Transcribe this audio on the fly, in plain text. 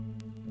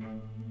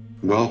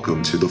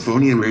Welcome to the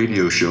Fonia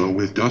radio show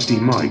with Dusty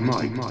Mike.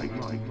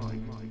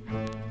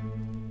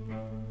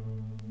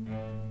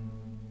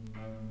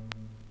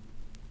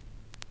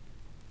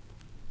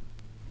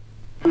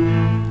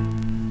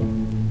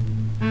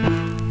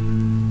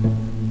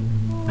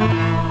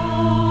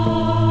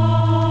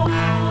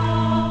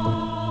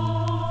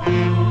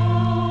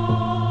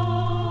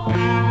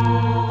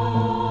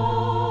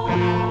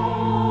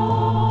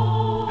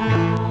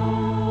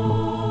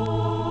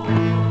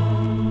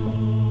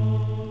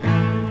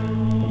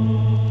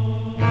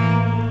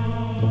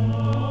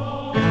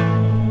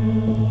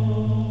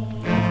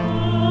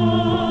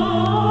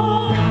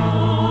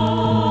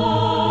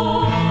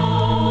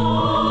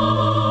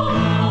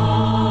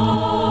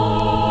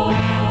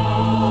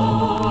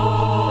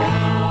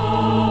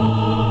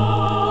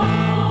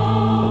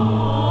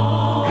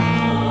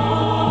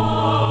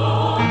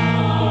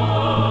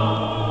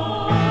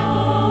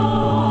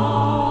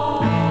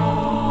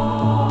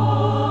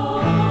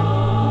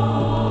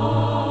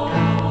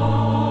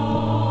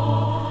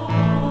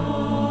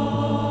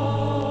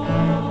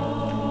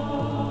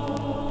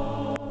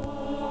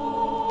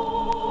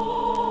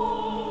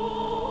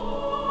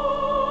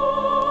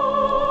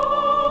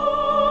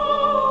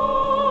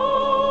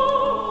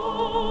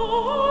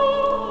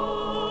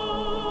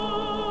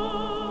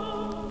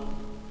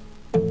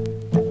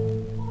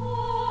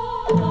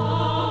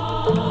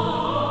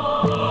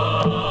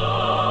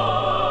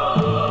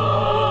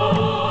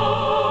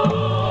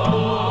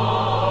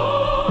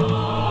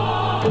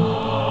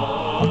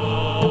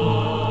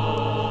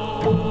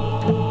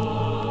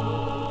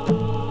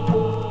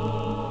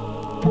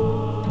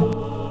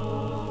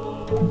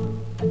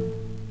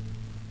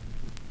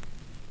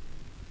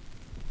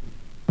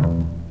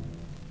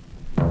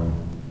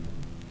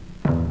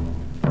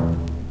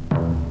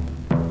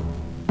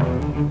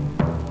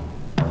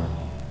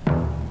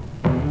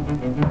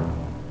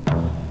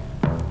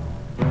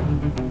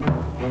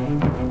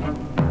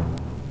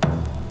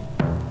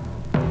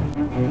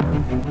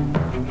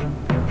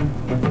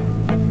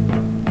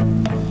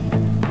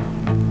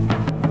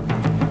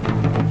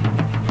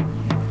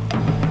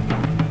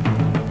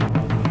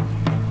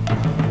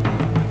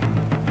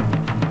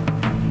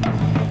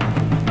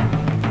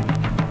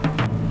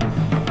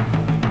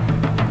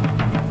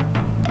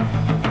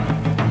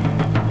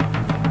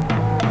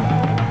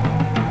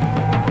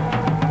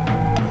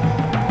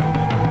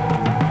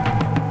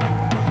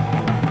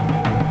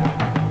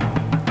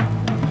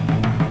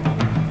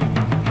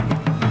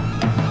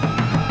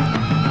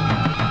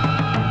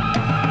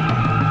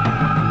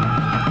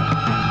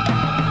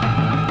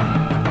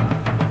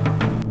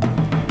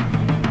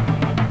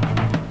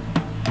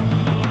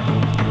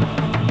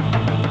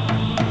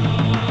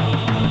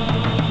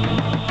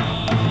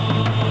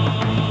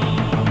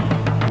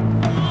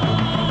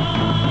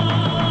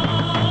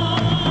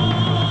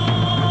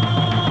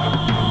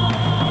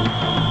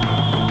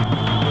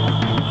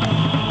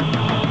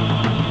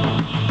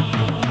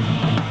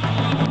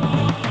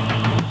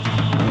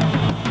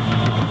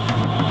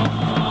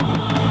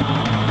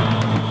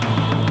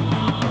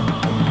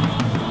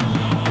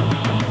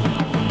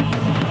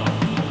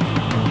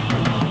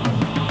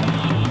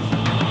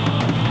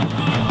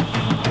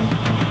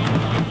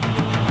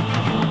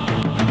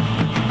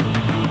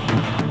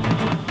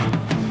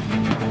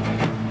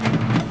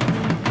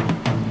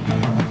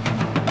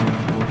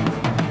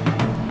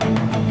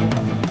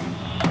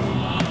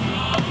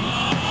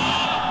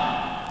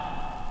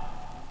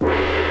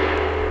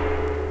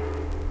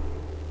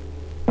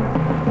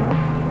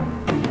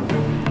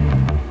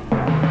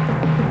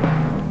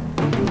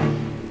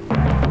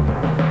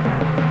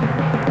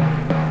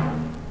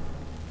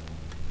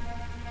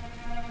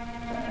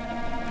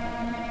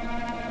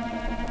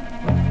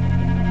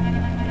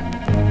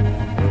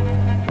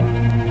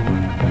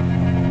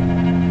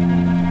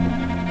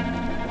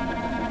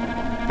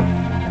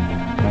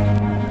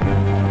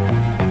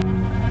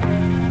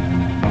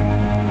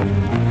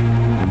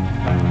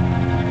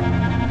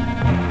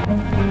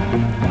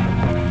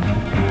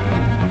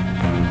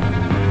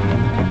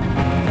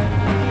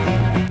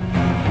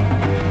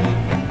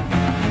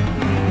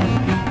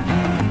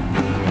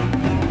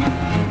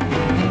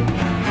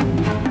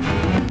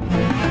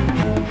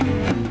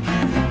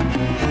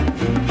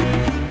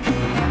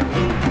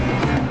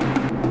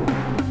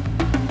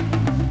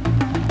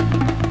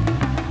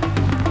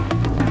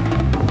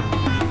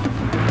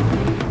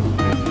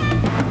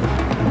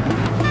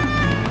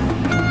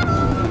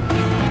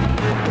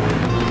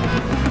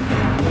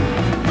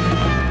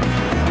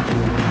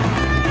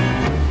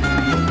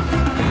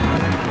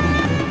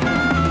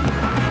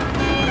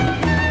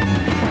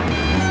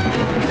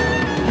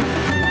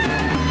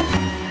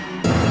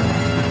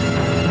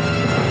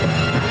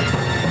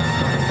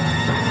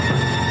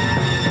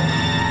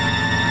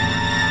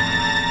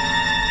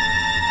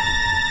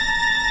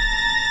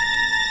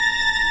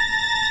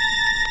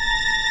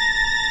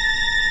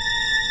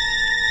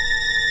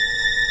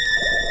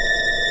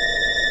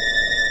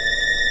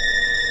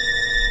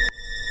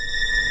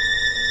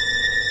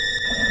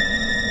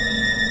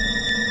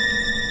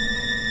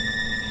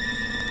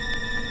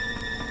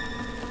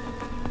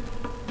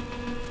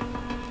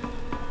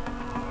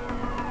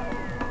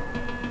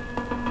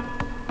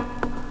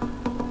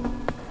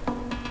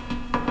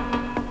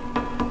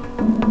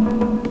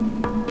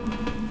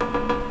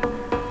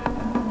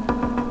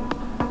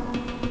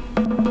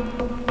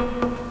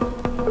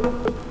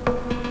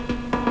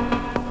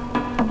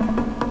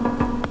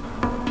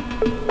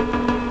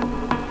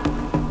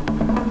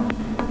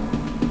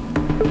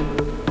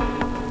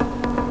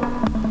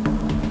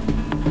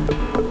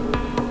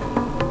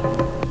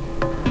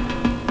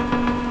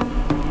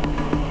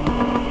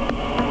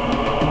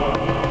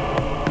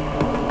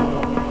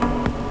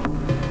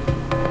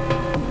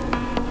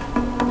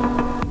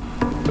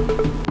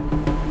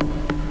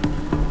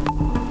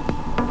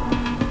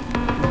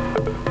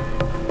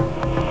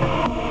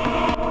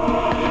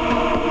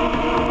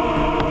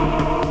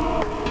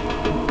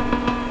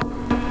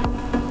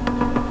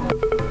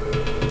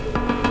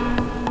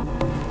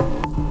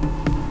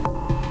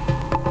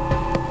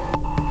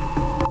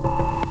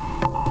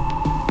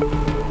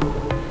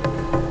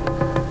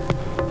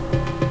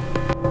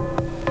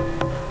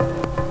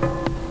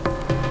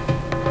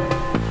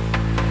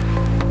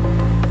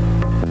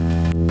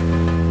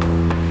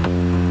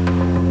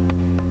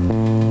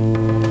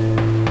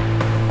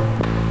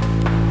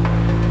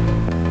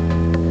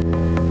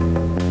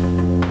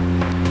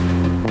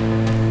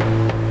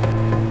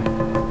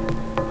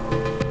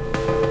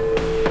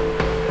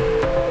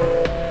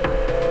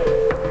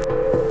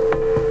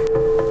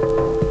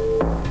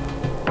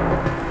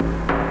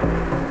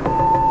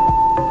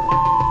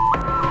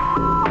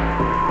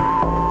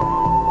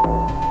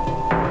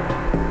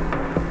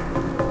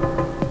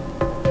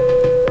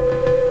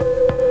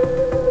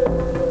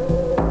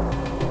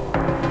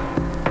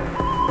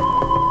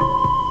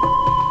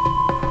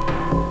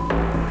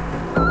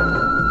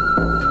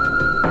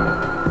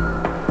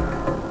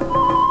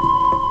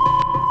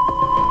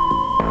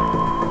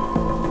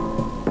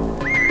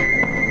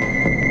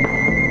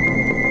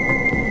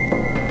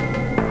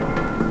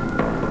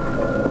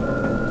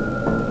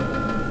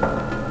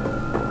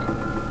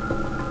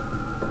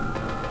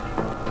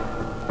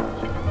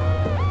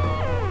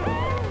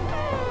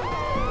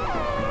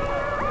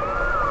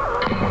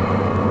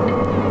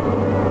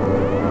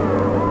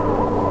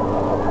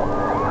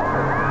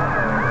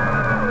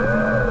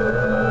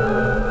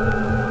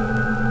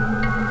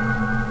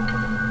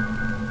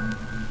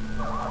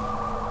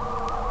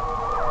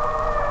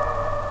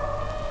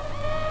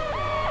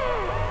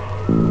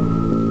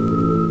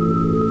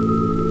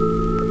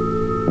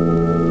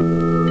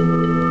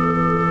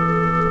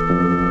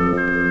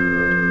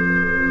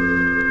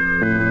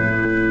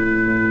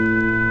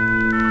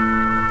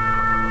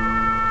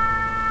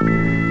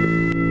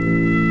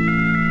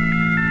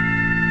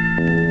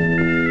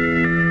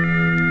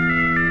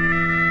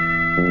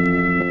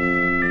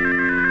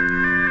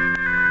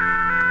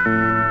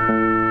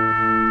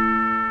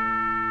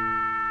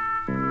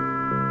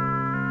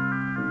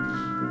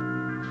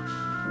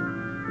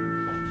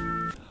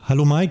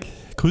 Hallo Maik,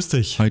 grüß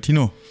dich. Hi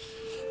Tino.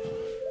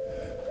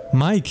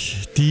 Maik,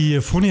 die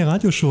Fonia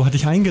Radioshow hat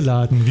dich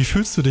eingeladen. Wie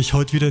fühlst du dich,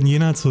 heute wieder in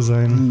Jena zu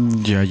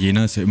sein? Ja,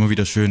 Jena ist ja immer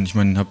wieder schön. Ich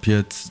meine,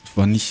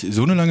 war nicht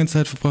so eine lange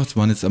Zeit verbracht, es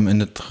waren jetzt am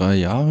Ende 3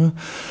 Jahre,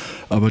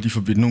 aber die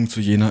Verbindung zu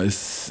Jena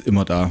ist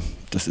immer da.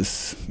 Das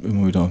ist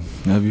immer wieder,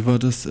 ja, wie war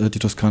das? Die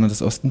Toskana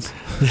des Ostens?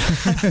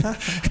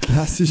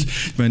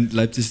 Klassisch. Ich meine,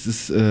 Leipzig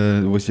ist,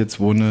 wo ich jetzt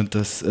wohne,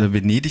 das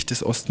Venedig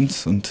des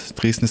Ostens und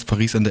Dresden ist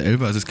Paris an der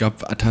Elbe. Also es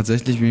gab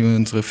tatsächlich, wie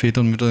unsere Väter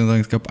und Mütter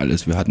sagen, es gab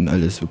alles. Wir hatten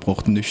alles, wir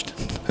brauchten nichts.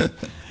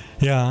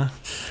 Ja,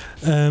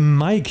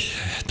 Maik,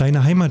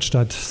 deine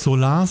Heimatstadt,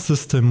 Solar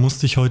System,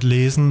 musste ich heute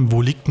lesen.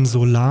 Wo liegt ein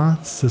Solar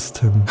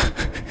System?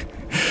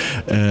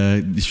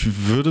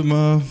 Ich würde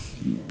mal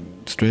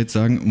straight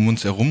sagen, um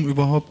uns herum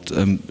überhaupt.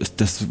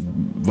 Das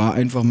war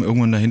einfach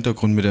irgendwann der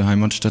Hintergrund mit der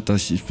Heimatstadt.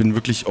 Dass ich bin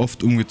wirklich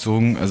oft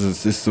umgezogen. Also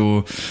es ist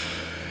so,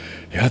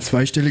 ja,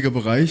 zweistelliger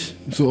Bereich.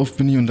 So oft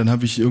bin ich. Und dann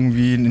habe ich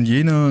irgendwie in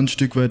Jena ein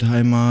Stück weit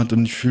Heimat.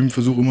 Und ich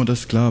versuche immer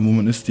das, klar, wo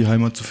man ist, die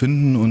Heimat zu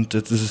finden. Und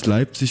jetzt ist es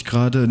Leipzig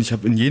gerade. Und ich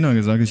habe in Jena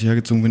gesagt, als ich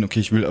hergezogen bin,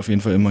 okay, ich will auf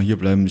jeden Fall immer hier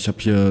bleiben. Ich habe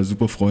hier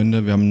super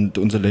Freunde. Wir haben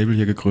unser Label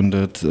hier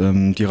gegründet,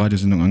 die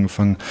Radiosendung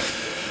angefangen.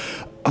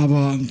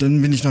 Aber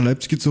dann bin ich nach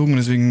Leipzig gezogen und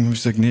deswegen habe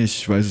ich gesagt, nee,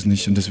 ich weiß es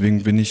nicht. Und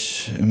deswegen bin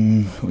ich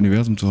im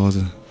Universum zu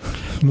Hause.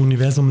 Im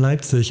Universum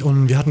Leipzig.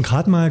 Und wir hatten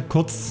gerade mal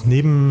kurz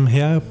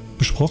nebenher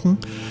besprochen,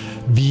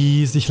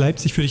 wie sich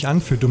Leipzig für dich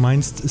anfühlt. Du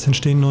meinst, es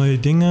entstehen neue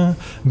Dinge,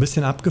 ein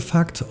bisschen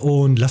abgefuckt.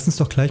 Und lass uns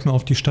doch gleich mal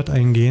auf die Stadt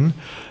eingehen.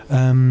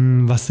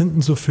 Was sind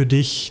denn so für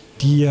dich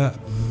die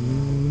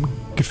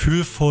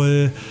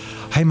gefühlvoll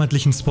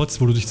heimatlichen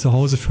Spots, wo du dich zu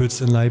Hause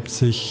fühlst in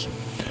Leipzig?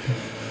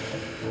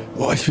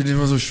 Boah, ich finde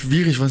immer so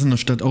schwierig, was in der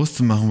Stadt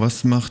auszumachen.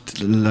 Was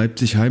macht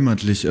Leipzig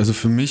heimatlich? Also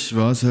für mich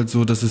war es halt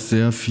so, dass es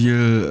sehr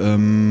viel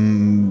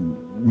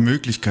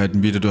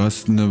Möglichkeiten bietet. Du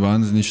hast eine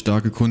wahnsinnig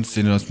starke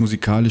Kunstszene, du hast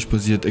musikalisch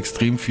basiert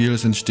extrem viel.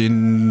 Es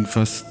entstehen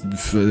fast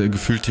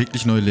gefühlt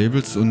täglich neue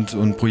Labels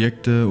und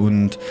Projekte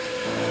und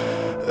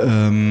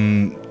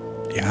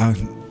ja.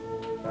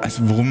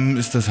 Also warum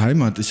ist das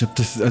Heimat?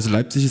 Also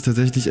Leipzig ist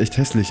tatsächlich echt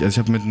hässlich. Also ich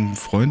habe mit einem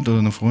Freund oder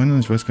einer Freundin,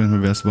 ich weiß gar nicht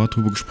mehr, wer es war,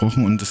 drüber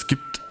gesprochen und es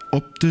gibt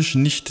optisch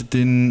nicht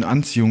den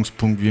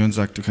Anziehungspunkt, wie man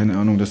sagte, keine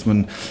Ahnung, dass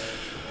man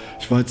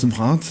ich war jetzt im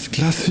Harz,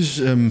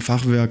 klassisch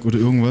Fachwerk oder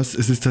irgendwas.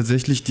 Es ist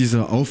tatsächlich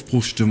diese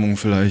Aufbruchsstimmung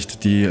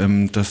vielleicht, die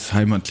das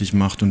heimatlich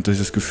macht und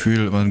dieses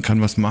Gefühl, man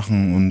kann was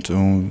machen und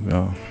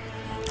ja.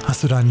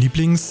 Hast du da einen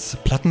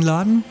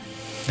Lieblingsplattenladen,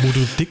 wo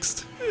du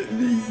dickst?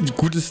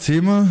 Gutes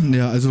Thema.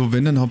 Ja, also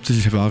wenn dann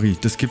hauptsächlich Vari.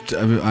 Es gibt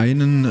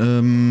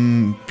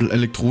einen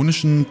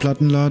elektronischen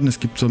Plattenladen,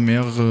 es gibt so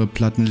mehrere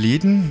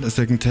Plattenläden, das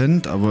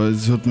Secondhand, aber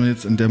das hört man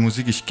jetzt in der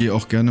Musik, ich gehe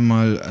auch gerne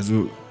mal,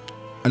 also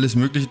alles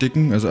mögliche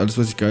dicken, also alles,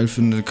 was ich geil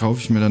finde,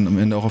 kaufe ich mir dann am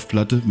Ende auch auf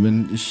Platte,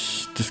 wenn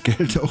ich das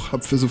Geld auch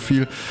habe für so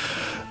viel.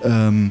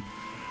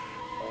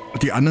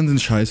 Die anderen sind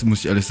scheiße, muss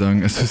ich ehrlich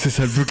sagen. Also es ist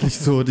halt wirklich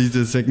so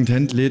diese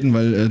Second-Hand-Läden,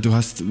 weil du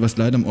hast, was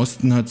leider im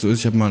Osten halt so ist,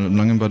 ich habe mal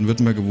lange in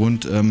Baden-Württemberg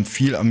gewohnt,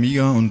 viel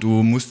Amiga und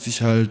du musst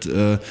dich halt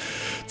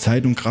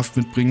Zeit und Kraft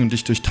mitbringen und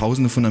dich durch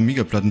tausende von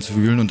Amiga-Platten zu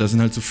wühlen und da sind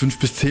halt so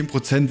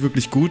 5-10%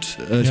 wirklich gut.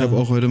 Ich habe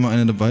auch heute mal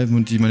eine dabei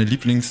und meine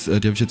Lieblings, die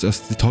habe ich jetzt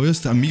erst, die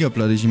teuerste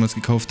Amiga-Platte, die ich jemals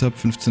gekauft habe,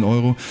 15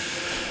 €.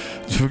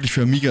 Wirklich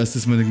für Amiga ist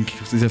das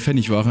ja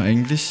Pfennigware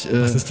eigentlich.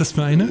 Was ist das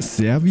für eine?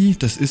 Servi,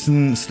 das ist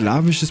ein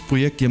slawisches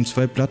Projekt, die haben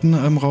 2 Platten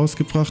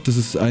rausgebracht. Das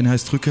ist, eine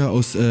heißt Rückkehr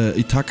aus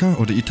Ithaka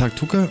oder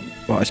Itaktuka.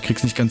 Boah, ich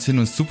krieg's nicht ganz hin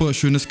und ist super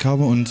schönes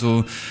Cover und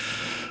so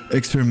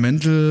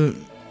Experimental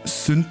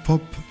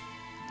Synthpop,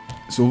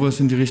 sowas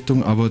in die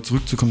Richtung, aber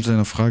zurückzukommen zu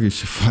deiner Frage, ich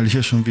falle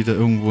hier schon wieder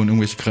irgendwo in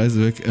irgendwelche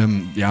Kreise weg.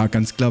 Ja,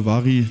 ganz klar,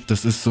 Vari,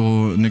 das ist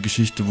so eine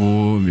Geschichte,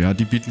 wo, ja,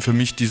 die bieten für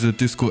mich diese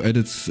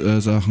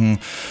Disco-Edits-Sachen,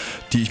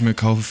 die ich mir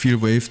kaufe,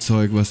 viel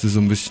Wave-Zeug, was ist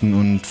so ein bisschen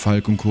und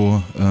Falk und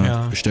Co.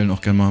 Bestellen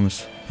auch gerne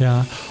Marmes.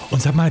 Ja,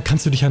 und sag mal,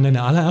 kannst du dich an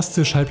deine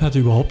allererste Schallplatte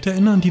überhaupt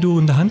erinnern, die du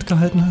in der Hand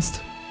gehalten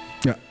hast?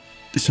 Ja.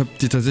 Ich habe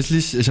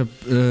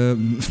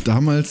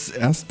damals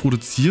erst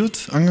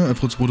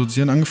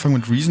produzieren angefangen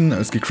mit Reason,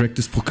 als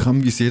gecracktes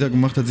Programm, wie es jeder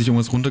gemacht hat, sich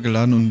irgendwas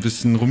runtergeladen und ein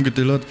bisschen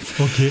rumgedillert.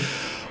 Okay.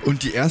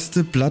 Und die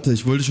erste Platte,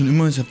 ich habe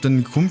dann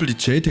einen Kumpel, die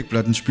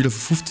JTAG-Plattenspieler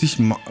für 50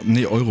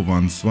 Euro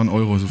waren es,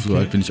 Euro, so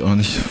alt bin ich auch noch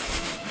nicht.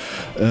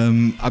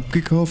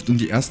 Abgekauft und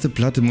die erste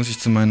Platte, muss ich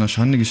zu meiner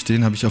Schande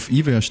gestehen, habe ich auf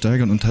eBay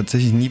ersteigert und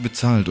tatsächlich nie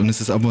bezahlt und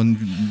es ist aber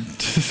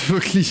das ist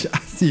wirklich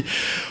assi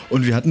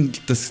und wir hatten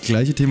das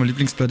gleiche Thema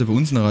Lieblingsplatte bei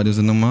uns in der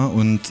Radiosendung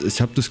und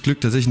ich habe das Glück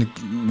tatsächlich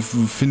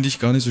finde ich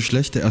gar nicht so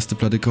schlechte erste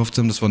Platte gekauft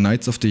zu haben, das war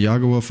Knights of the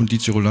Jaguar von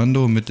DJ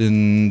Rolando mit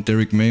den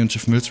Derek May und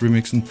Jeff Mills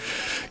Remixen.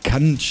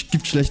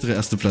 Gibt schlechtere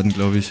erste Platten,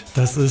 glaube ich.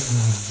 Das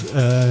ist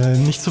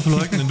nicht zu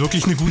verleugnen,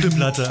 wirklich eine gute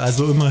Platte,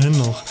 also immerhin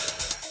noch.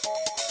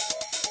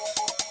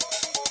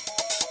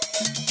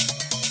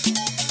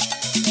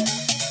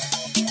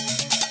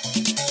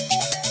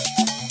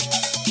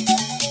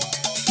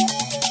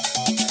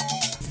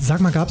 Sag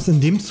mal, gab es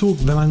in dem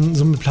Zug, wenn man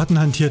so mit Platten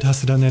hantiert,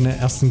 hast du dann deine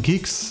ersten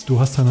Gigs,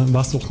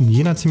 warst auch in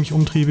Jena ziemlich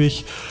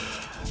umtriebig.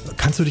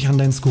 Kannst du dich an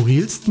deinen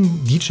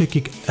skurrilsten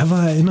DJ-Gig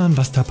ever erinnern,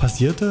 was da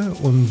passierte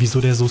und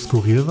wieso der so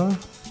skurril war?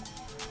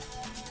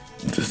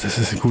 Das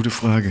ist eine gute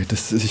Frage.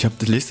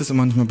 Ich lese das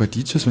immer manchmal bei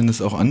DJs, wenn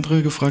das auch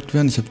andere gefragt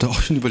werden. Ich habe da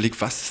auch schon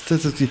überlegt, was ist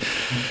das?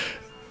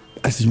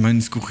 Also ich meine,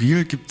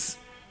 skurril gibt es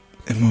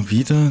immer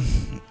wieder.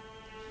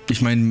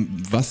 Ich meine,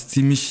 was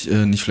ziemlich,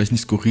 vielleicht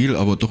nicht skurril,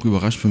 aber doch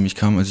überrascht für mich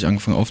kam, als ich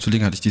angefangen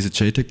aufzulegen, hatte ich diese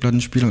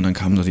JTAG-Plattenspieler und dann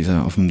kam da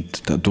dieser auf dem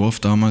Dorf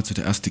damals so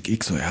der erste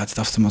Gig, so, ja, jetzt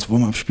darfst du mal das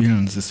Warm-Up spielen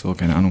und das ist so,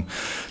 keine Ahnung,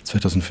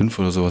 2005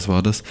 oder sowas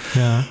war das.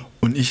 Ja.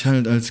 Und ich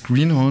halt als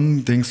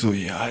Greenhorn denk so,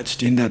 ja, jetzt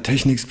stehen da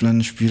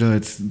Technics-Plattenspieler,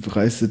 jetzt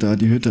reißt du da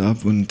die Hütte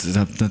ab und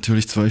hab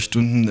natürlich 2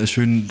 Stunden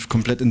schön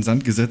komplett in den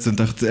Sand gesetzt und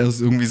dachte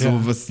erst irgendwie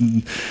so,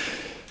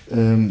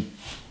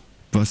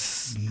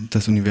 was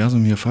das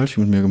Universum hier falsch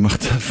mit mir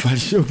gemacht hat, weil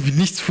ich irgendwie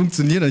nichts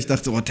funktioniert. Ich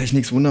dachte,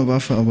 Technics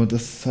Wunderwaffe, aber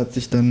das hat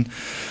sich dann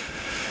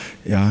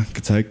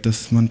gezeigt,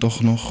 dass man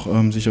doch noch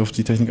sich auf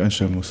die Technik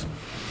einstellen muss.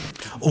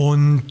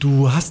 Und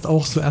du hast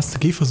auch so erste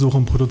Gehversuche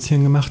im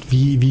Produzieren gemacht.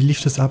 Wie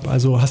lief das ab?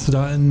 Also hast du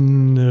da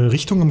eine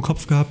Richtung im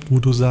Kopf gehabt, wo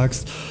du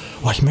sagst,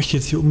 ich möchte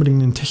jetzt hier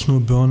unbedingt einen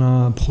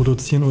Techno-Burner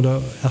produzieren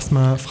oder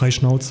erstmal frei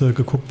Schnauze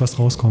geguckt, was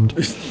rauskommt?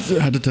 Ich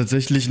hatte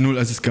tatsächlich also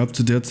es gab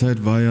zu der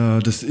Zeit, war ja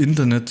das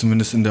Internet,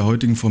 zumindest in der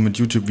heutigen Form mit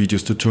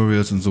YouTube-Videos,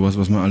 Tutorials und sowas,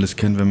 was man alles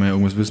kennt, wenn man ja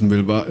irgendwas wissen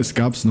will, es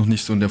gab es noch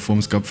nicht so in der Form.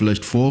 Es gab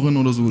vielleicht Foren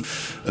oder so,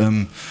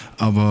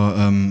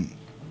 aber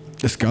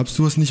es gab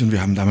sowas nicht und wir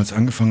haben damals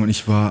angefangen und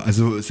ich war,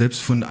 also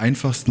selbst von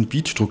einfachsten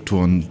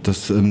Beatstrukturen,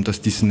 dass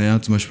die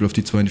Snare zum Beispiel auf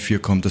die 2 und die 4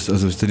 kommt, das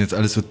sind jetzt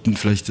alles so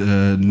vielleicht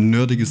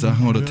nerdige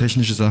Sachen oder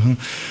technische Sachen,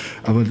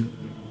 aber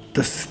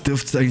das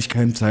dürfte es eigentlich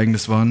keinem zeigen.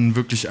 Das waren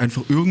wirklich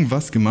einfach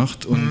irgendwas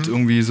gemacht und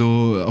irgendwie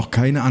so auch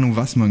keine Ahnung,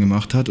 was man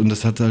gemacht hat. Und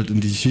das hat halt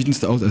in die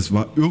verschiedenste aus. Also es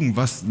war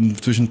irgendwas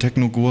zwischen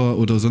Techno-Gore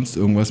oder sonst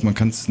irgendwas. Man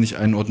kann es nicht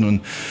einordnen.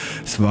 Und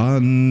es war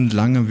ein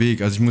langer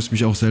Weg. Also ich muss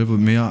mich auch selber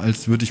mehr,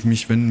 als würde ich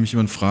mich, wenn mich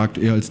jemand fragt,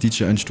 eher als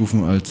DJ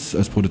einstufen als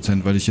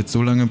Produzent, weil ich jetzt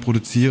so lange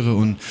produziere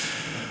und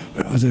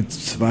seit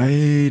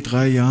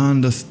 2-3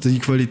 Jahren, dass die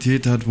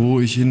Qualität hat, wo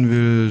ich hin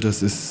will,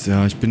 das ist,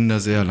 ich bin da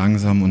sehr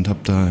langsam und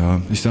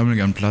ich sammle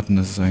gern Platten,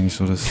 das ist eigentlich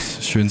so das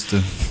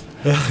Schönste.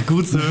 Ja,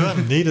 gut zu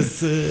hören. Nee, das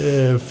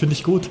finde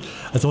ich gut.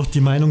 Also auch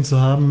die Meinung zu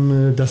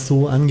haben, das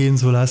so angehen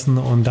zu lassen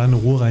und da eine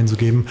Ruhe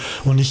reinzugeben.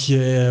 Und nicht,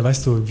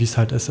 weißt du, wie es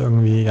halt ist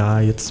irgendwie, ja,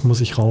 jetzt muss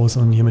ich raus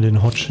und hier mit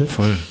den Hot Shit.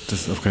 Voll,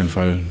 das ist auf keinen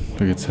Fall.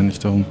 Da geht es ja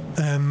nicht darum.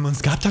 Und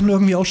es gab dann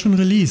irgendwie auch schon ein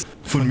Release.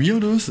 Von mir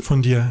oder was?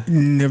 Von dir.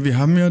 Ja, wir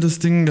haben ja das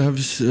Ding, da habe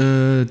ich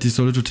die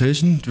Solid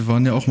Rotation, wir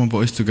waren ja auch mal bei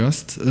euch zu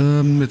Gast,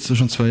 jetzt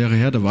schon 2 Jahre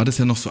her, da war das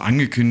ja noch so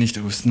angekündigt,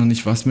 da wussten noch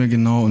nicht, was mehr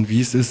genau und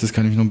wie es ist, das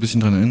kann ich mich noch ein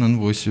bisschen dran erinnern,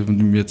 wo du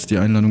mir jetzt die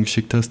Einladung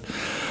geschickt hast.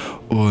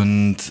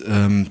 Und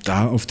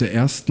da auf der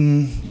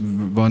ersten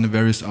war eine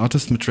Various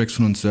Artists mit Tracks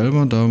von uns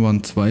selber, da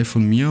waren 2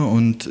 von mir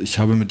und ich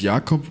habe mit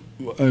Jakob,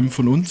 einem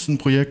von uns, ein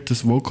Projekt,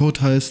 das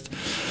Vocode heißt,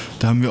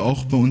 da haben wir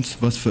auch bei uns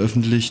was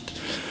veröffentlicht.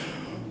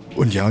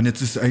 Und ja, und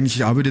jetzt ist eigentlich,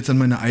 ich arbeite jetzt an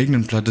meiner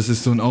eigenen Platte, das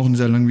ist so auch ein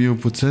sehr langwieriger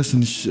Prozess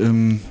und ich,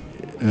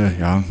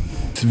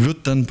 es wird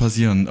dann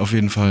passieren, auf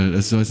jeden Fall.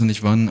 Ich weiß noch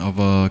nicht wann,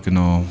 aber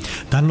genau.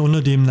 Dann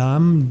unter dem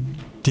Namen,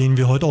 den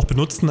wir heute auch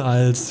benutzen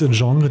als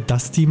Genre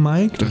Dusty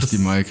Maik. Dusty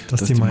Maik.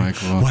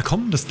 Woher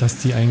kommt das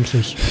Dusty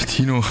eigentlich?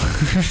 Tino.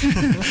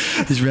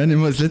 Ich werde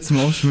immer das letzte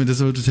Mal auch schon mit der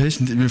Soul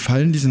Rotation, mir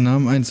fallen diese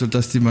Namen ein. So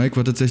Dusty Maik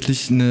war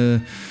tatsächlich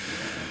eine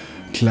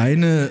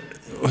kleine,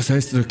 was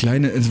heißt eine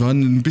kleine, es war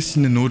ein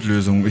bisschen eine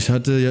Notlösung. Ich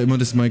hatte ja immer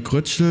das Mike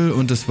Rötschel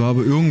und das war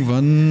aber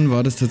irgendwann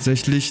war das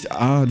tatsächlich,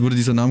 wurde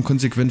dieser Name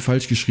konsequent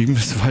falsch geschrieben.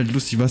 Das war halt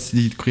lustig, was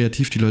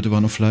kreativ die Leute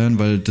waren auf Flyern,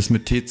 weil das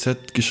mit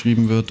TZ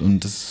geschrieben wird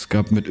und das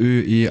gab mit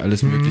Ö, E,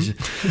 alles mögliche.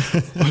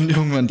 Und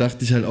irgendwann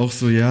dachte ich halt auch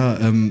so, ja,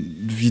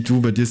 wie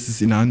du, bei dir ist es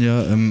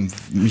Inania,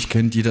 mich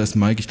kennt jeder als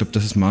Mike, ich glaube,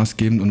 das ist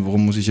maßgebend und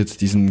warum muss ich jetzt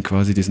diesen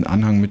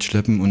Anhang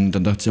mitschleppen und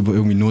dann dachte ich aber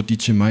irgendwie nur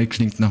DJ Mike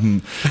klingt nach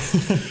einem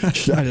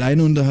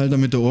Alleinunterhalter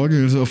mit der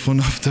Orgel so von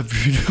auf der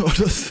Bühne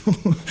oder so.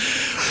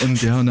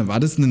 Und ja, und dann war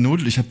das eine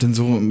Not. Ich habe dann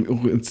so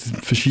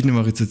verschiedene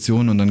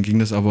Variationen und dann ging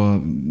das aber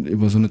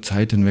über so eine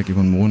Zeit hinweg, über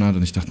einen Monat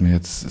und ich dachte mir,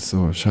 jetzt ist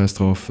so, scheiß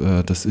drauf,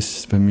 das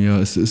ist bei mir,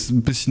 es ist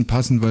ein bisschen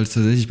passend, weil es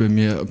tatsächlich bei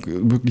mir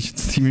wirklich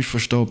ziemlich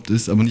verstaubt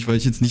ist, aber nicht, weil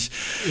ich jetzt nicht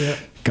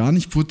gar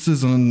nicht putze,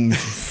 sondern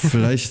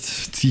vielleicht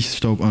ziehe ich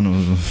Staub an oder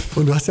so.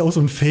 Und du hast ja auch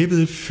so ein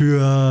Faible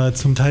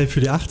zum Teil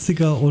für die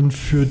 80er und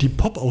für die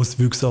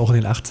Pop-Auswüchse auch in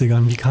den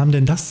 80ern. Wie kam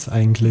denn das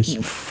eigentlich?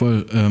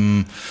 Voll.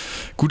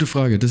 Gute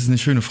Frage, das ist eine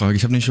schöne Frage.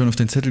 Ich habe nicht schon auf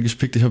den Zettel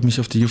gespickt, ich habe mich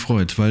auf die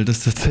gefreut, weil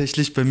das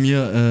tatsächlich bei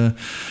mir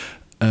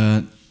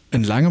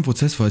ein langer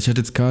Prozess war. Ich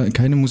hatte jetzt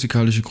keine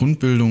musikalische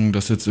Grundbildung,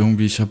 dass jetzt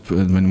irgendwie,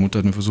 meine Mutter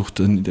hat mir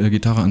versucht, eine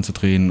Gitarre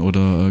anzudrehen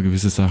oder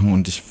gewisse Sachen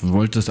und ich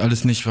wollte das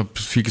alles nicht, ich habe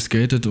viel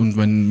geskatet und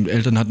meine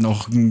Eltern hatten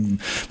auch,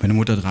 meine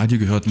Mutter hat Radio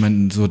gehört,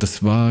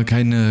 das war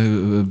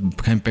kein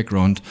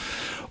Background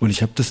und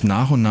ich habe das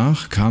nach und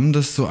nach, kam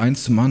das so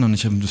eins zum anderen,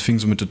 das fing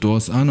so mit The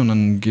Doors an und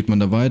dann geht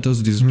man da weiter,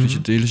 so dieses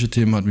psychedelische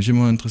Thema hat mich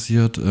immer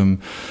interessiert,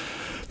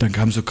 dann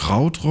kam so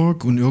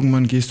Krautrock und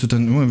irgendwann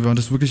war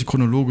das wirklich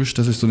chronologisch,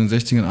 dass es so in den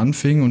 60ern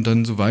anfing und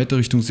dann so weiter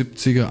Richtung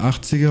 70er,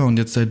 80er und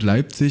jetzt seit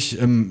Leipzig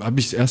habe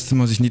ich das erste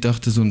Mal, was ich nie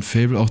dachte, so ein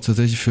Faible auch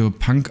tatsächlich für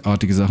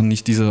Punkartige Sachen,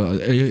 nicht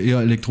dieser eher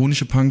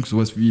elektronische Punk,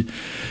 sowas wie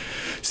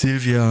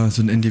Silvia,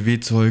 so ein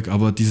NDW-Zeug,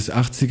 aber dieses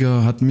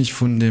 80er hat mich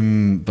von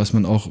dem, was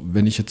man auch,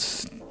 wenn ich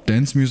jetzt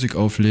Dance Music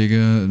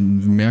auflege,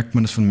 merkt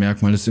man das von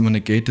Merkmalen. Es ist immer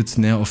eine Gated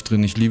Snare oft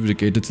drin. Ich liebe die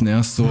Gated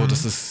Snares so.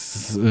 Das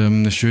ist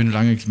eine schöne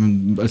lange,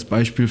 als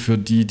Beispiel für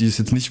die es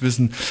jetzt nicht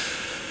wissen.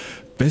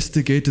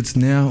 Beste Gated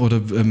Snare oder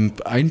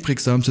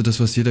einprägsamste, das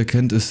was jeder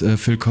kennt, ist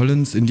Phil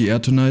Collins in the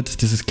Air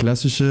Tonight. Das ist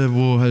klassische,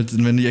 wo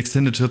halt, wenn die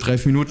Extended hört,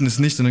 3 Minuten ist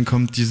nicht und dann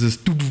kommt dieses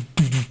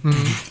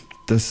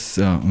das,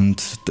 ja,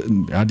 und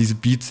ja, diese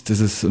Beats,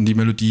 und die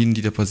Melodien,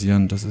 die da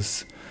passieren, das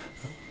ist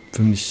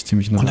für mich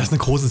ziemlich neu. Und da ist eine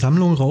große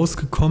Sammlung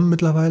rausgekommen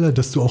mittlerweile,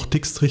 dass du auch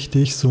dickst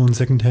richtig, so ein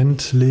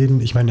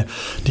Secondhand-Läden. Ich meine,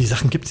 die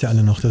Sachen gibt es ja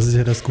alle noch, das ist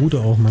ja das Gute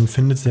auch. Man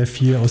findet sehr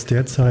viel aus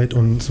der Zeit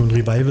und so ein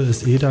Revival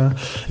ist da.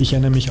 Ich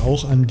erinnere mich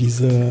auch an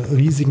diese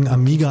riesigen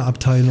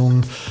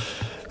Amiga-Abteilungen.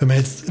 Wenn man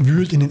jetzt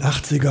wühlt in den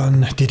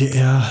 80ern,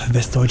 DDR,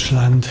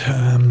 Westdeutschland,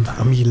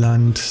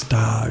 Amiland,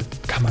 da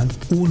kann man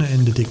ohne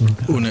Ende dicken.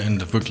 Ohne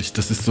Ende, wirklich.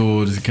 Das ist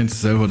so, du kennst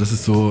es selber, das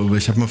ist so,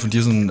 ich habe mal von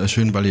dir so einen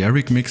schönen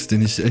Balearic-Mix,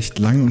 den ich echt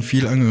lange und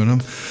viel angehört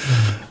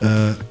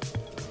habe.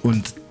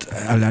 Und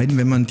allein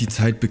wenn man die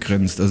Zeit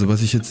begrenzt, also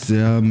was ich jetzt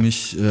sehr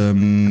mich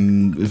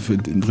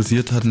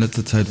interessiert hat in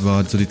letzter Zeit,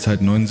 war so die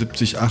Zeit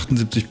 79,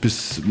 78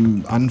 bis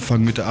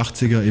Anfang Mitte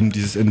 80er, eben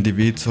dieses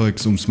NDW-Zeug,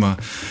 um es mal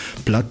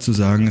platt zu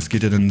sagen. Es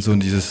geht ja dann so in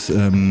dieses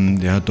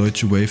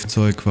deutsche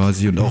Wave-Zeug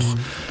quasi und auch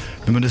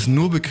wenn man das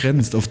nur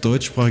begrenzt auf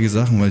deutschsprachige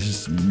Sachen, weil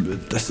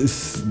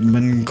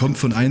man kommt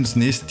von einem ins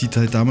nächste, die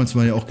Zeit damals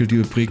war ja auch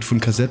geprägt von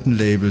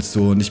Kassettenlabels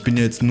so und ich bin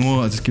ja jetzt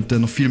es gibt da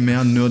noch viel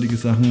mehr nerdige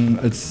Sachen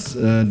als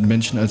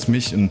Menschen als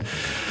mich und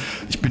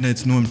ich bin ja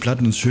jetzt nur in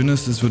Platten und das Schöne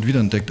ist, es wird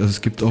wiederentdeckt, also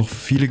es gibt auch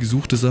viele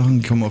gesuchte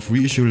Sachen, die kommen auf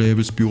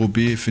Reissue-Labels, Büro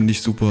B finde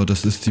ich super,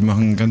 die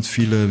machen ganz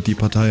viele, die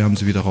Partei haben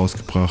sie wieder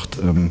rausgebracht,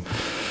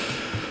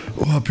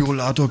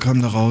 Pyrolator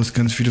kam da raus,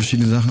 ganz viele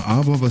verschiedene Sachen.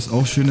 Aber was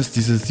auch schön ist,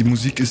 die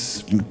Musik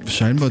ist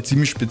scheinbar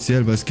ziemlich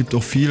speziell, weil es gibt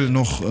auch viel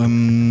noch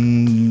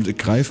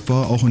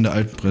greifbar, auch in der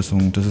alten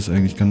Pressung. Das ist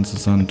eigentlich ganz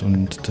interessant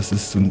und das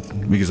ist, und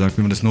wie gesagt,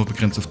 wenn man das nur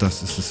begrenzt auf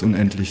das, ist es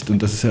unendlich.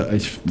 Und das ist ja,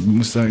 ich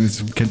muss sagen,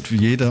 das kennt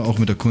jeder, auch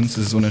mit der Kunst,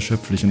 das ist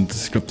unerschöpflich und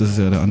ich glaube, das ist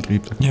ja der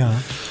Antrieb. Ja,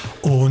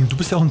 und du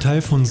bist ja auch ein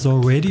Teil von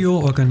So Radio,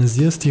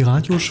 organisierst die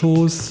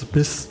Radioshows,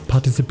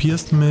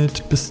 partizipierst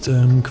mit, bist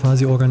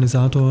quasi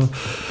Organisator,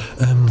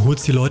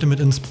 holst die Leute mit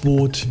ins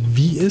Boot.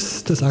 Wie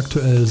ist das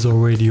aktuell,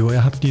 So Radio?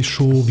 Ihr habt die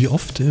Show wie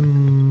oft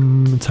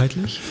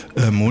zeitlich?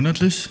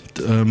 Monatlich,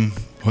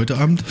 heute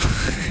Abend.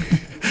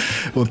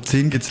 Um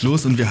 10 geht's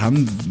los und wir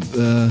haben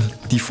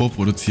die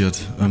vorproduziert.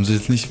 Also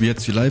jetzt nicht wie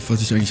jetzt wie live,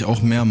 was ich eigentlich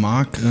auch mehr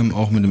mag,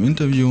 auch mit einem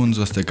Interview und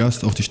so, dass der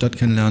Gast auch die Stadt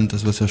kennenlernt,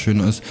 das was ja schön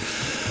ist.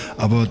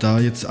 Aber da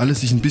jetzt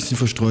alles sich ein bisschen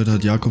verstreut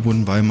hat, Jakob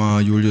in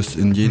Weimar, Julius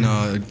in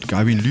Jena,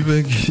 Gabi in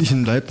Lübeck, ich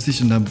in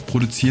Leipzig und da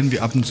produzieren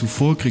wir ab und zu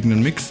vor, kriegen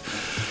einen Mix.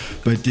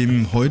 Bei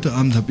dem heute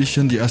Abend habe ich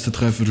dann die erste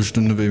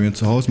Dreiviertelstunde bei mir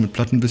zu Hause mit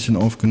Platten ein bisschen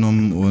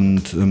aufgenommen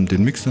und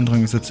den Mix dann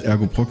dran gesetzt.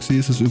 Ergo Proxy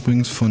ist es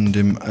übrigens von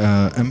dem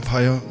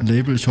Empire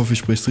Label. Ich hoffe, ich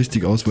spreche es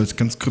richtig aus, weil es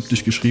ganz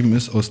kryptisch geschrieben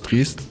ist, aus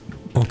Dresden.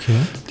 Okay.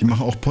 Die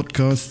machen auch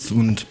Podcasts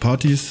und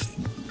Partys.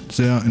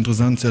 Sehr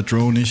interessant, sehr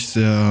dronig,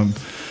 sehr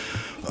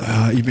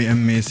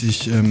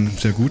IBM-mäßig,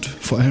 sehr gut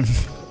vor allem.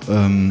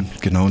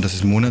 Genau, und das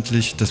ist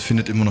monatlich, das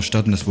findet immer noch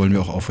statt und das wollen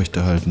wir auch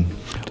aufrechterhalten.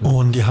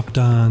 Und ihr habt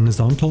da eine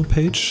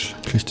Soundcloud-Page?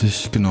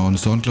 Richtig, genau, eine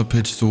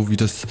Soundcloud-Page, so wie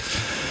das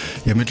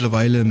ja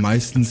mittlerweile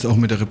meistens auch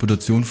mit der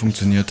Reputation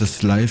funktioniert.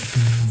 Das Live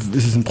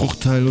ist es ein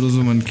Bruchteil oder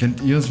so, man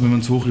kennt es, wenn man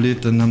es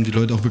hochlädt, dann haben die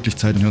Leute auch wirklich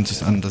Zeit und hören es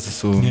sich an, das ist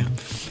so, ja.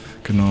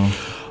 Genau.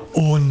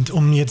 Und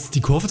um jetzt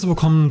die Kurve zu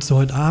bekommen zu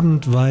heute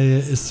Abend,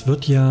 weil es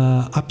wird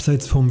ja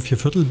abseits vom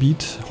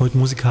Vierviertelbeat heute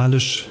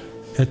musikalisch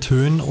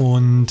ertönen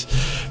und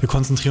wir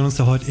konzentrieren uns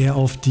da heute eher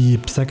auf die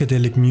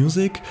Psychedelic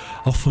Music.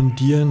 Auch von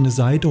dir eine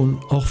Seite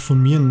und auch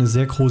von mir eine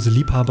sehr große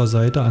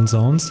Liebhaberseite an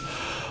Sounds.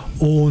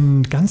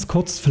 Und ganz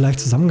kurz vielleicht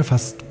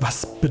zusammengefasst,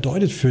 was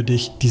bedeutet für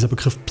dich dieser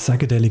Begriff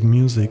Psychedelic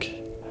Music?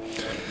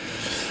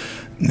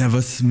 Na,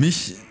 also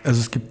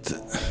es gibt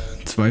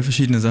zwei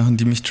verschiedene Sachen,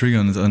 die mich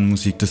triggern an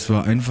Musik. Das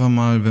war einfach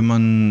mal, wenn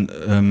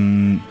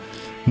man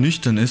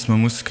nüchtern ist,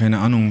 man muss, keine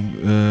Ahnung,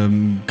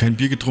 kein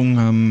Bier getrunken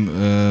haben,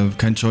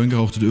 kein Joint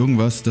geraucht oder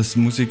irgendwas, dass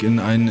Musik in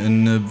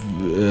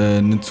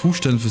einen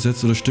Zustand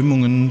versetzt oder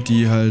Stimmungen,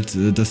 die halt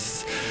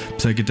das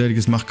Psychedelic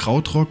ist, macht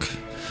Krautrock.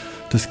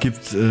 Das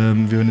gibt,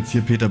 wir hören jetzt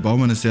hier Peter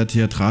Baumann, ist sehr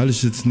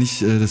theatralisch, jetzt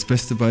nicht das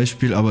beste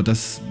Beispiel, aber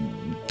das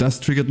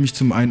triggert mich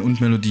zum einen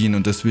und Melodien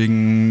und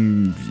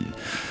deswegen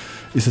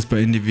ist es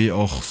bei NDW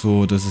auch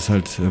so, dass es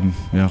halt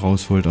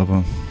rausholt,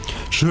 aber...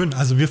 Schön,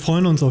 also wir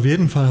freuen uns auf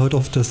jeden Fall heute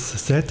auf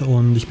das Set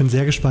und ich bin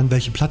sehr gespannt,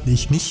 welche Platten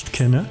ich nicht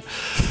kenne.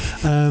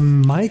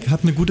 Maik,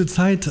 habt eine gute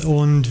Zeit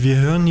und wir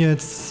hören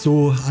jetzt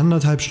so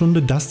 1,5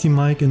 Stunden Dusty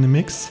Maik in the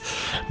Mix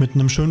mit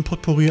einem schönen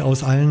Potpourri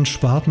aus allen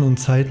Sparten und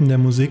Zeiten der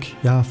Musik.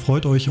 Ja,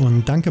 freut euch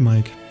und danke,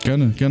 Maik.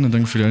 Gerne,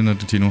 danke für die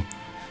Einladung, Tino.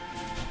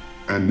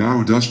 And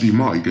now Dusty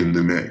Maik in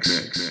the Mix.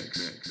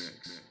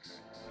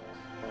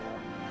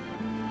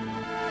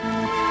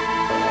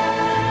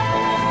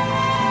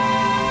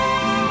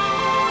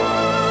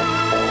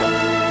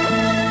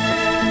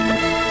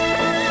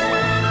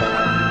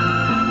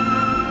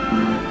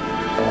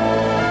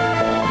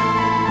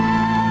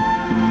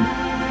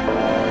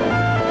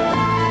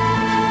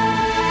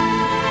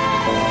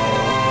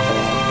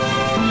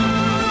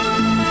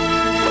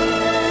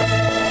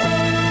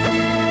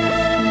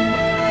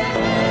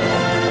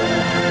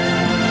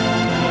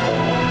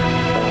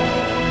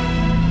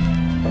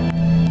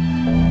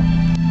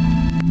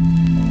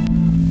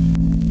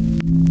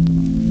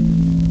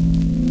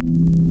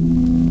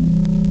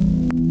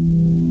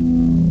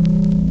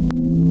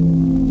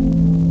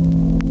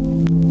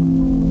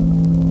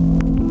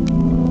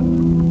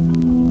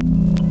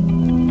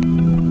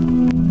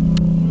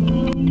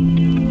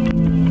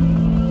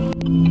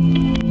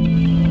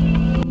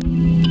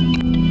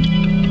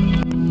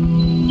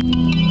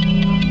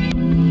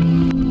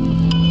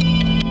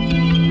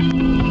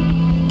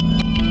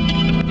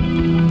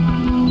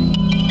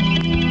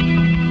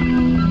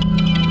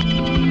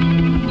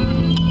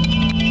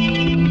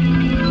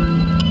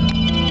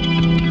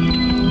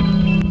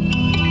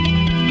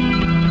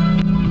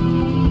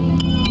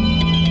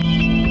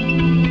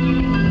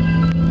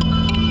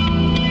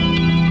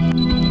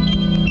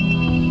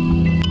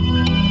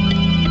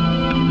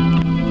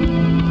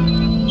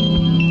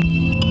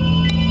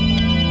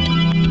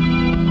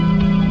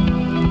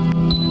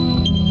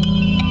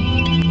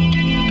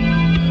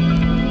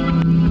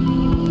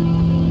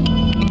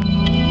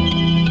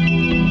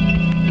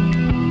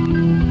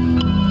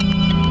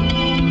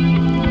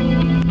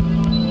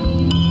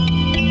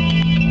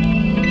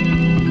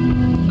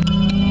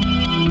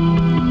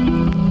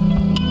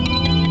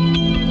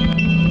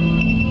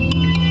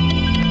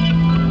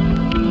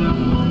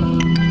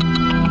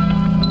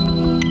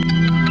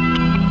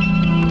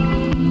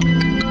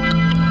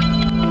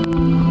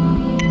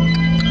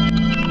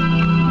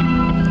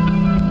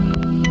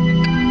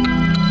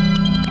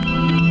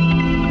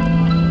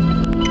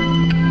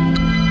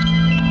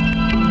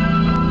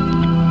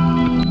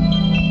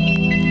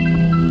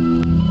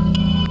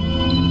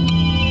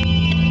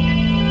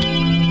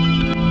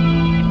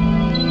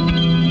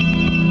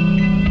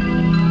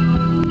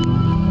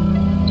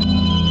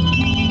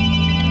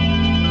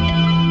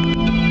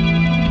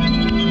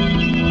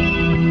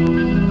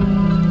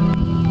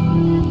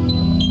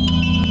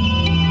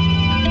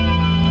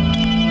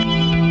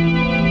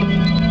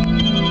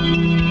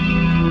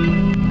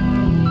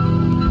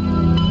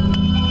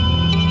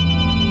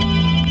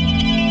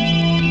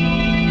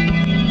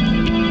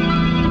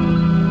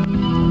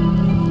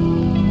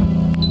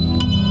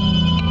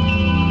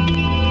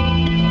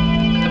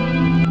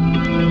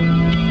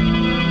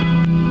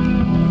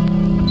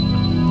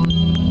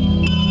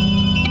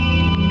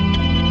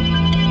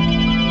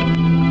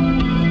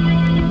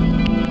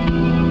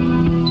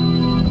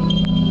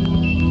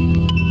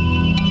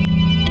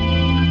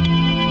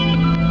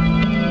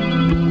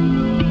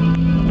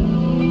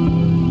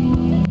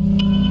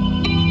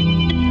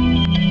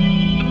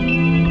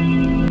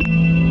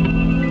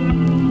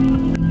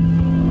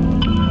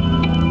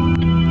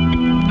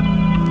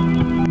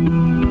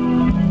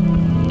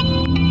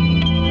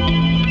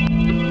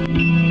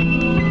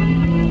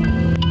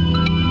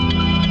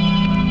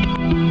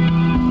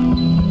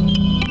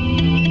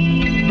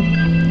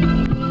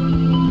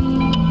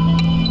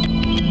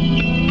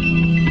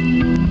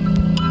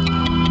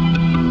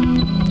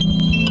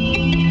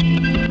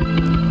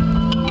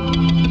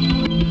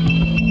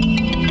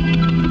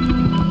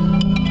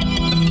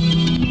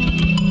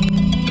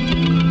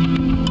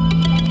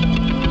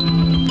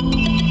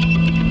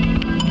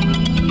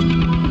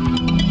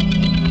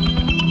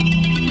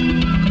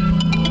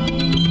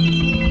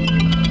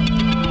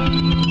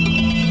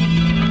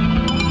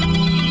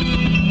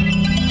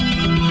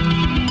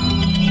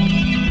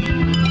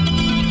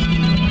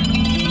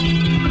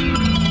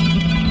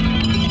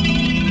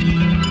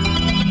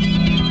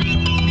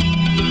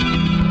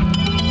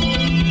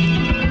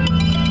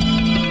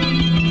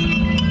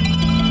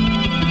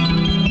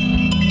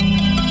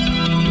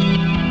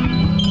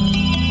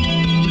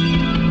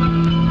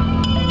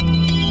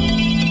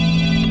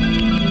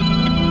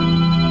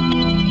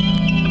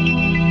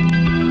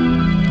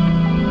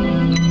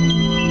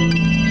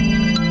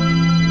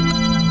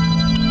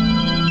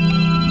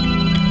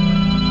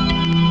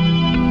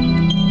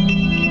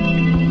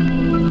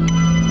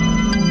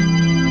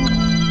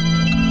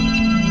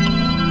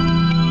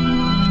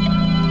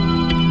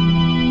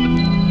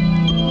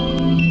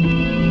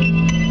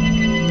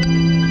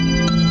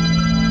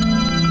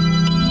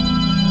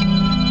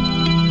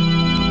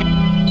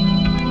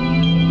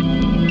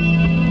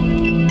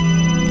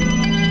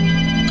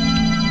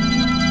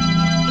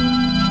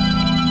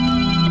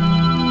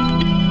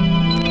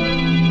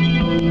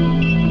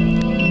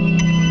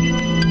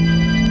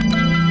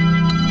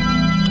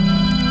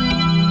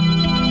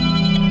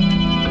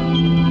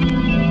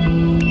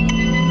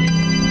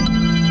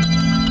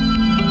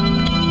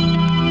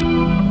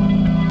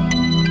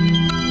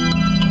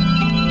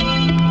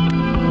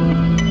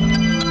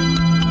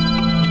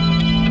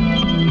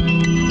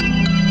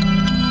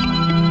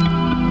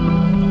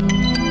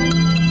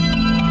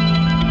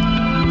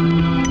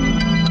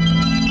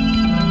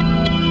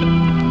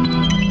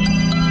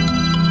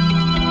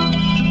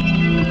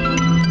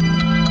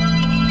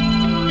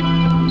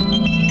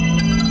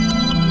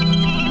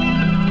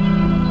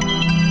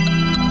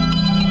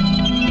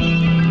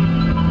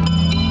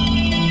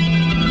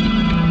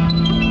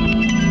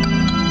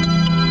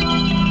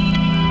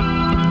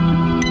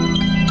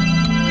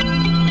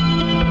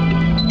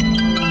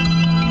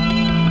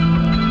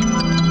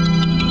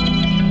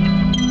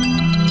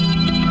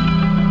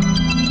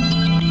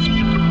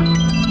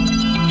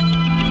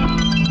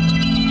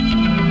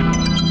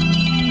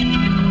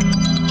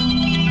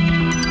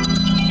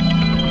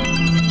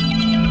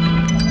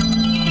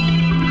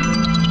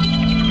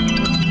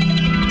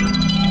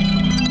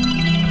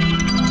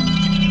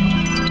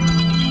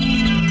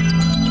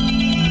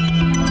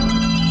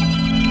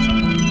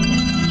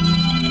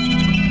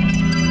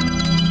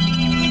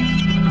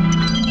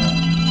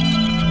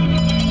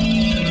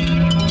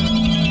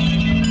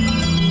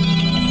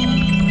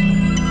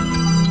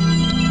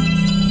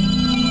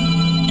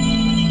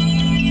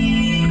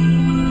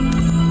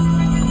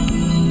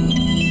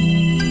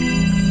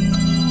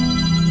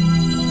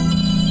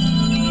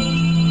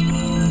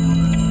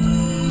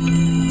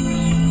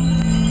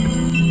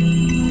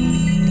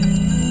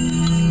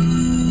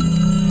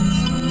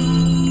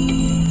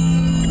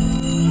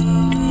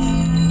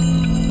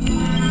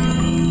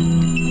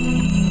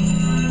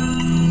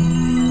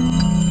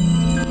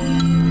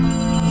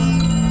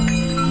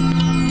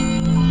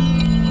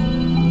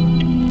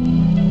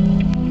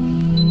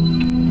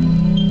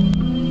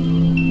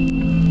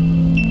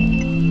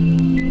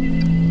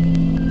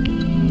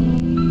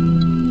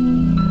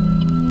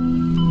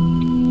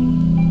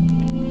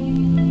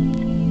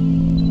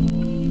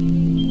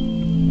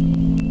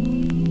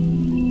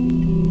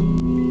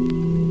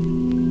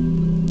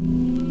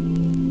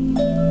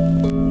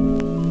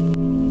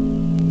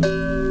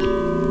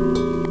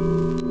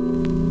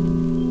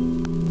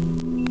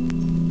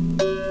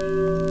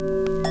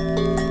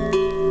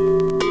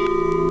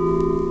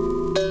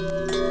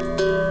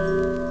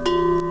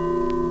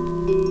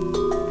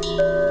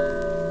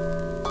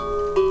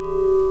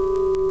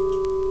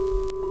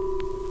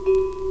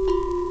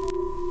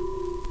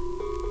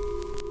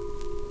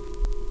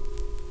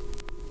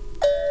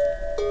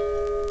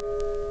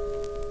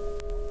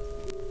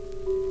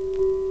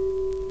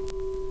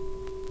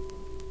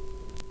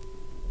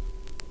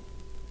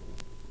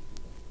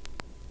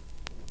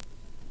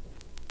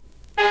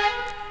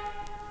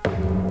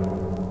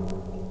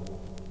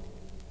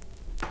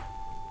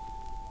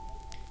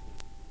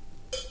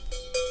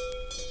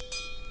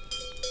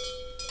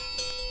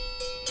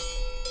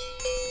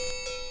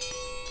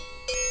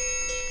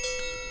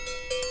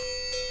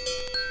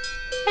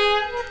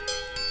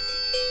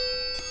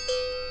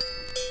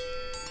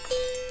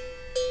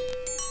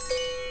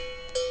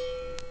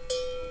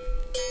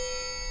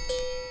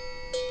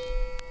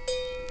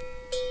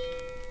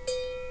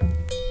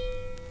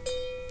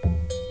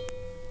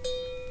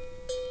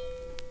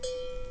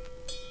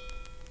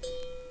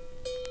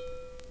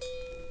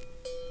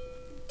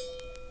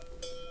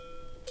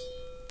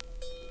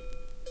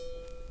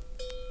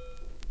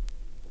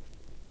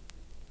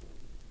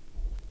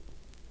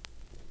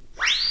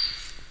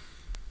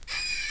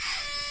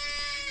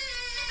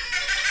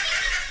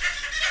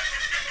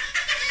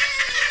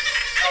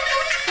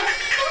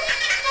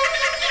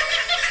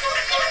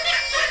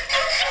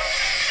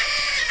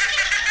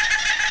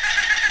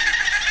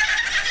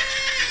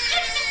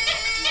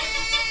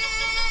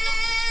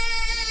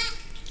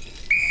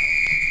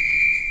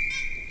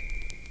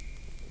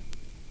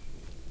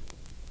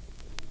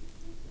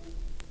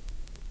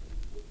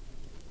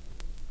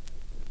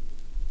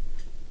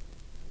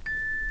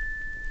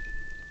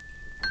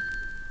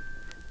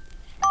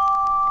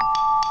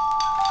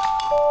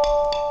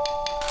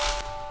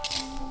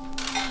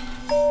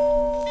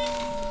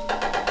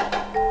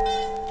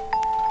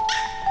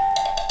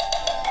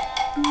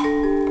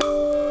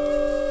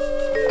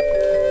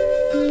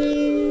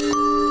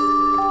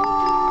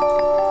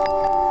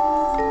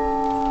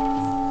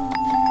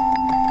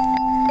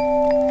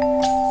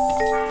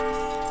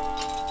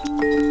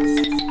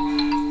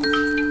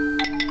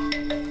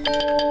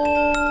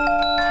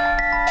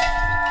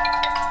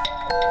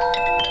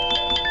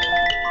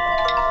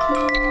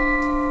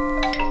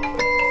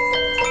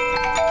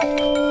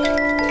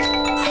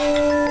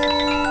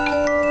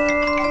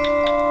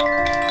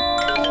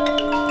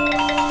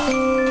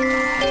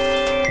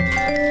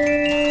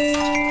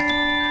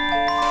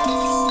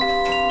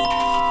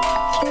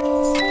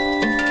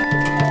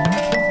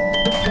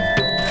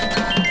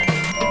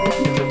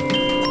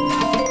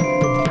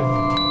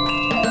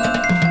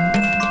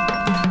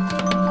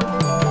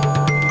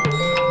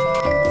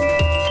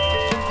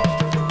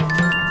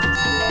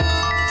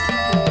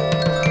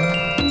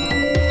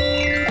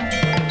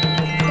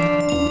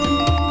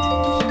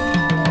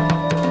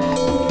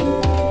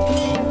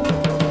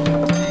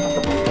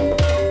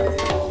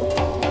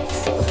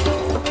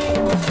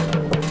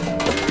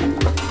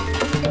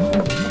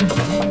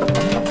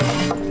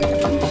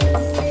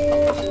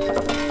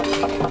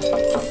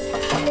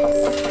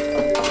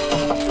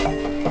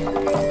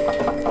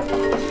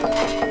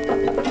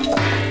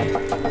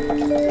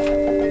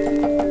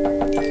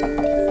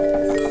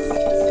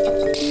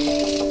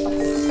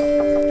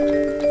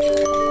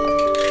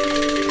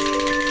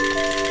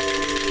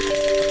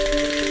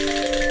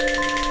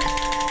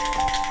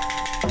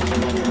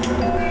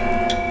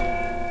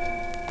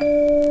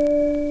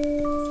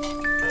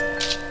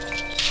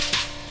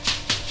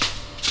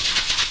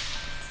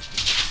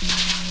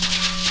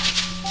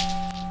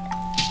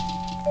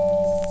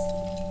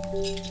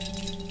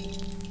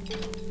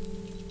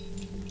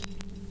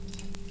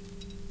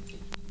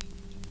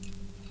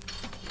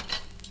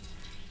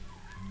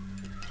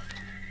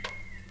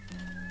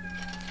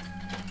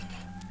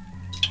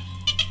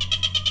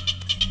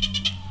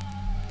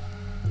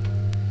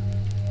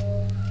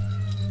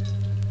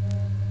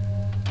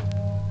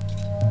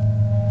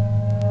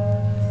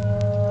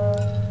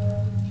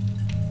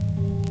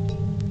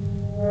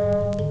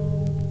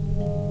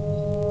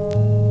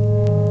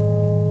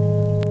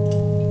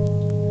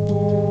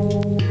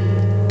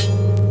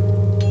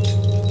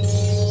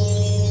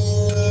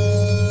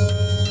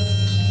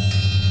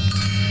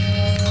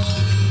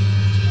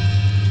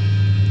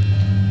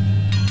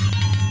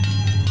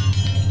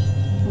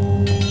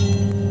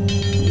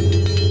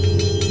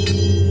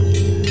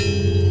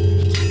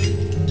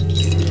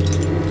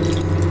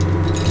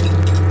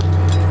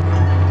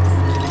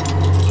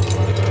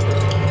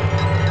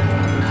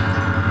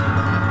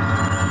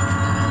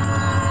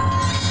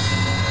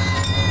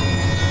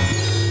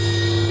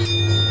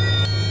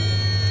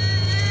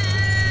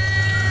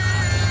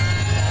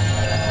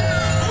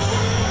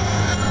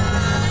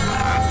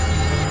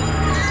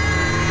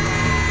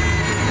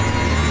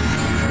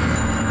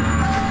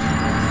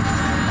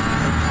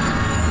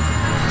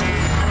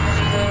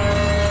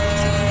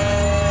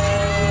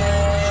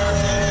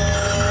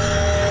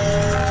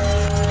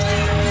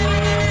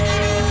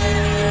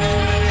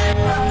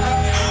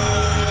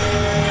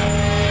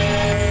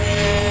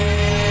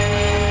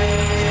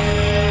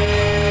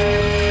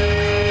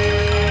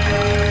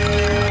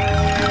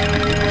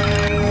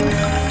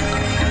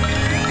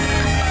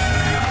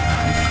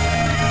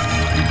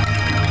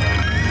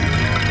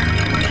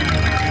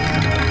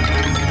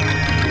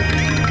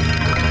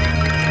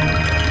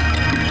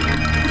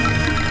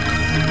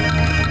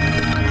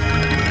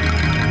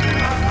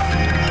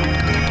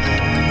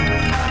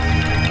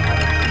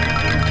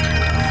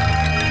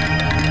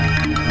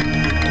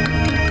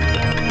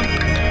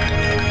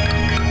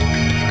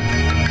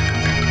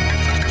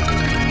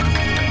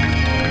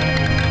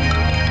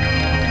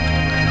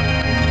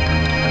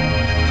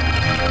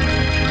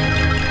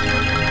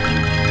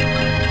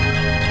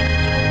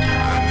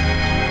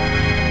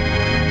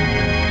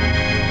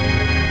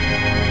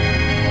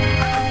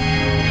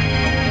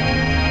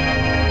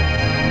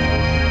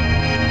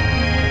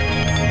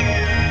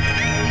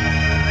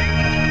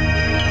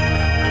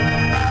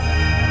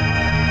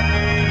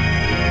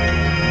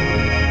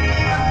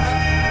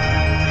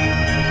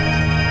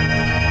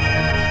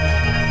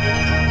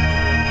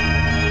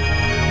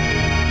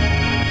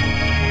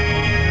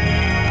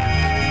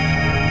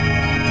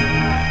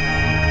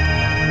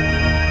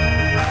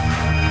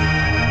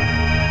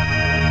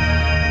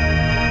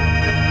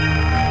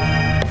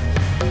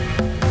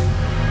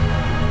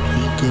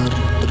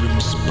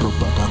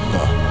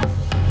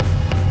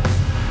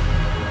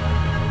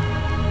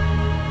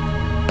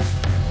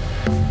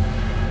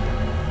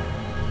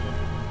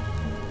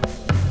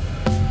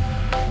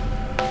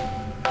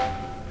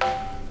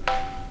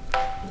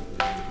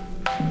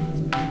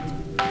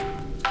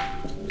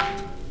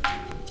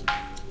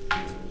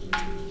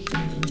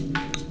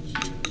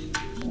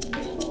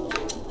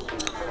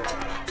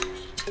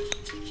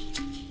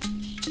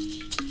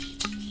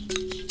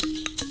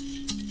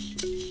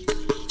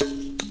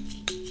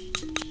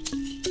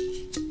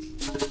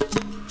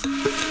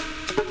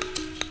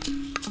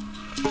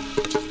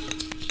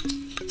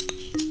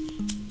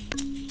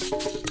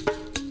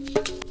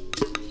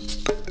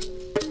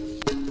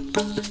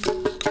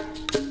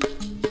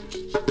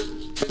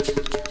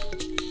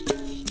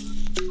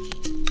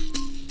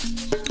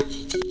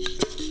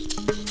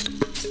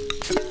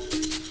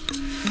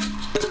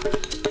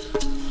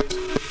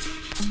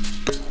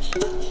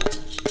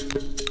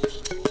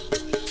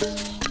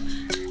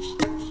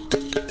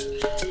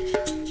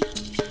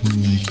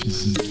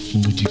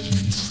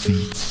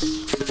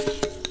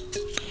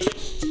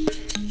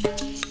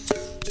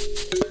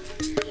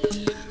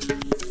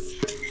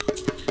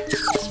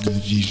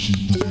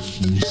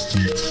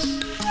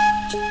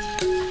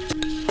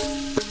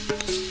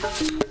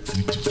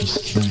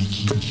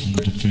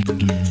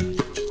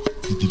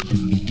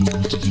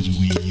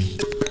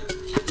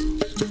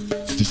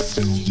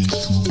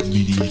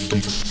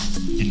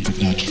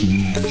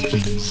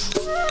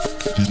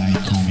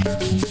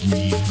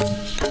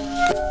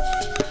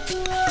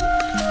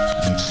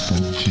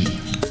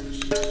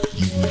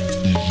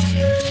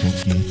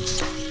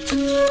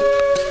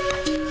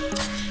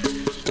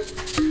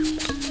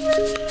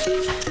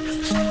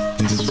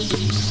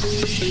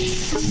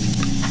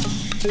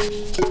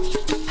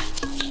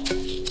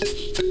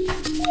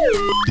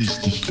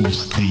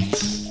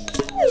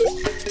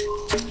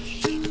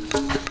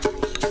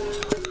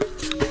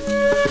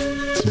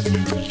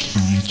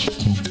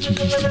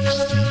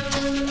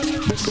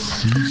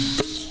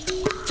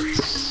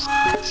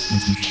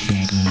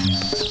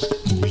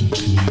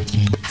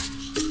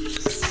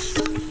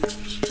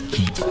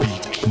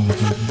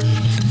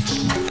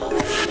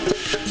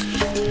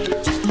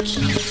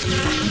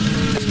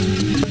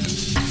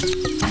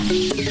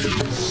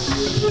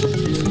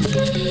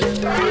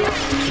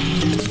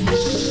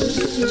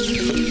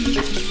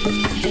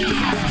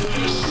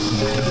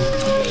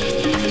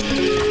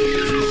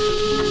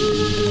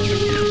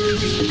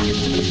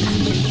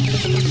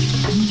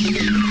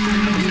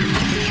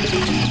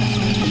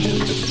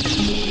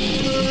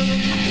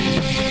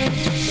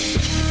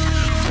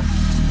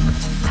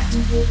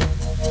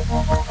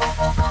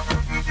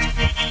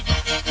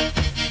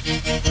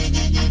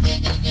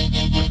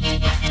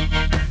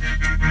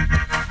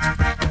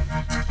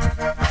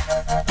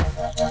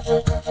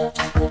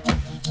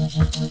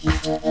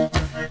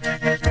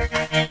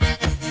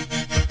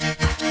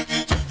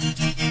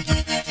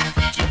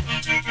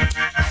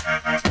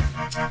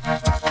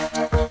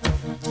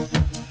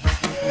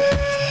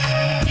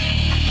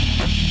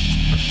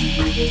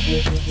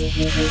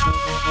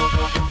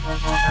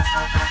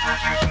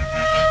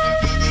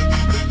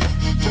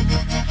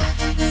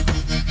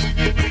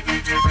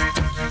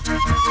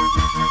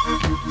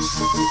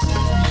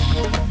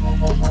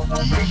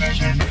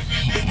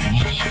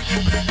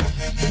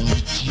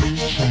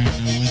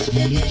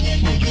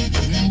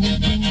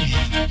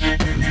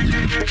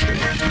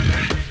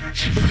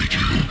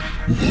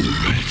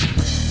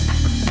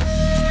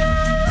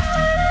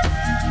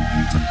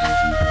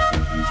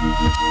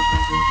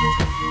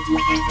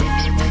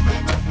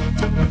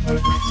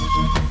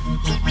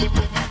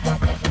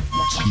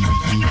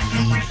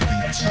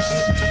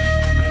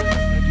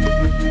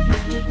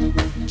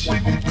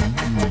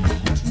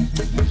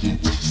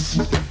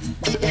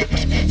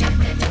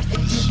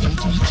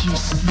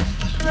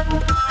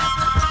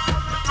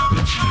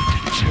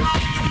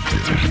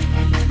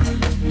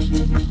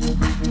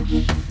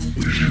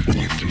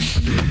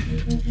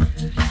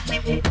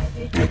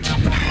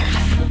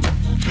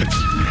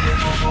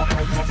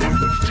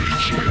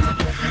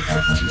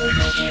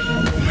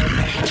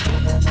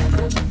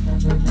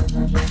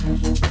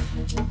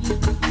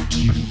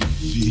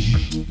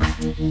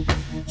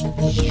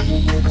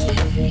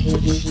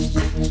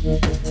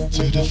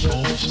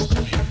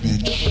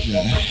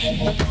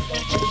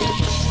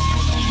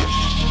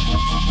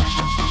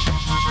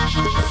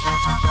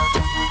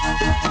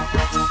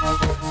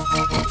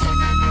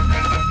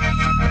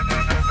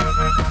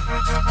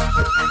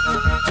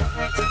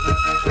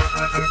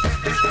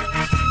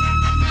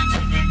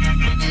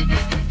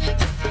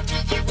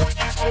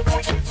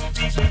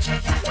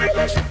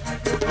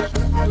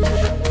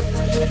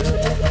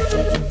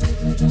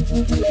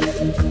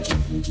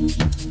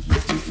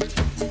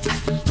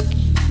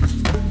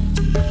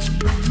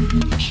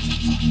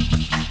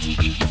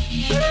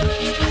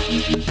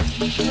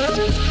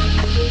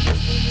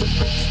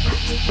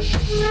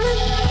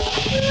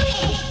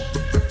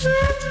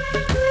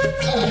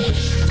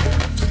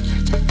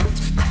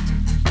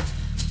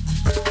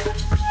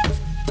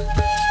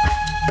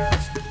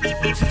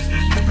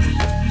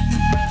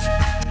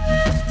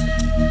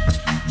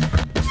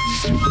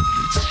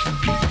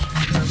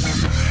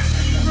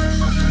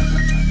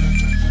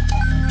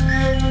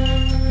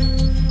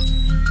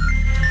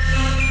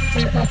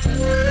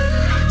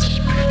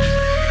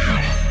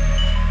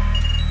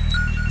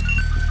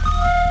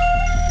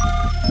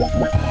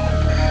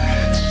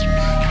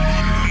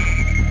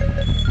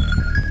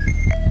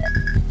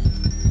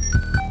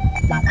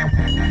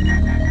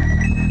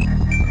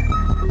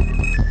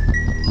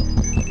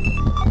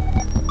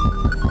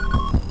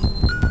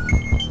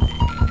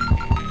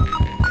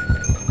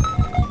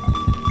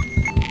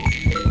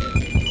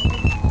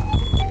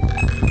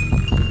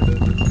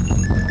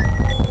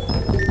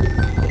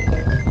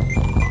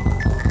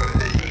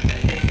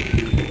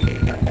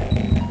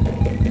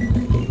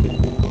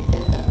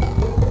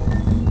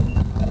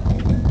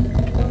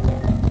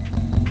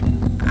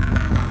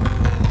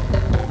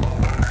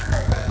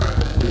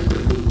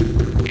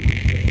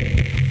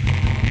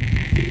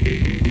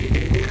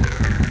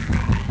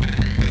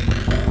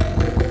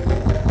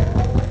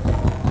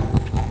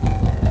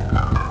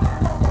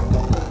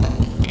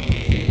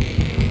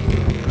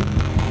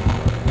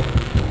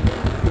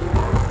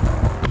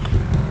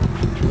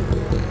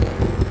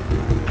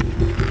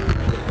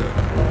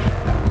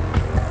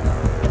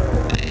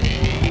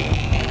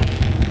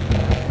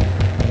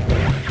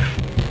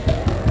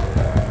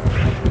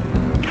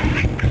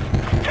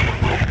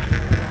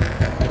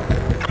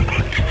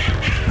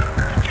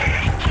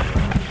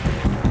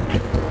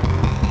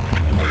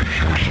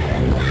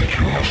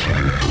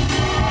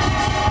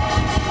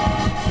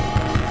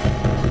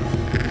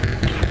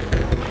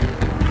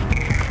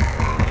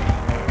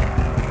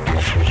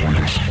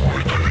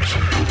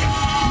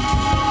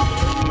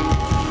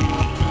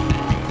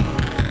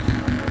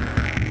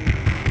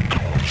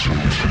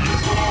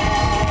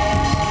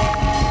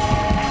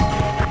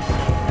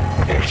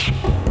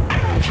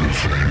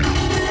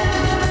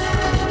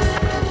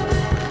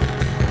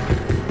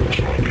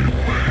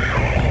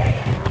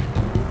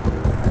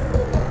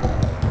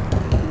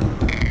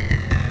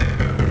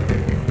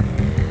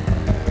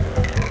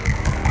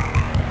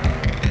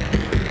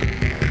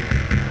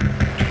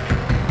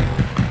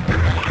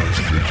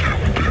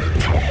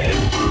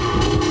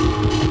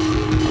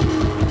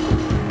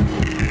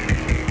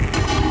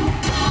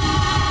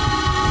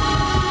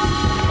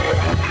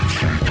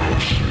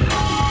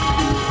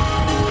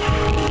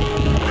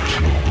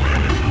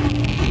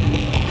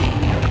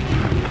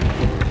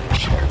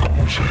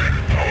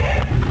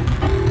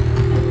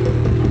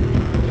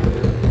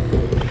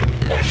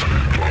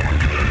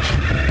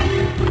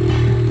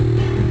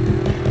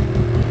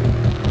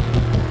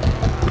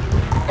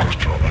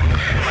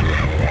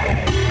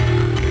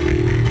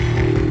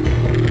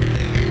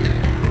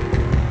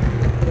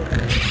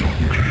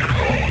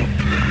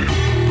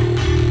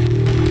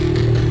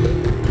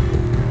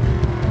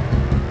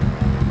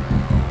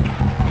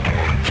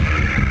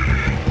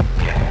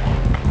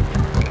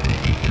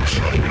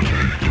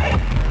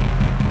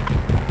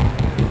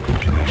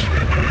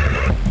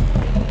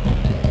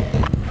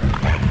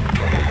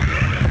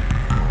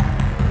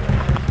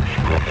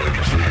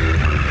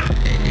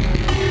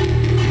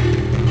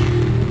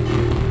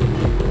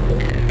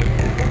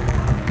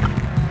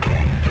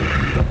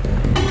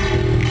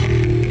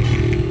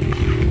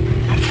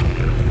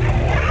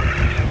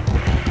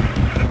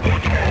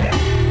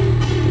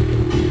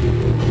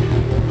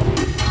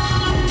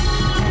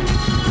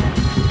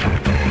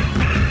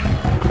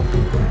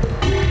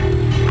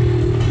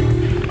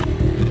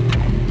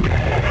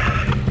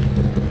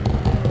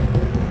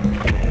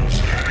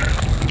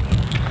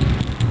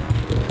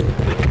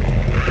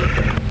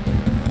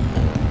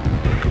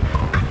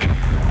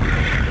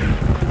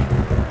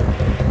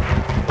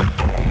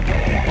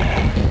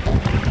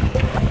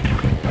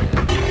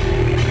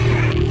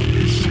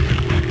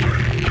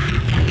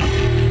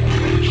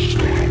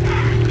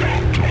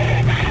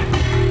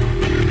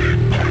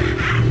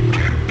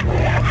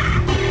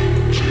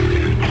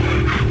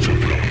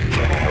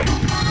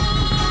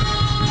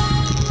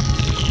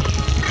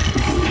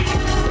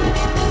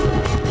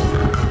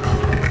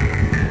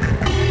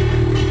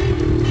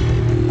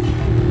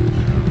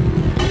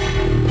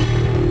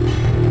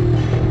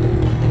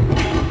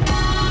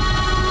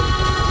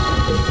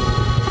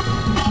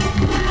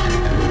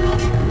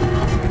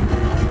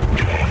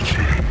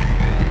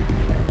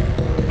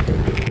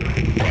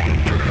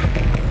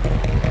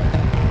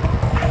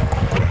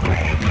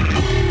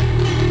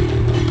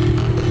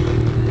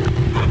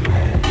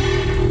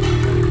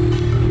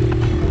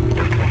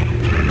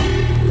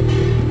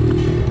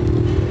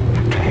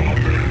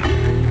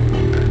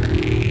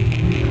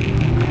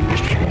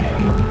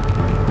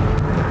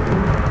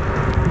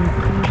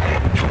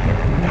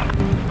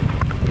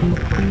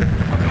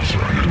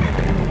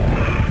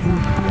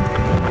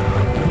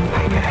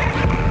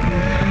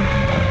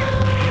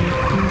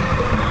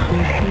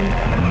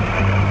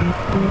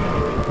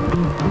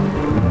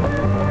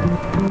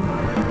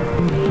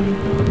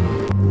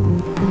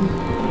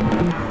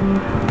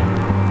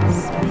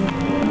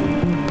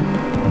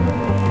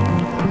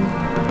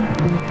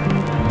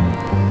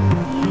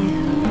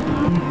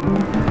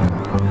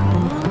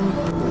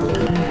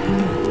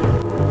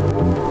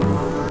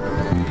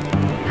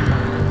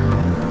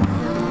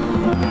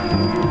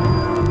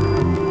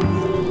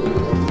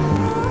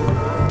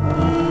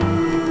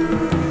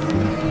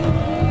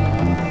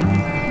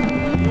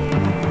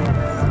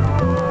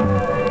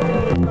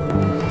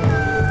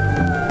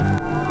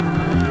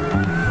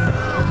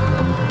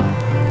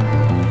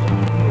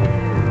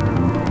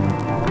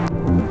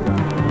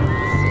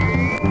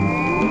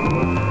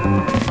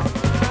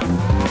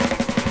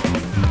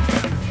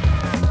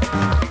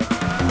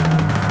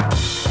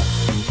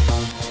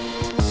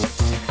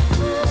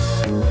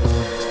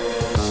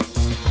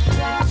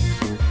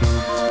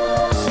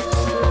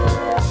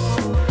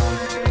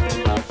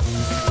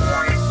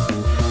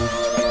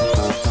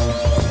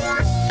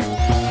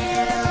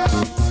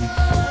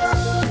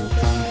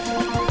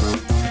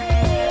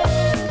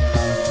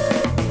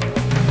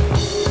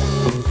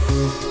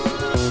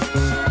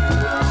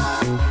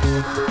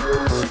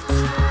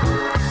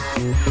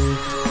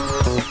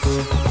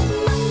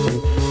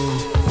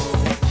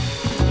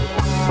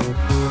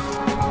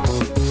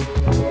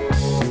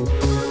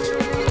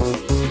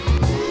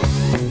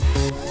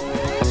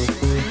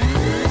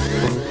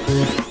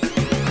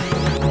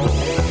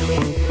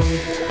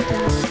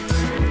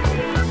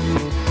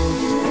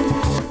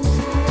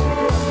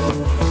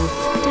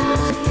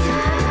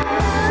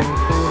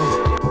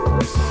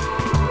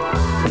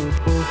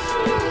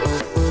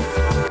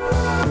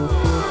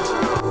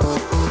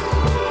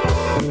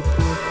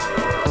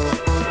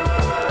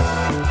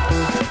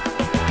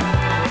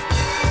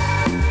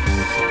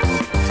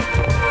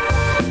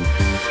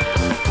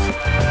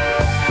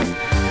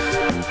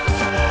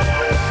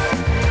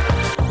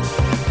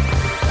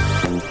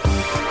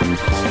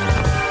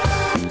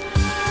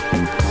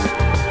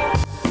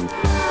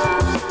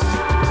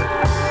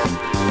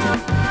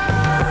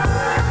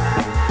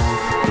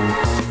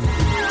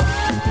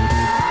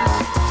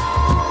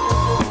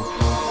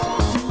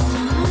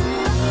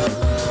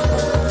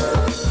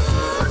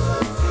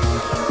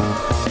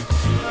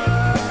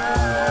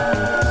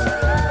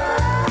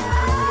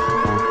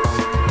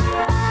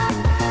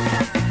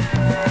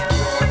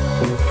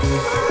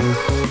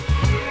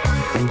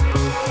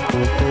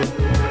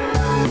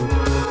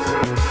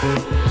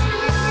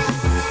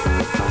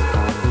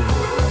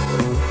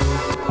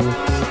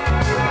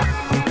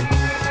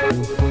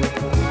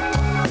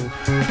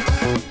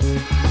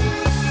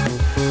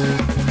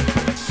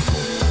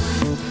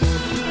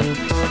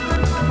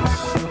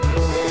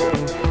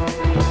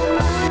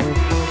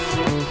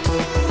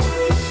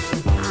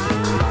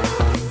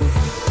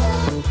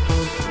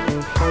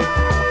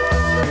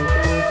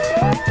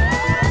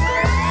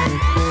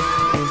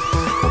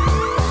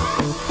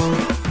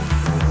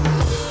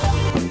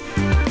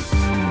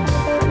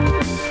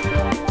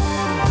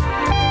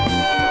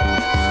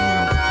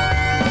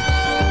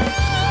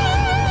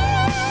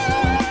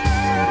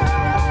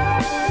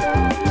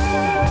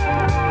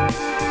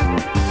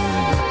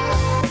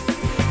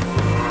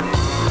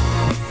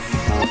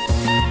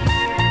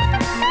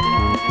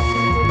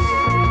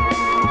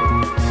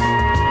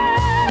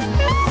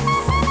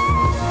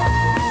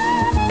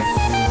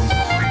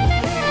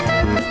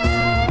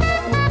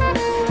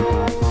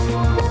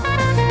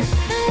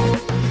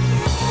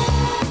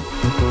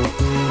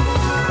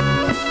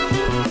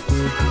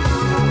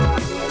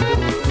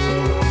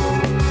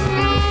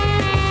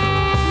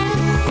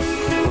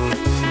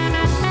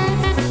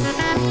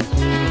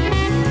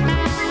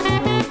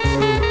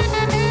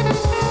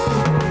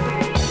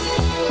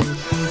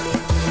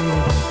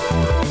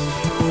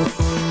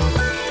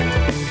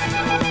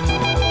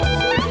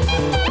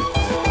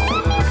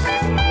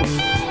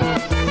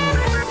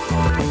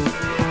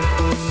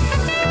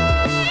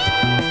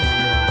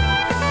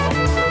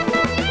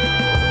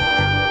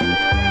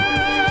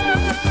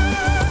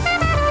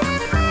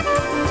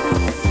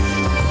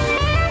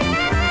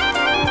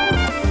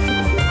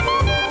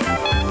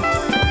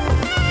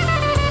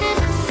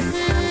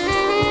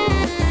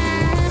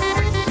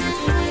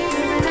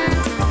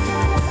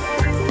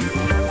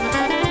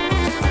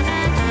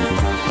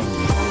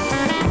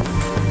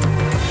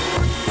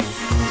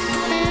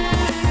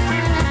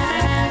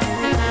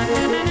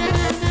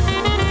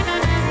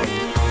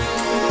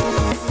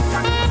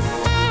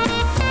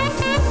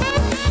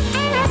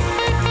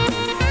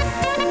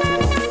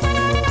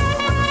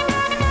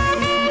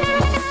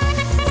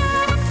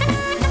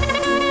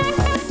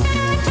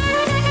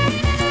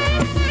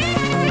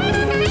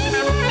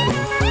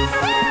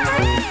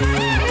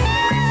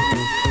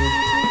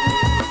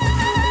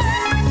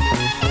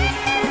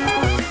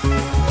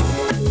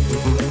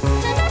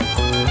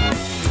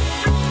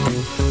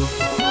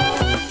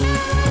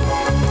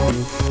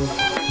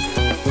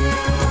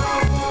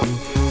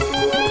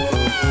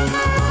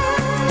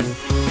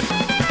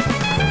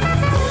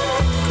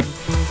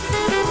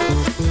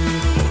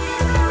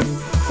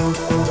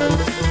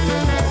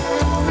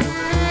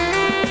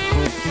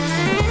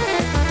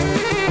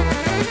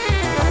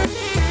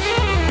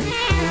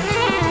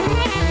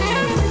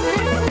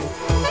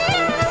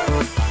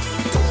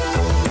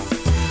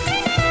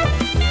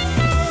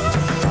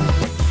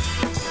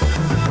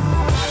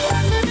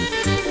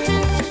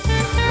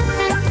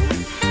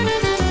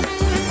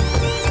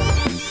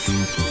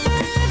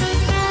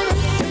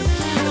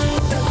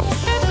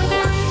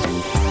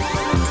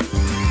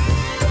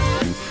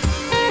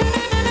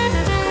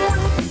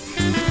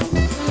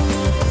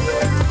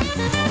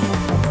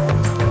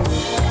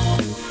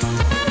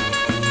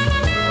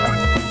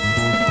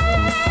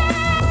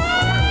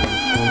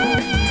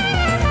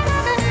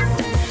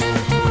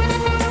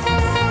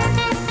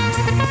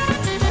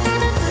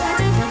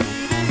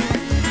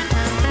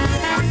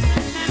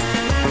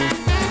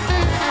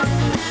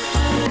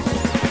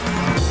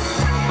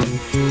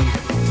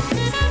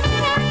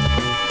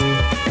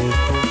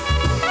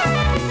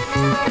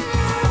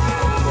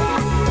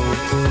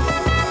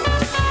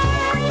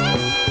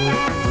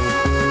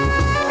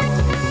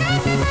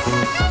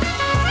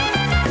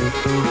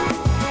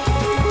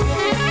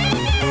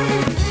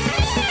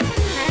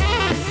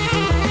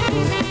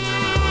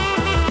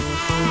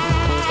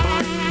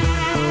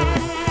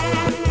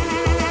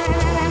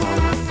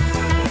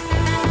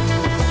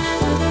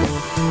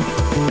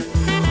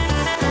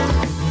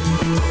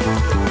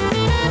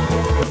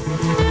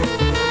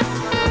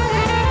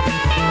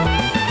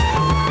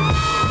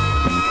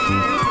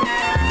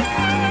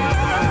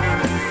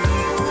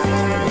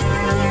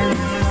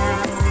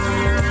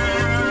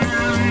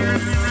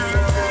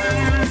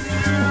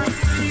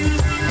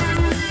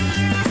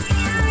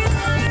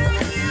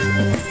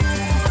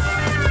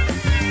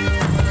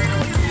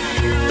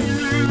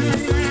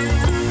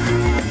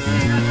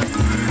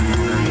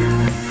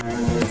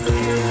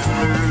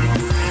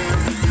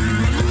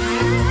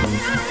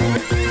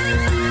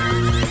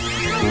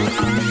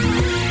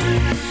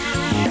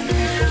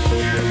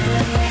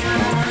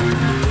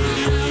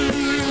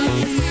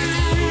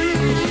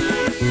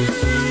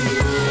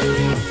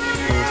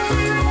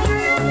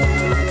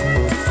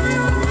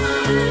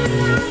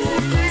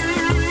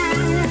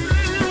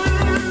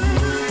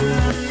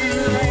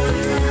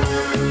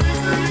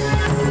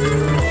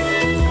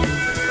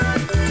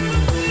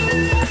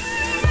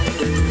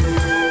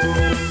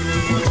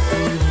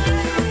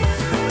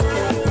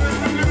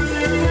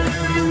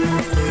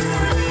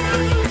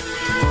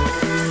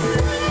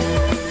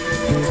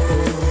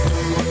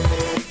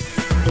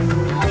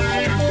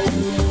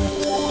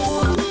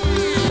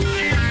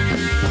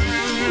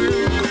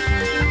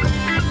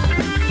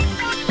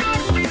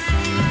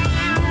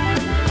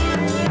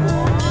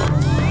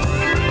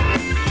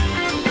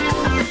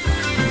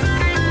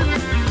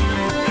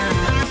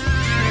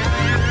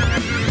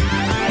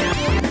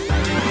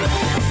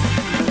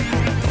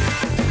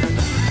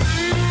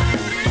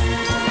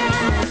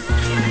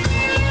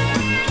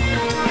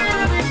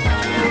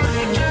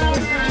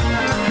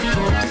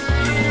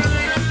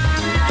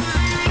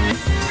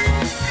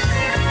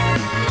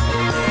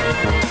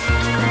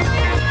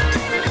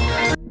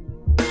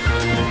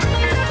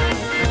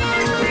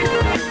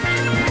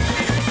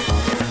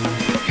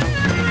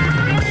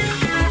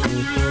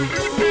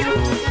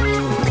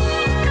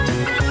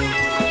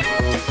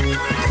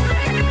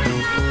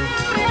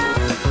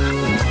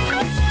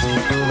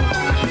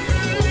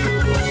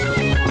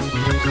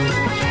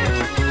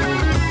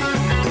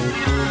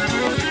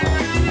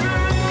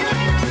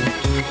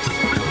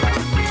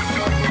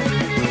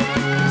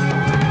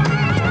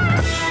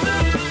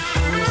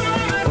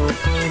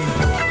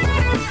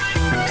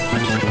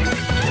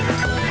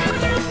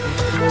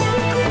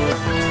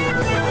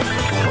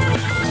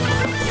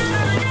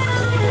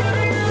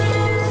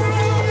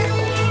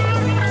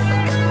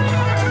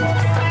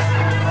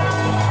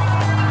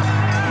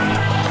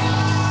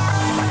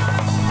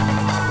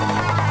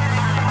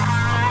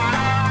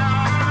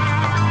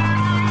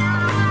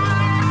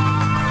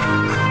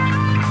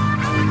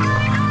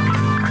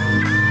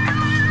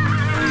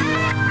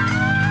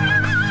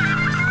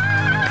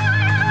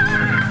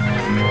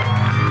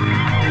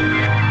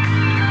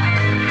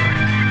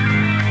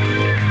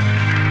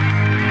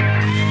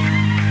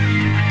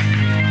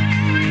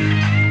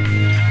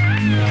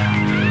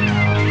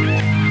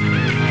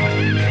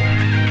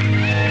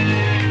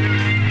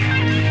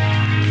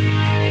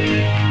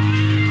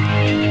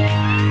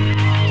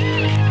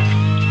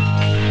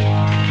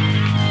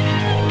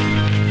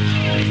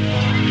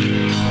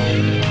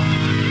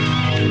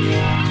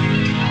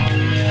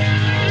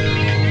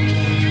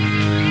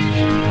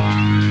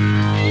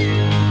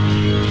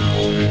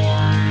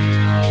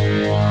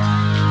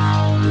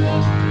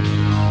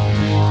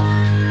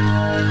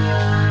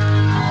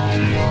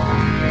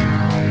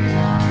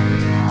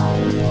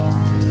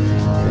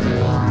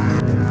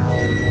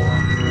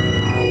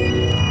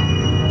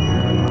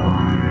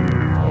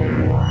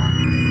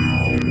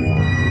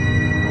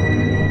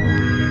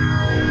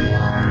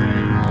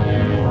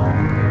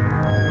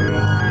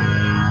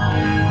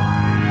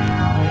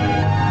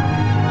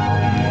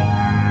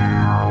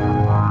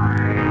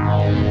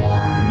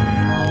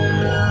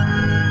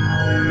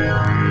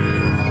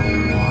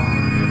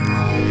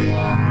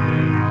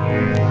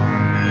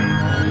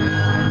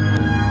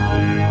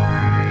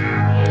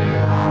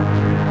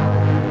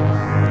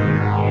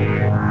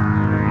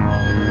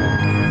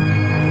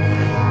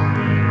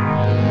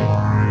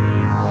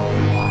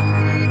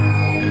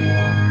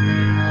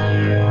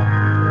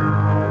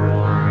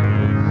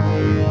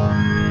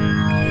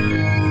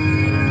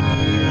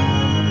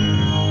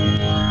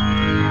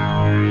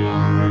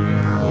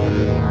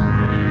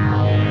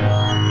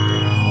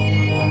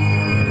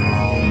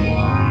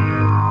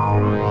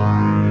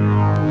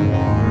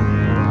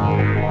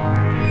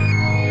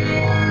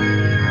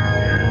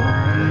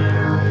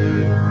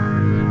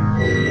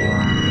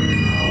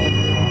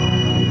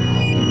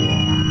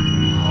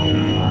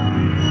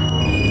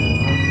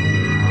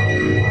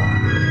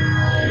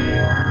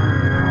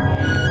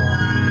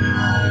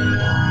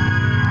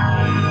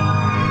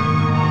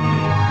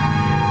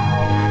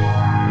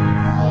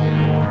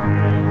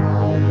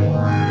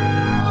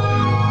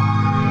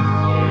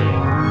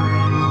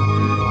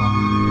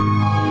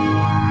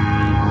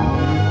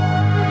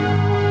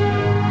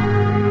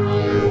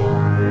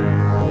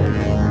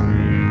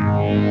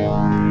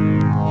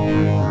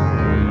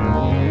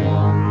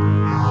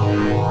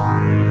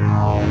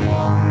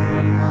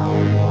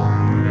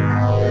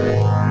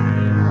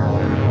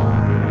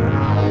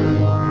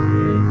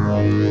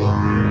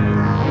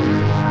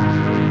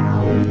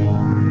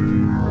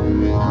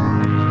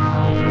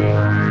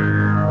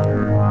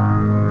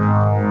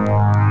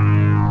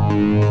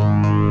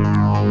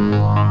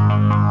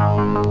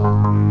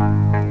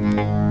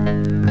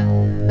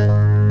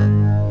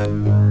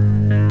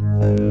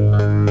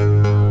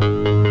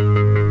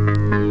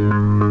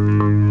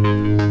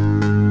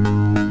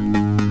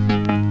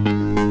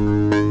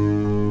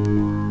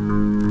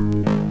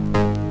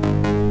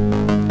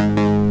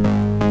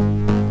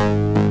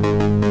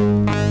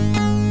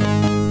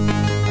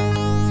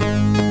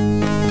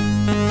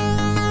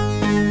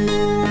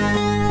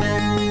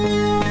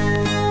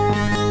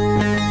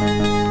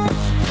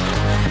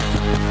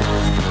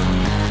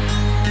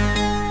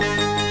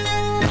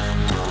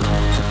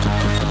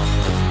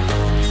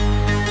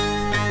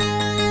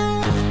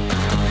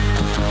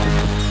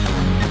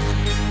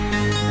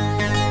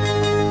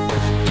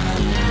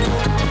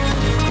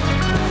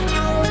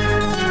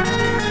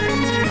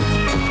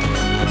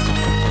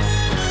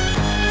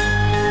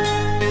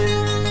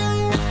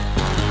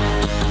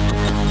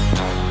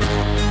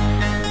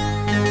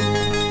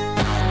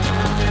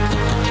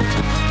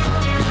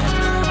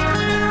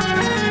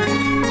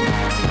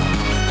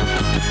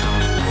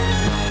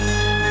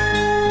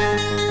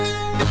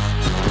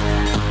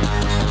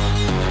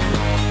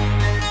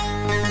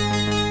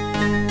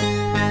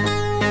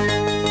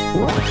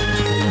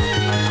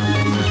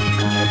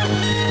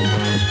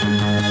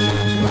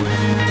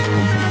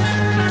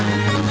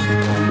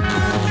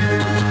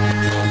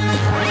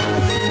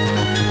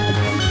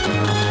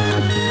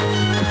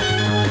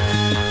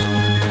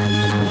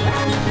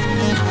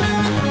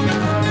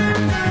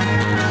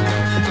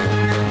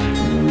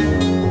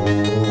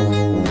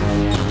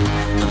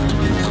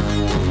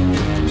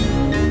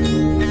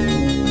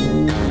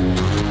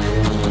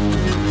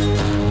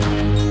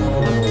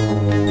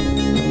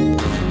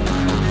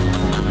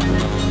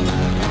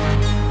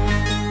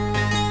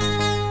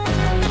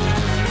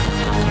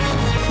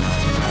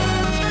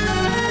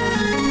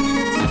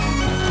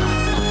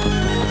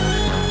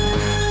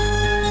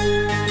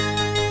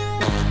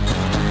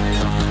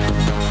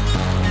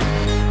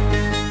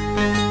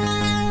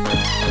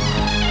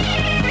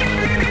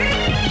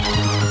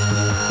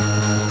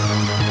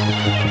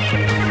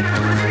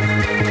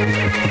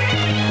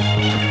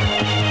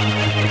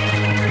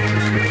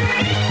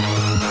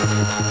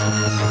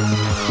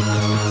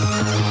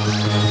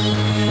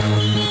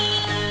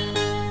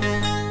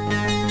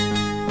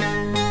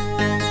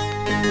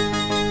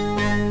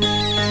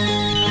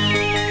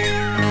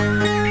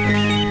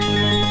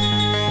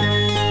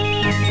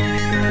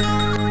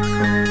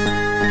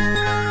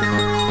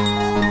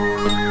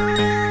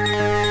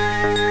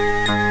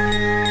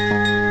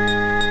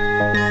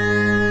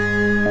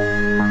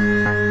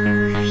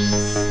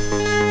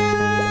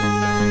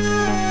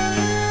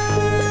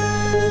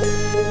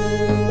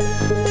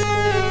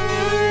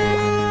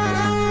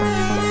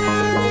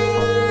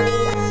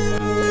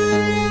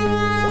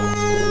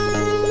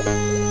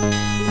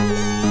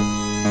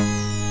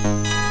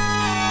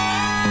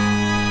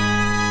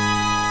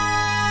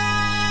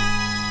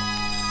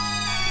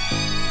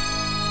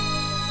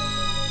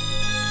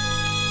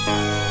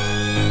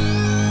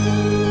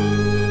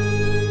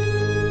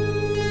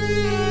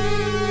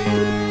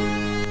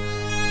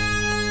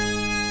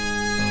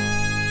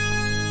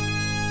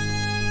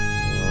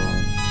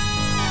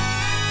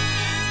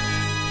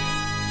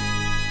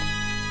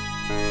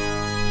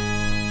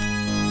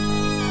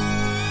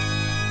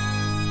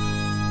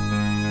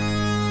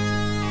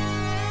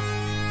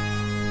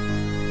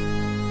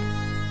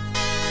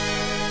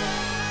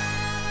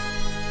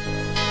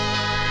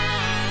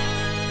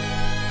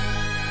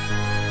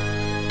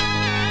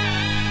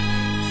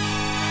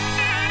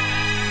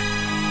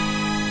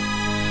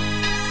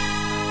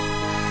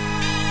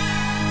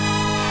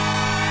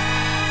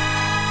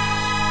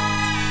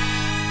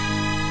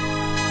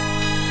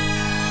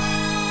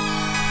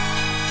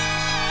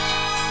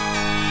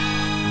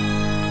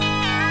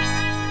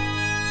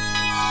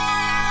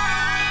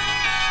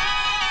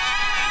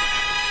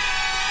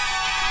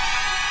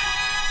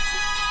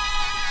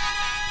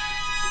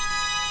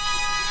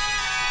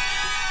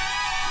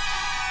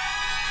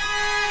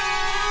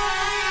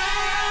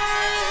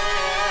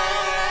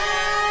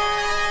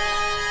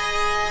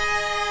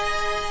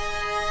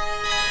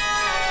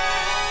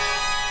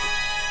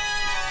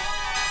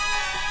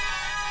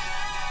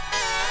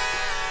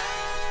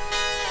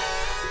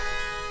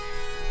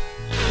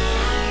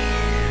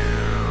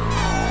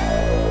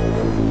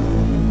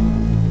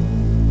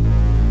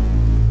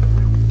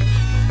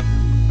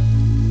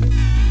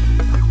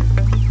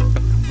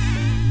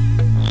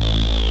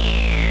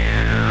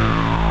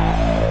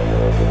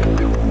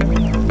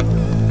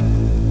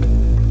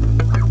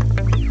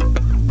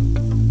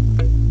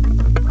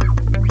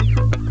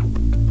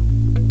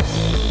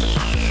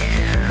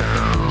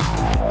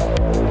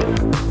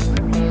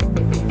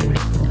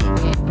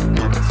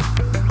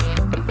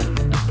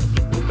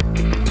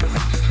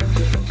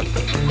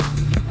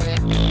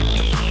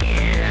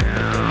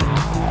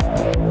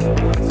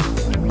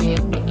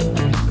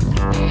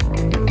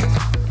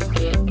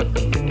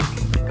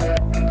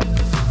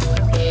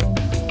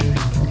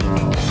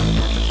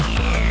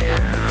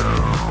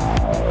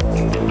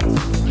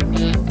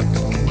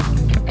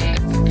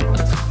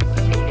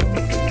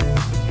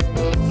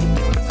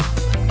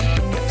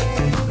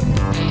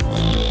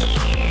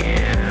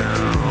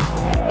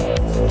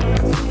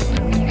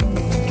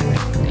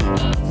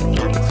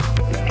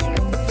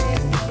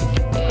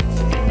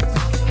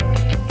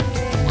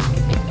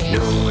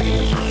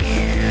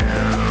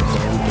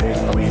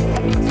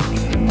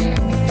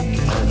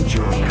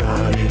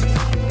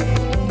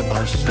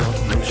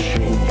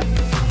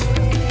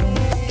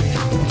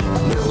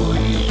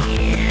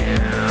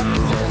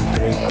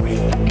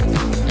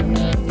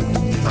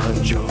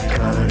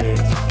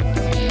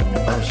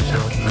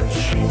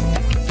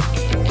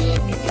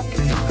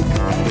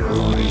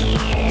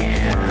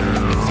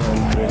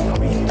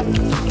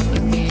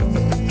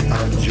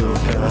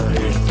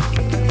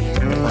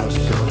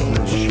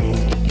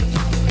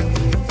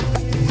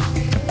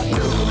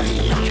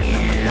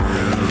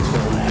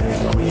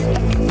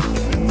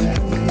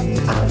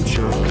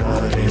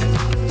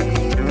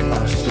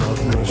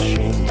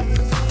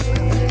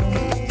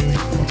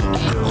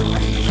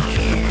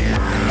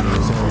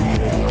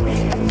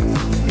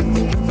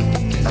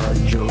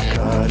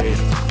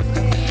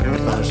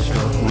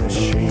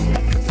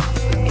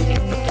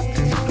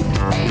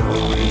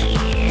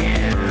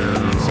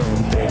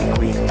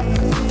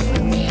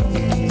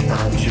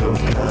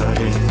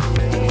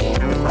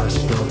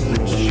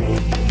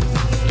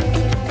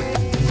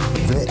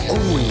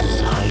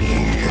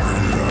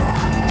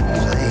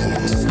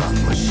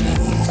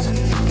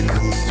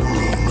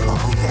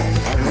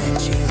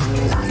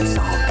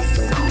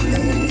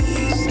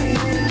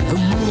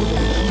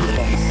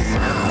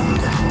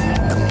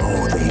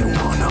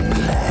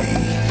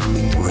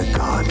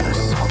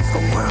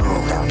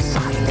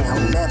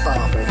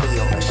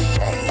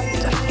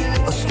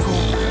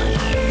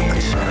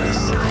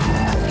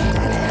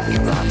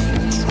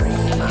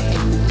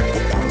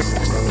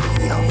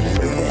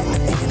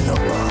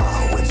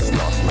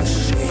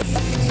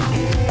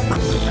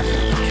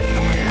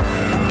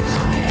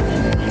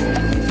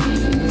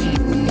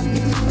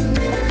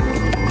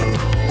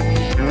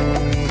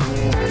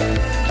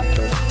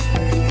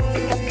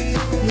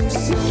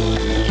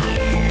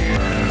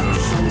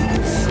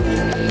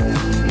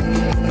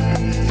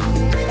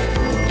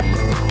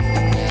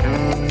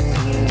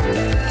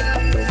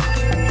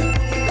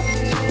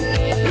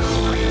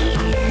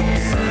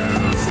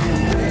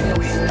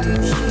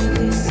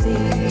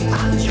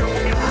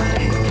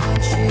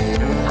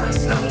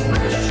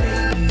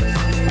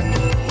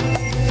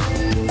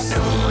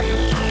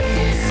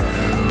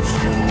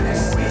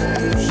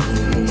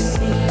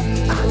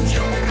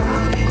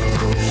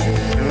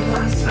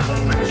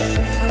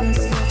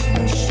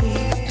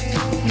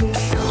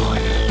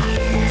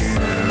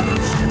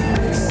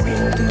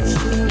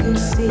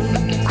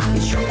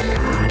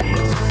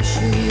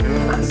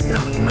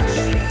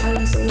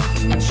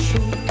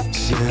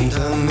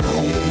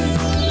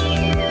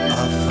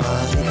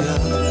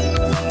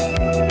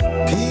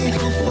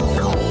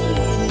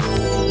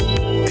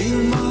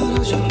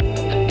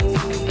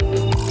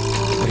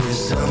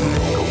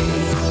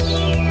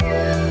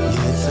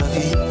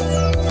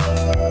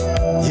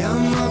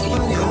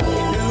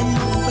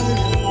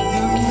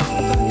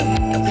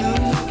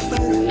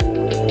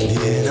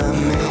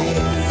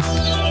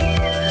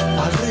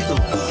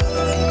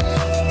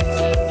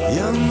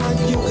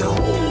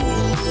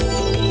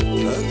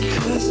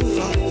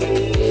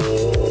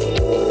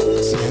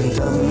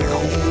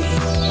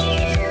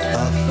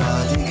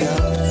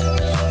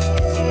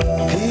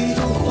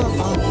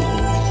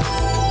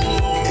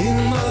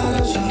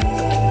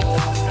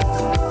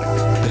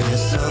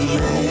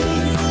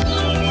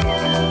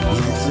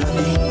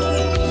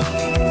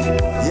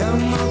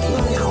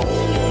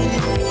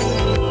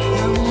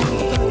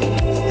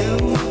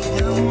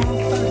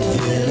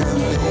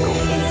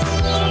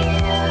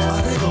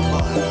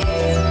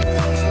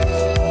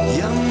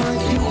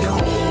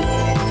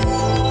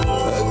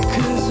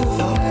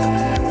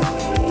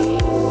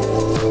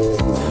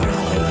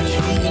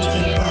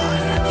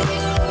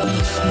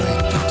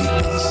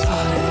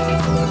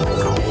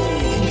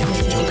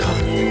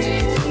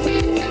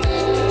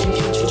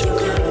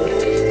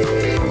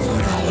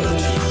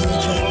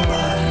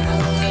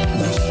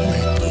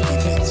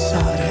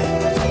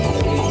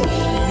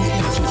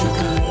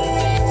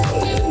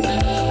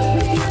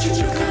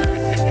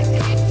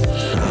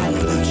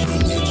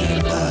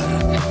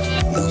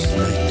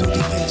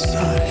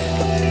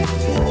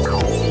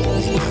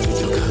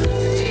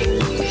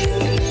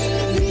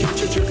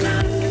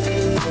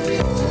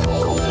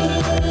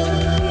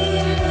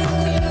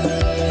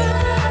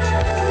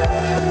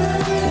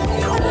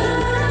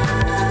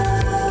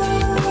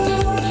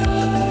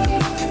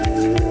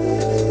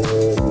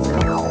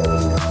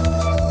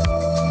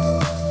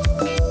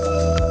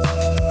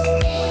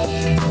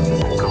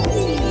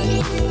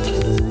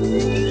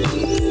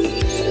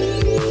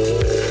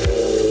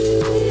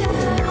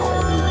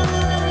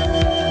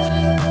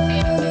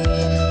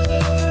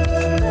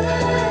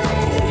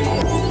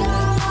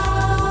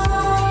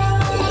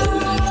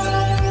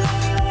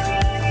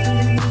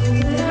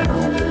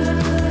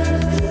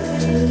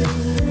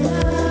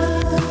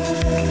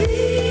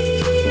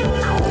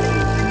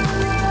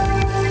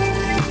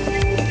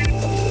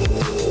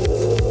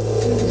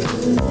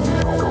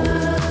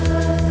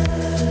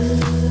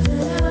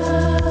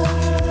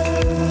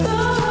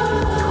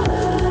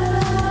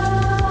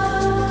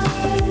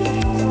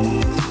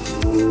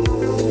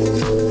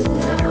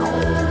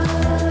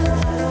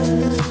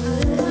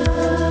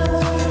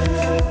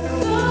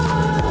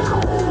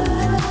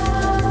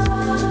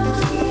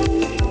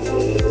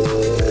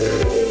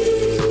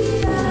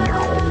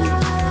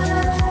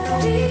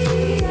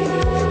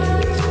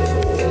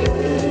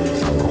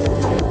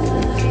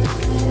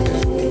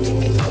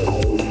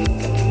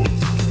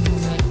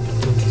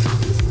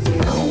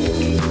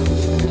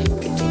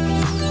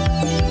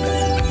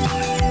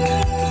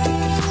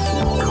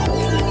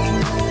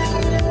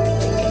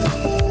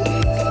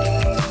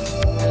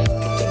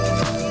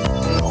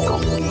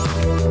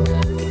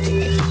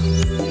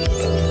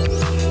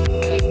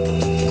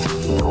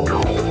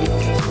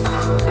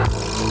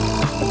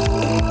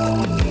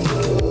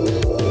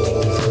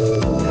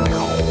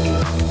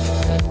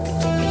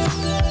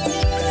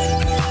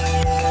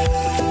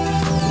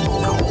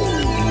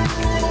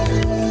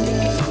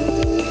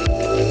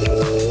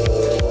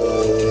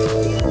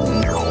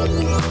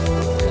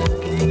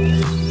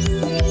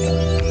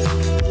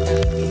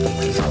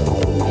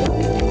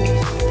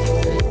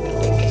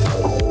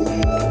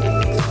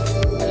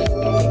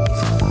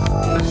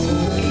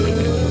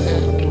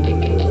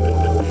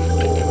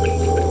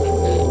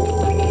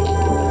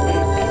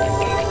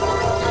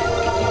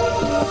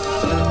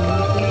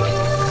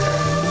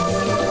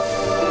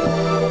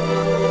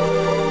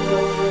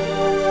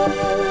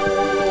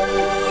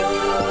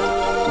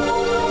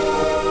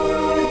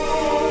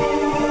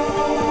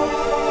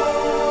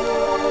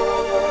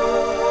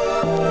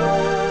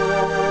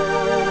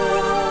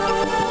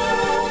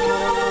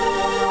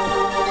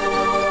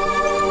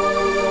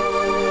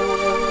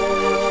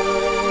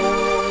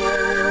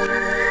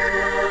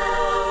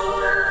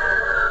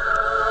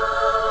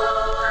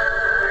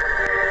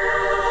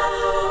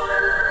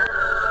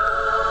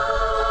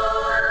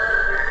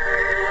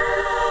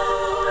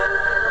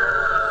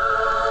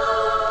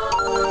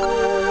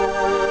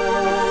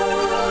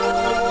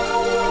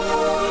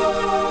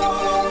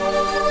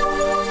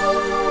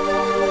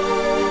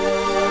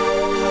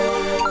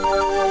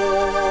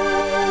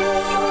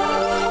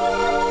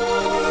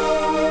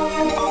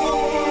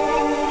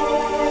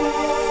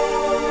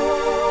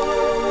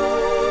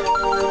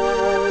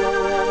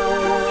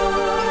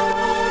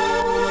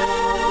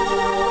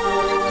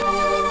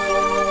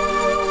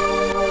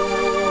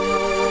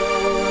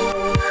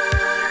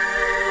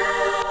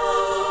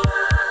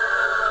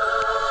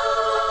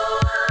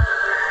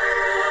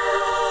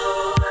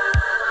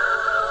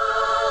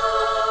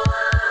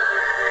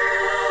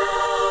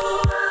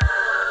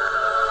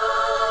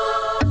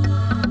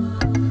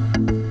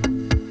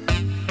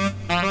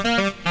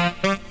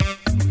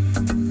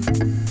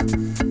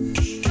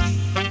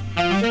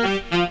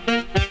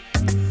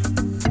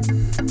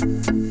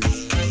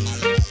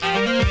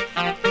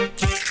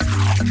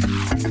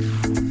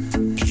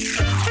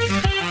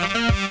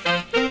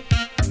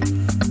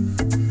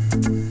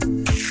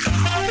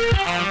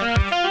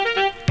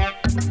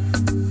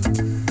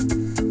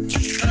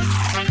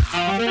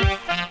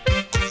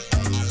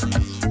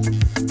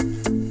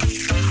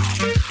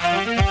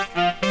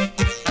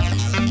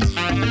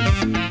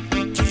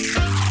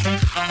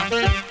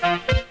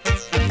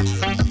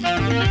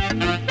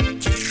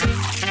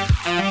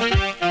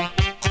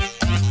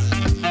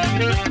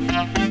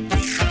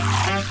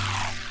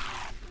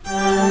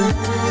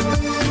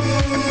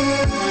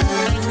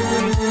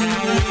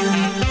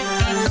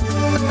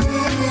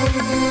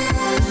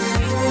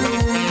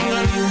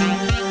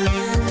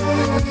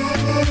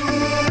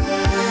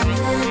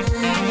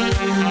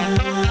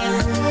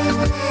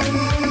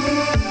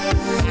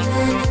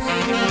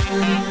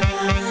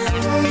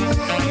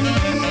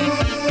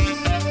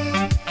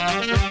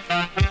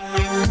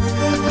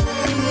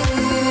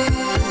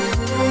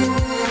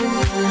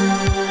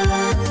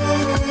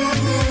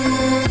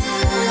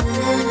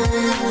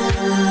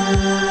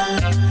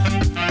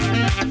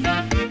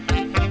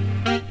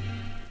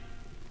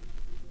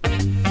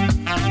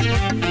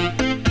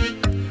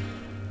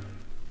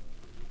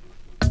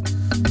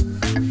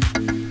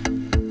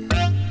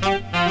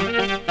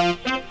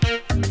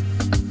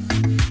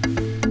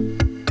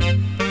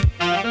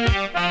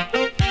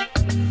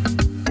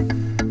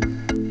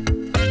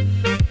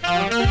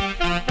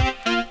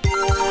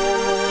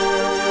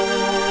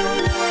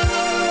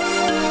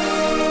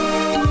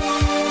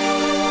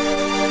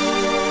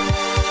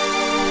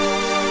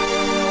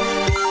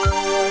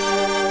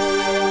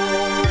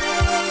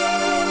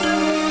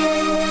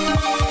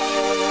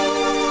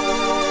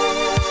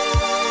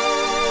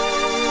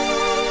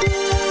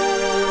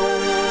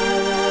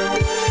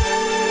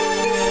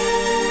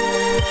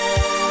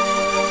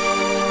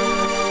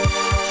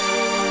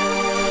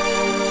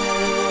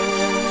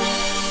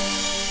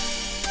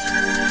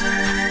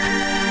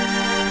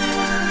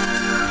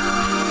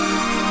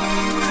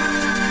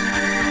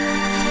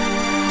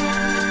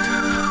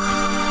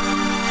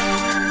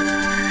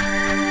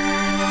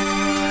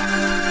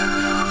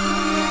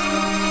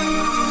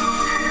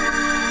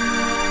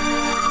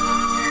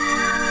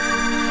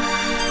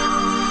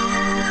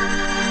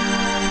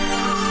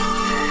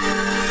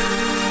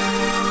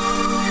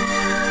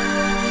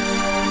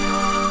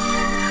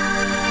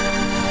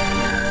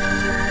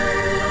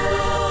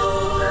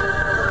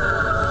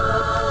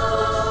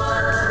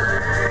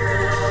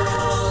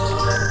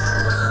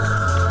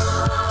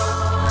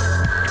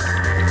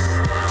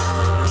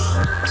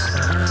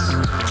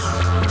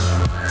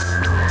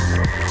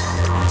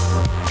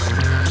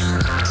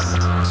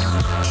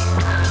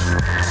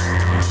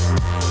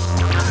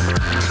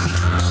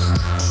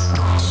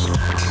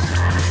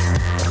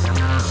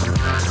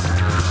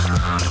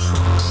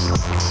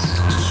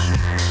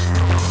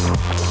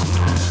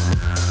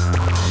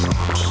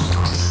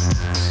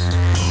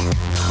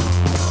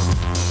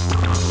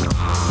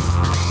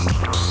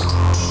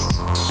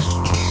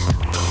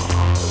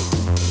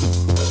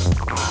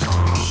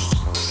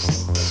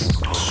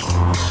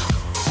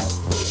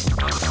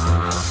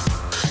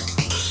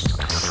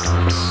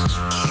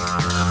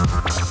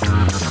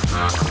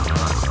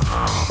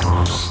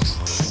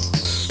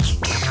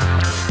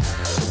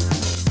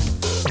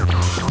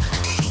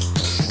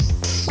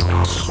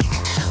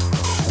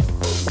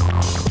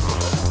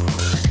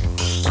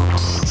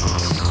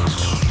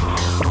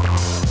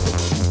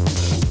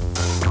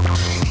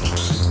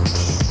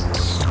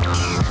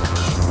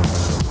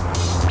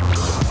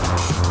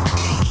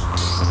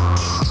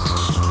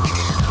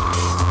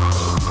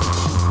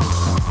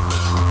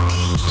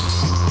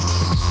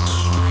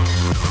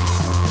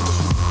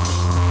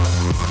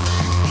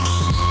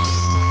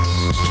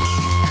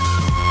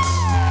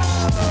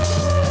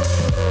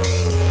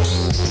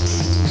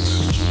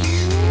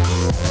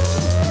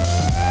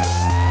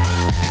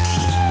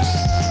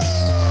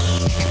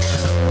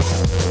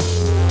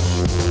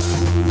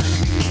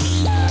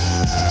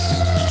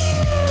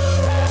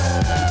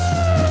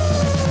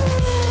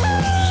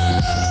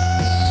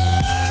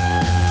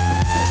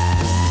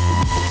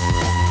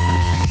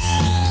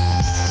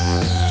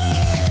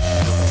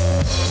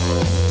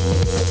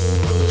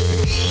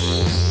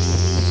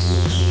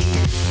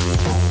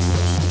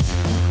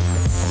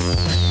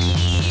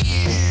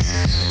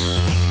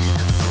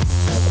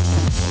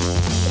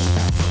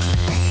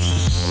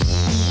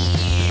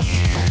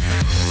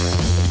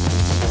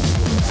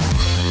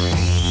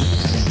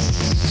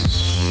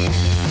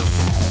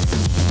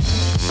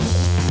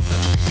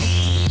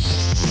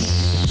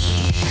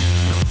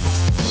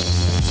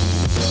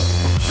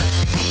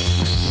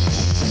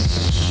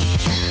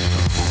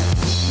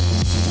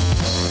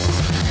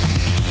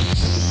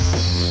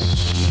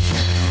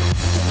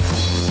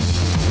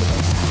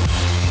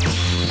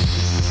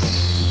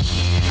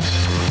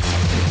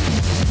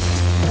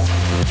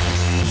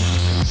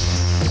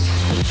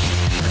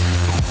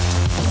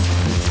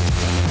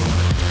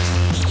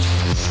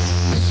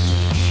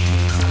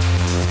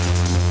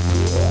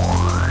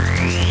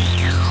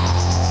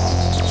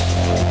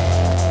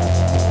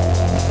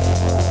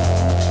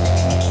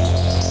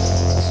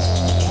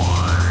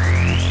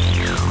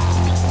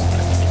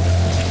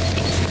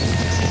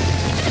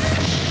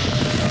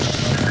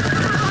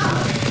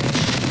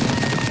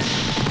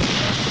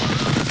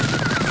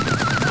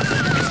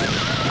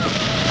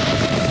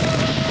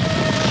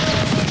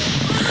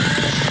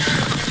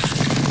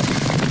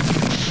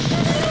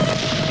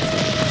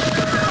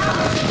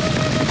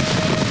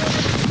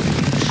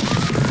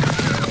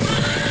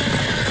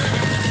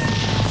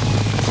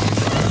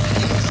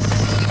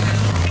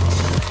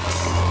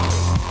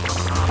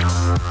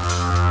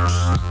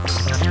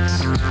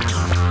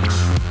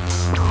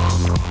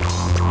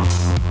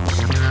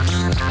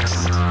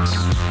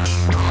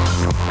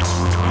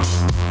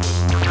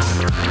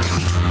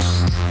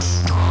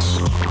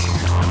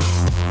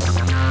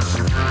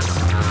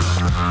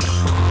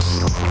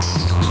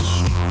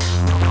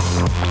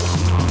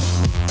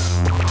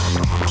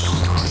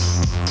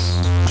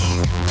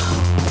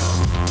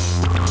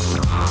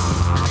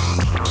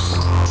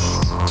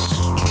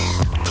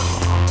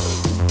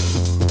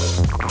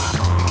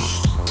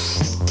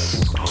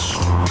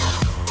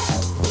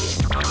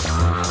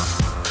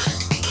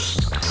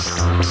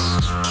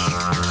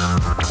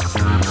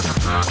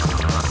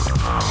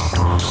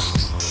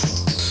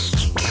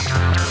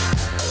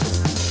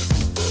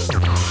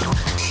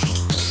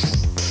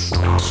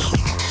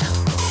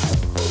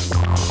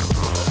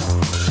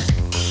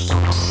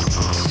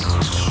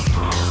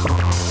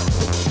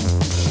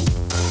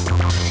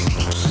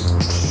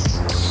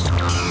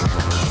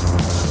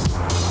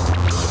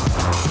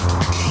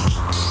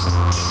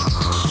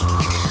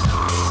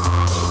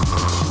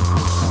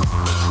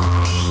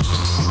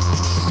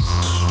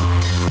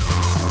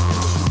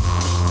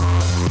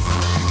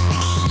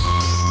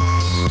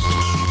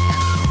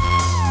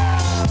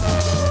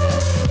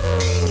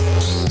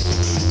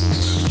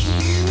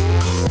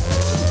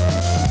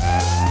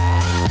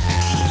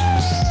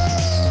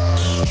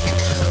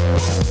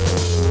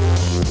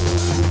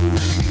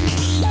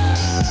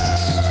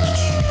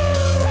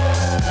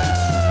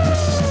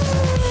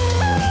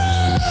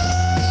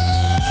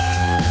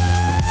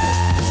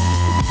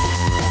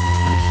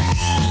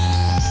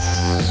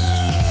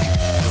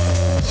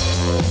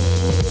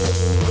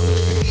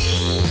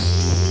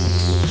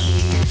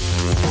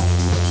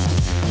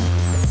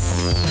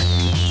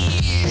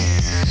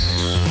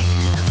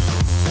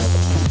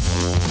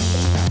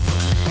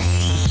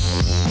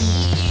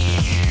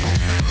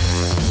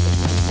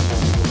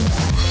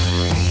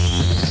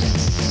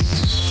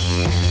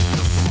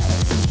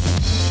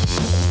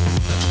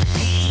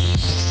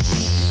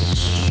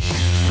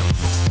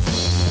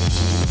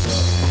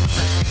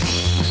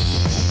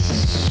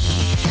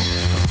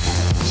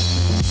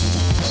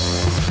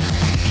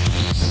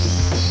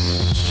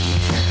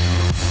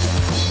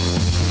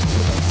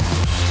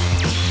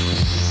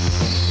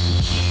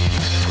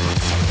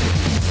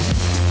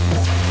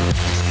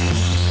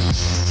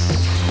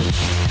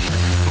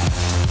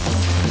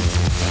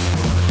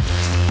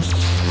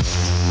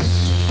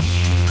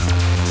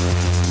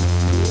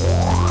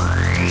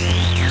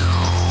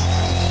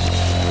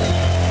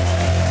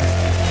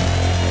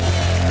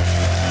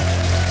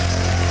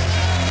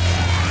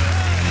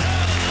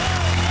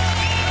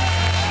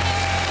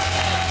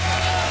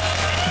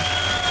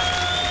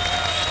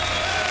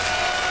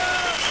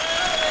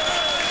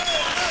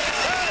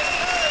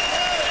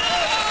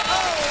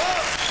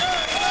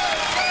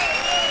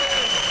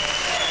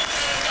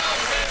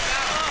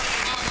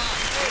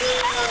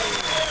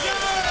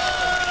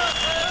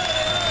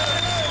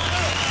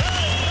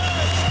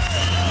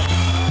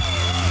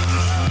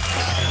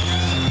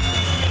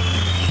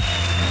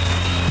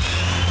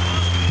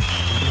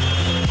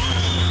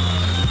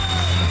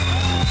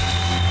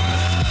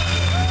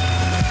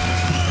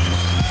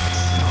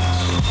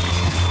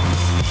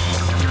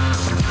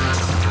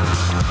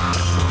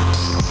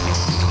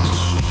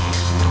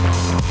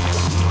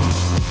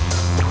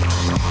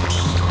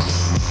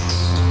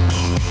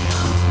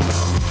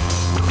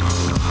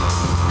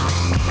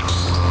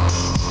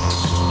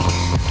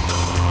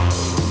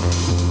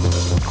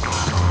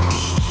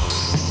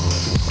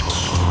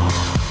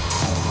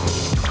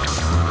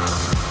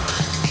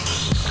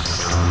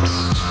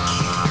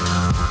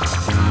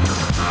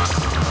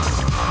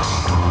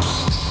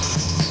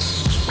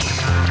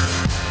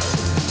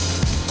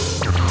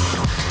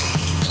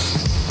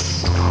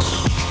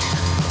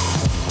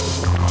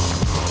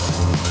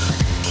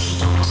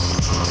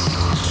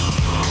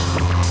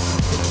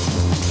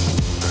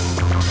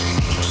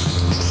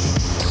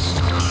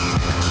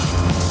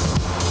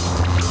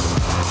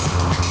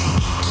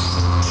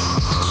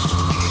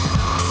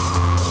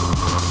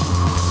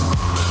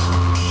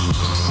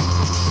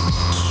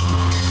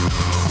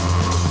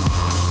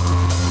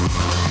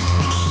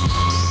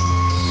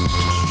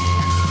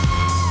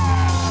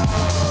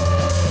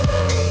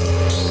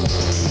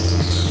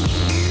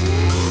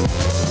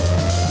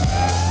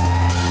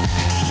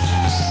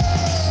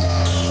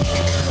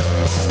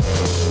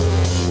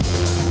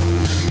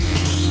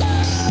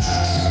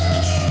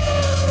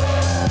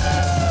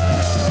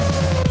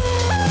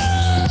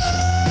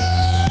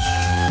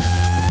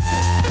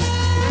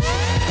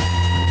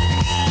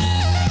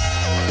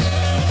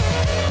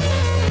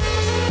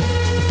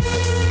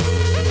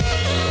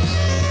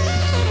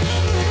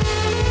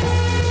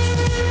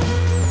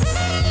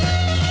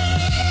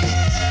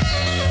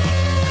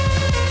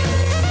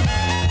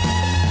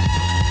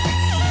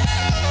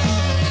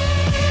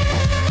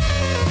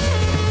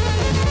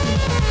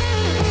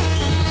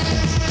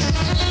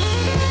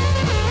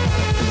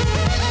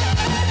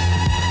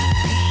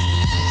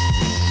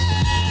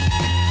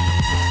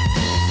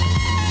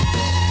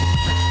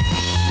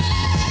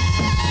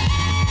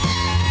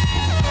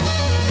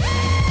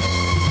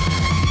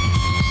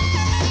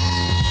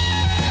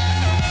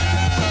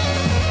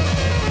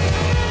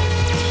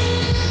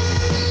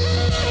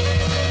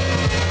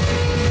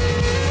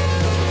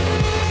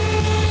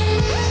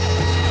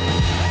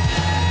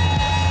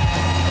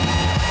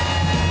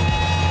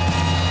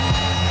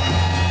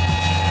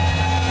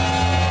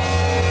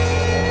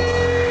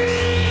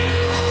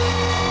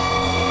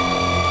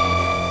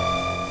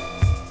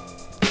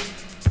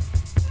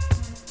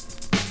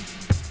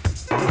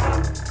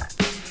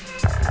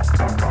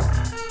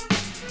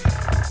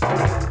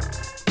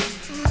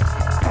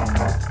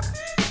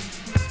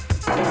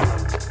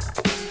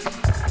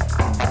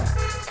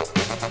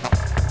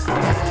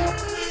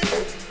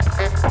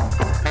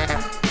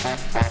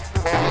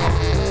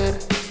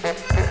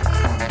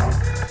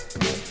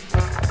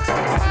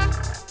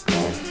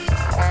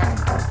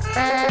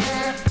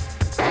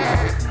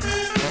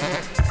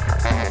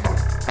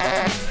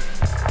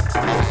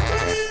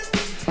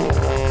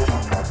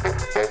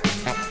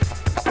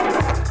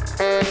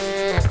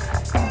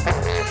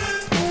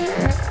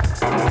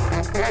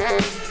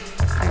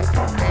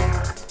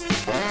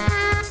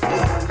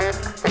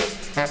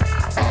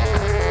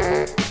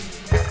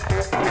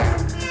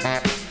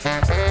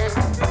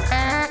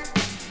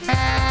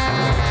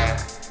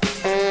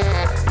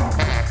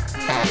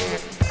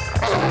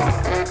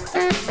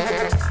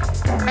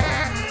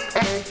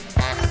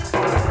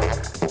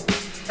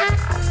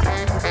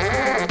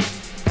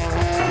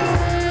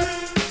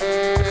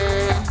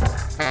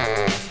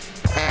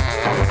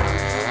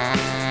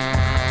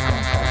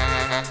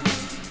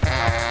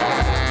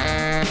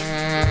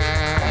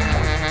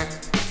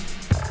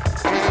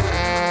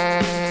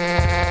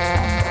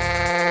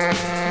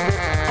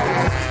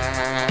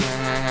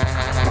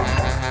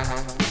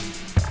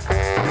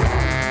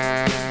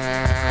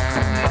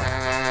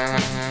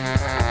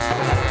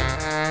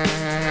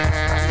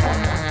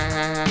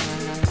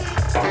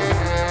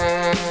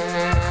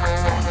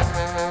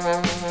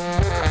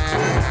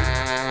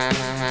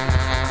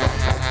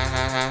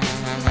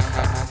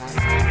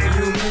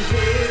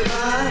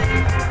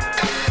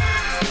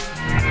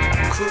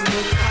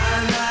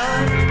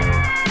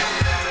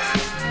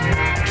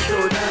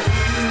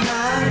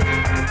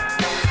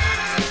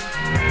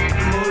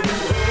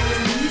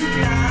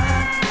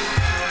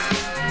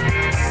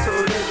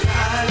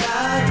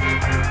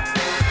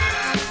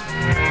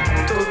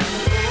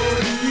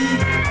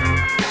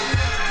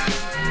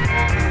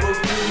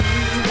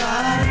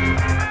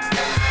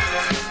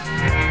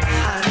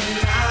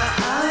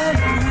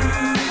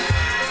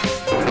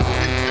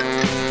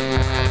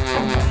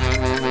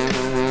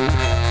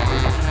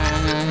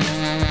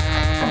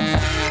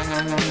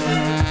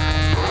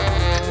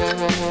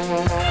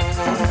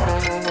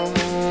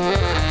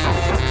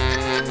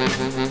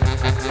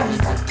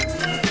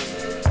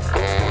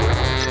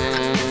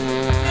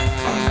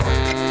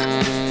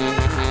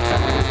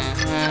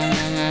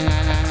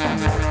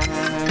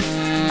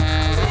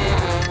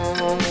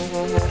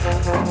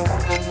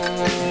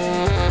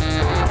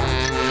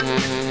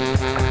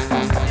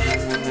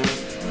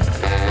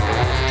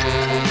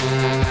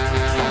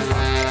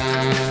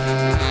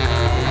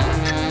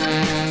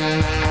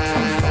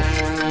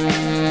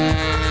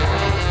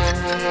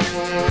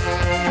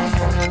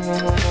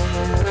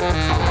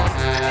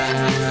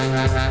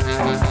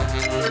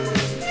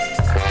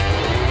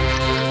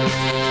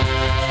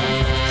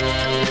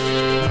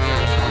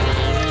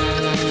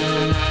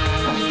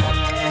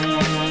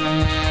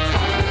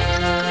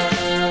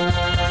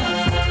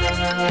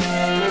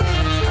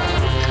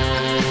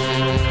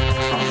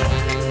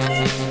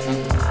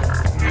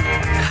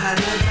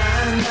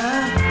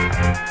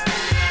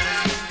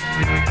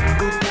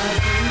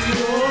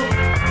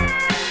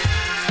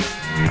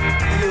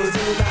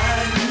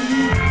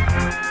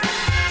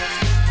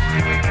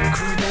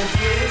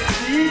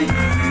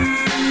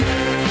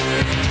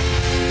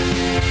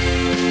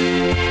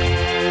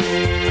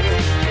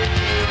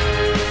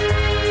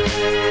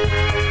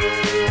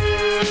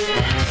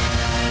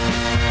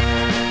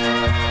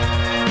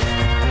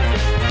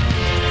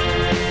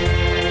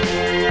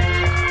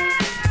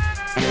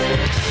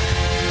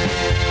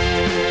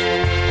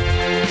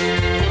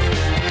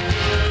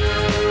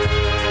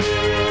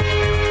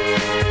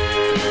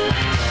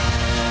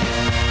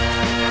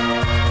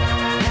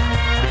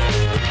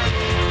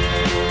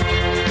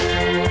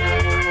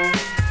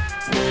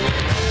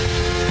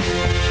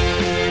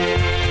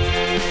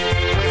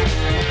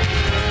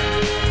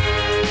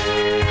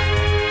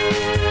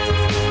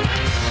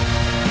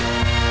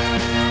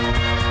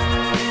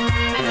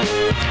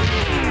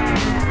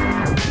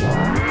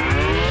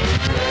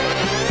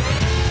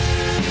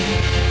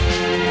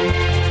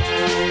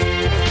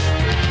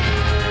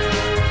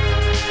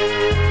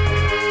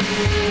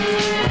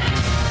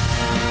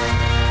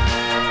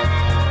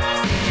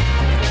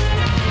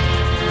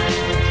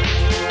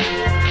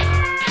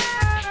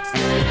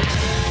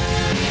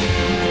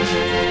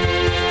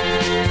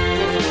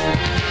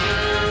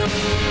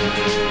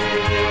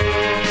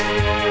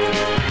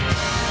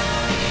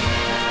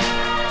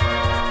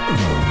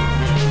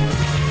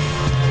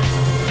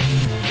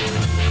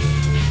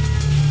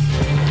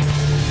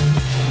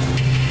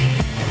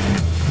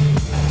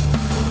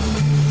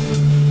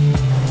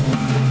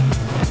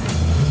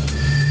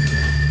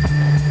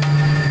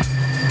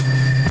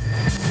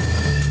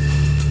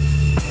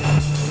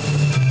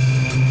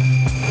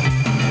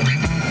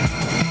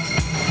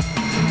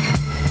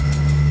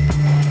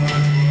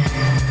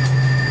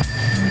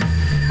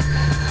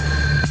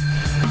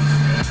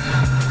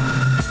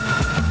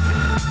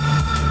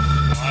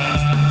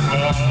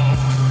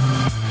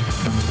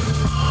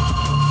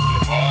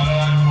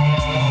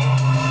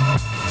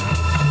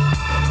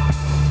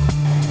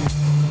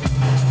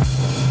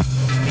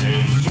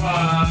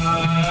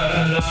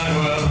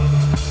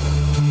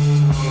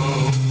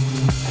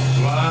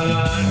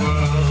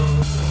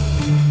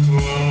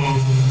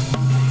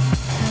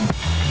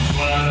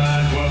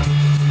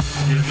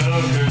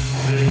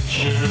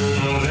 Picture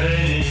of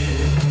any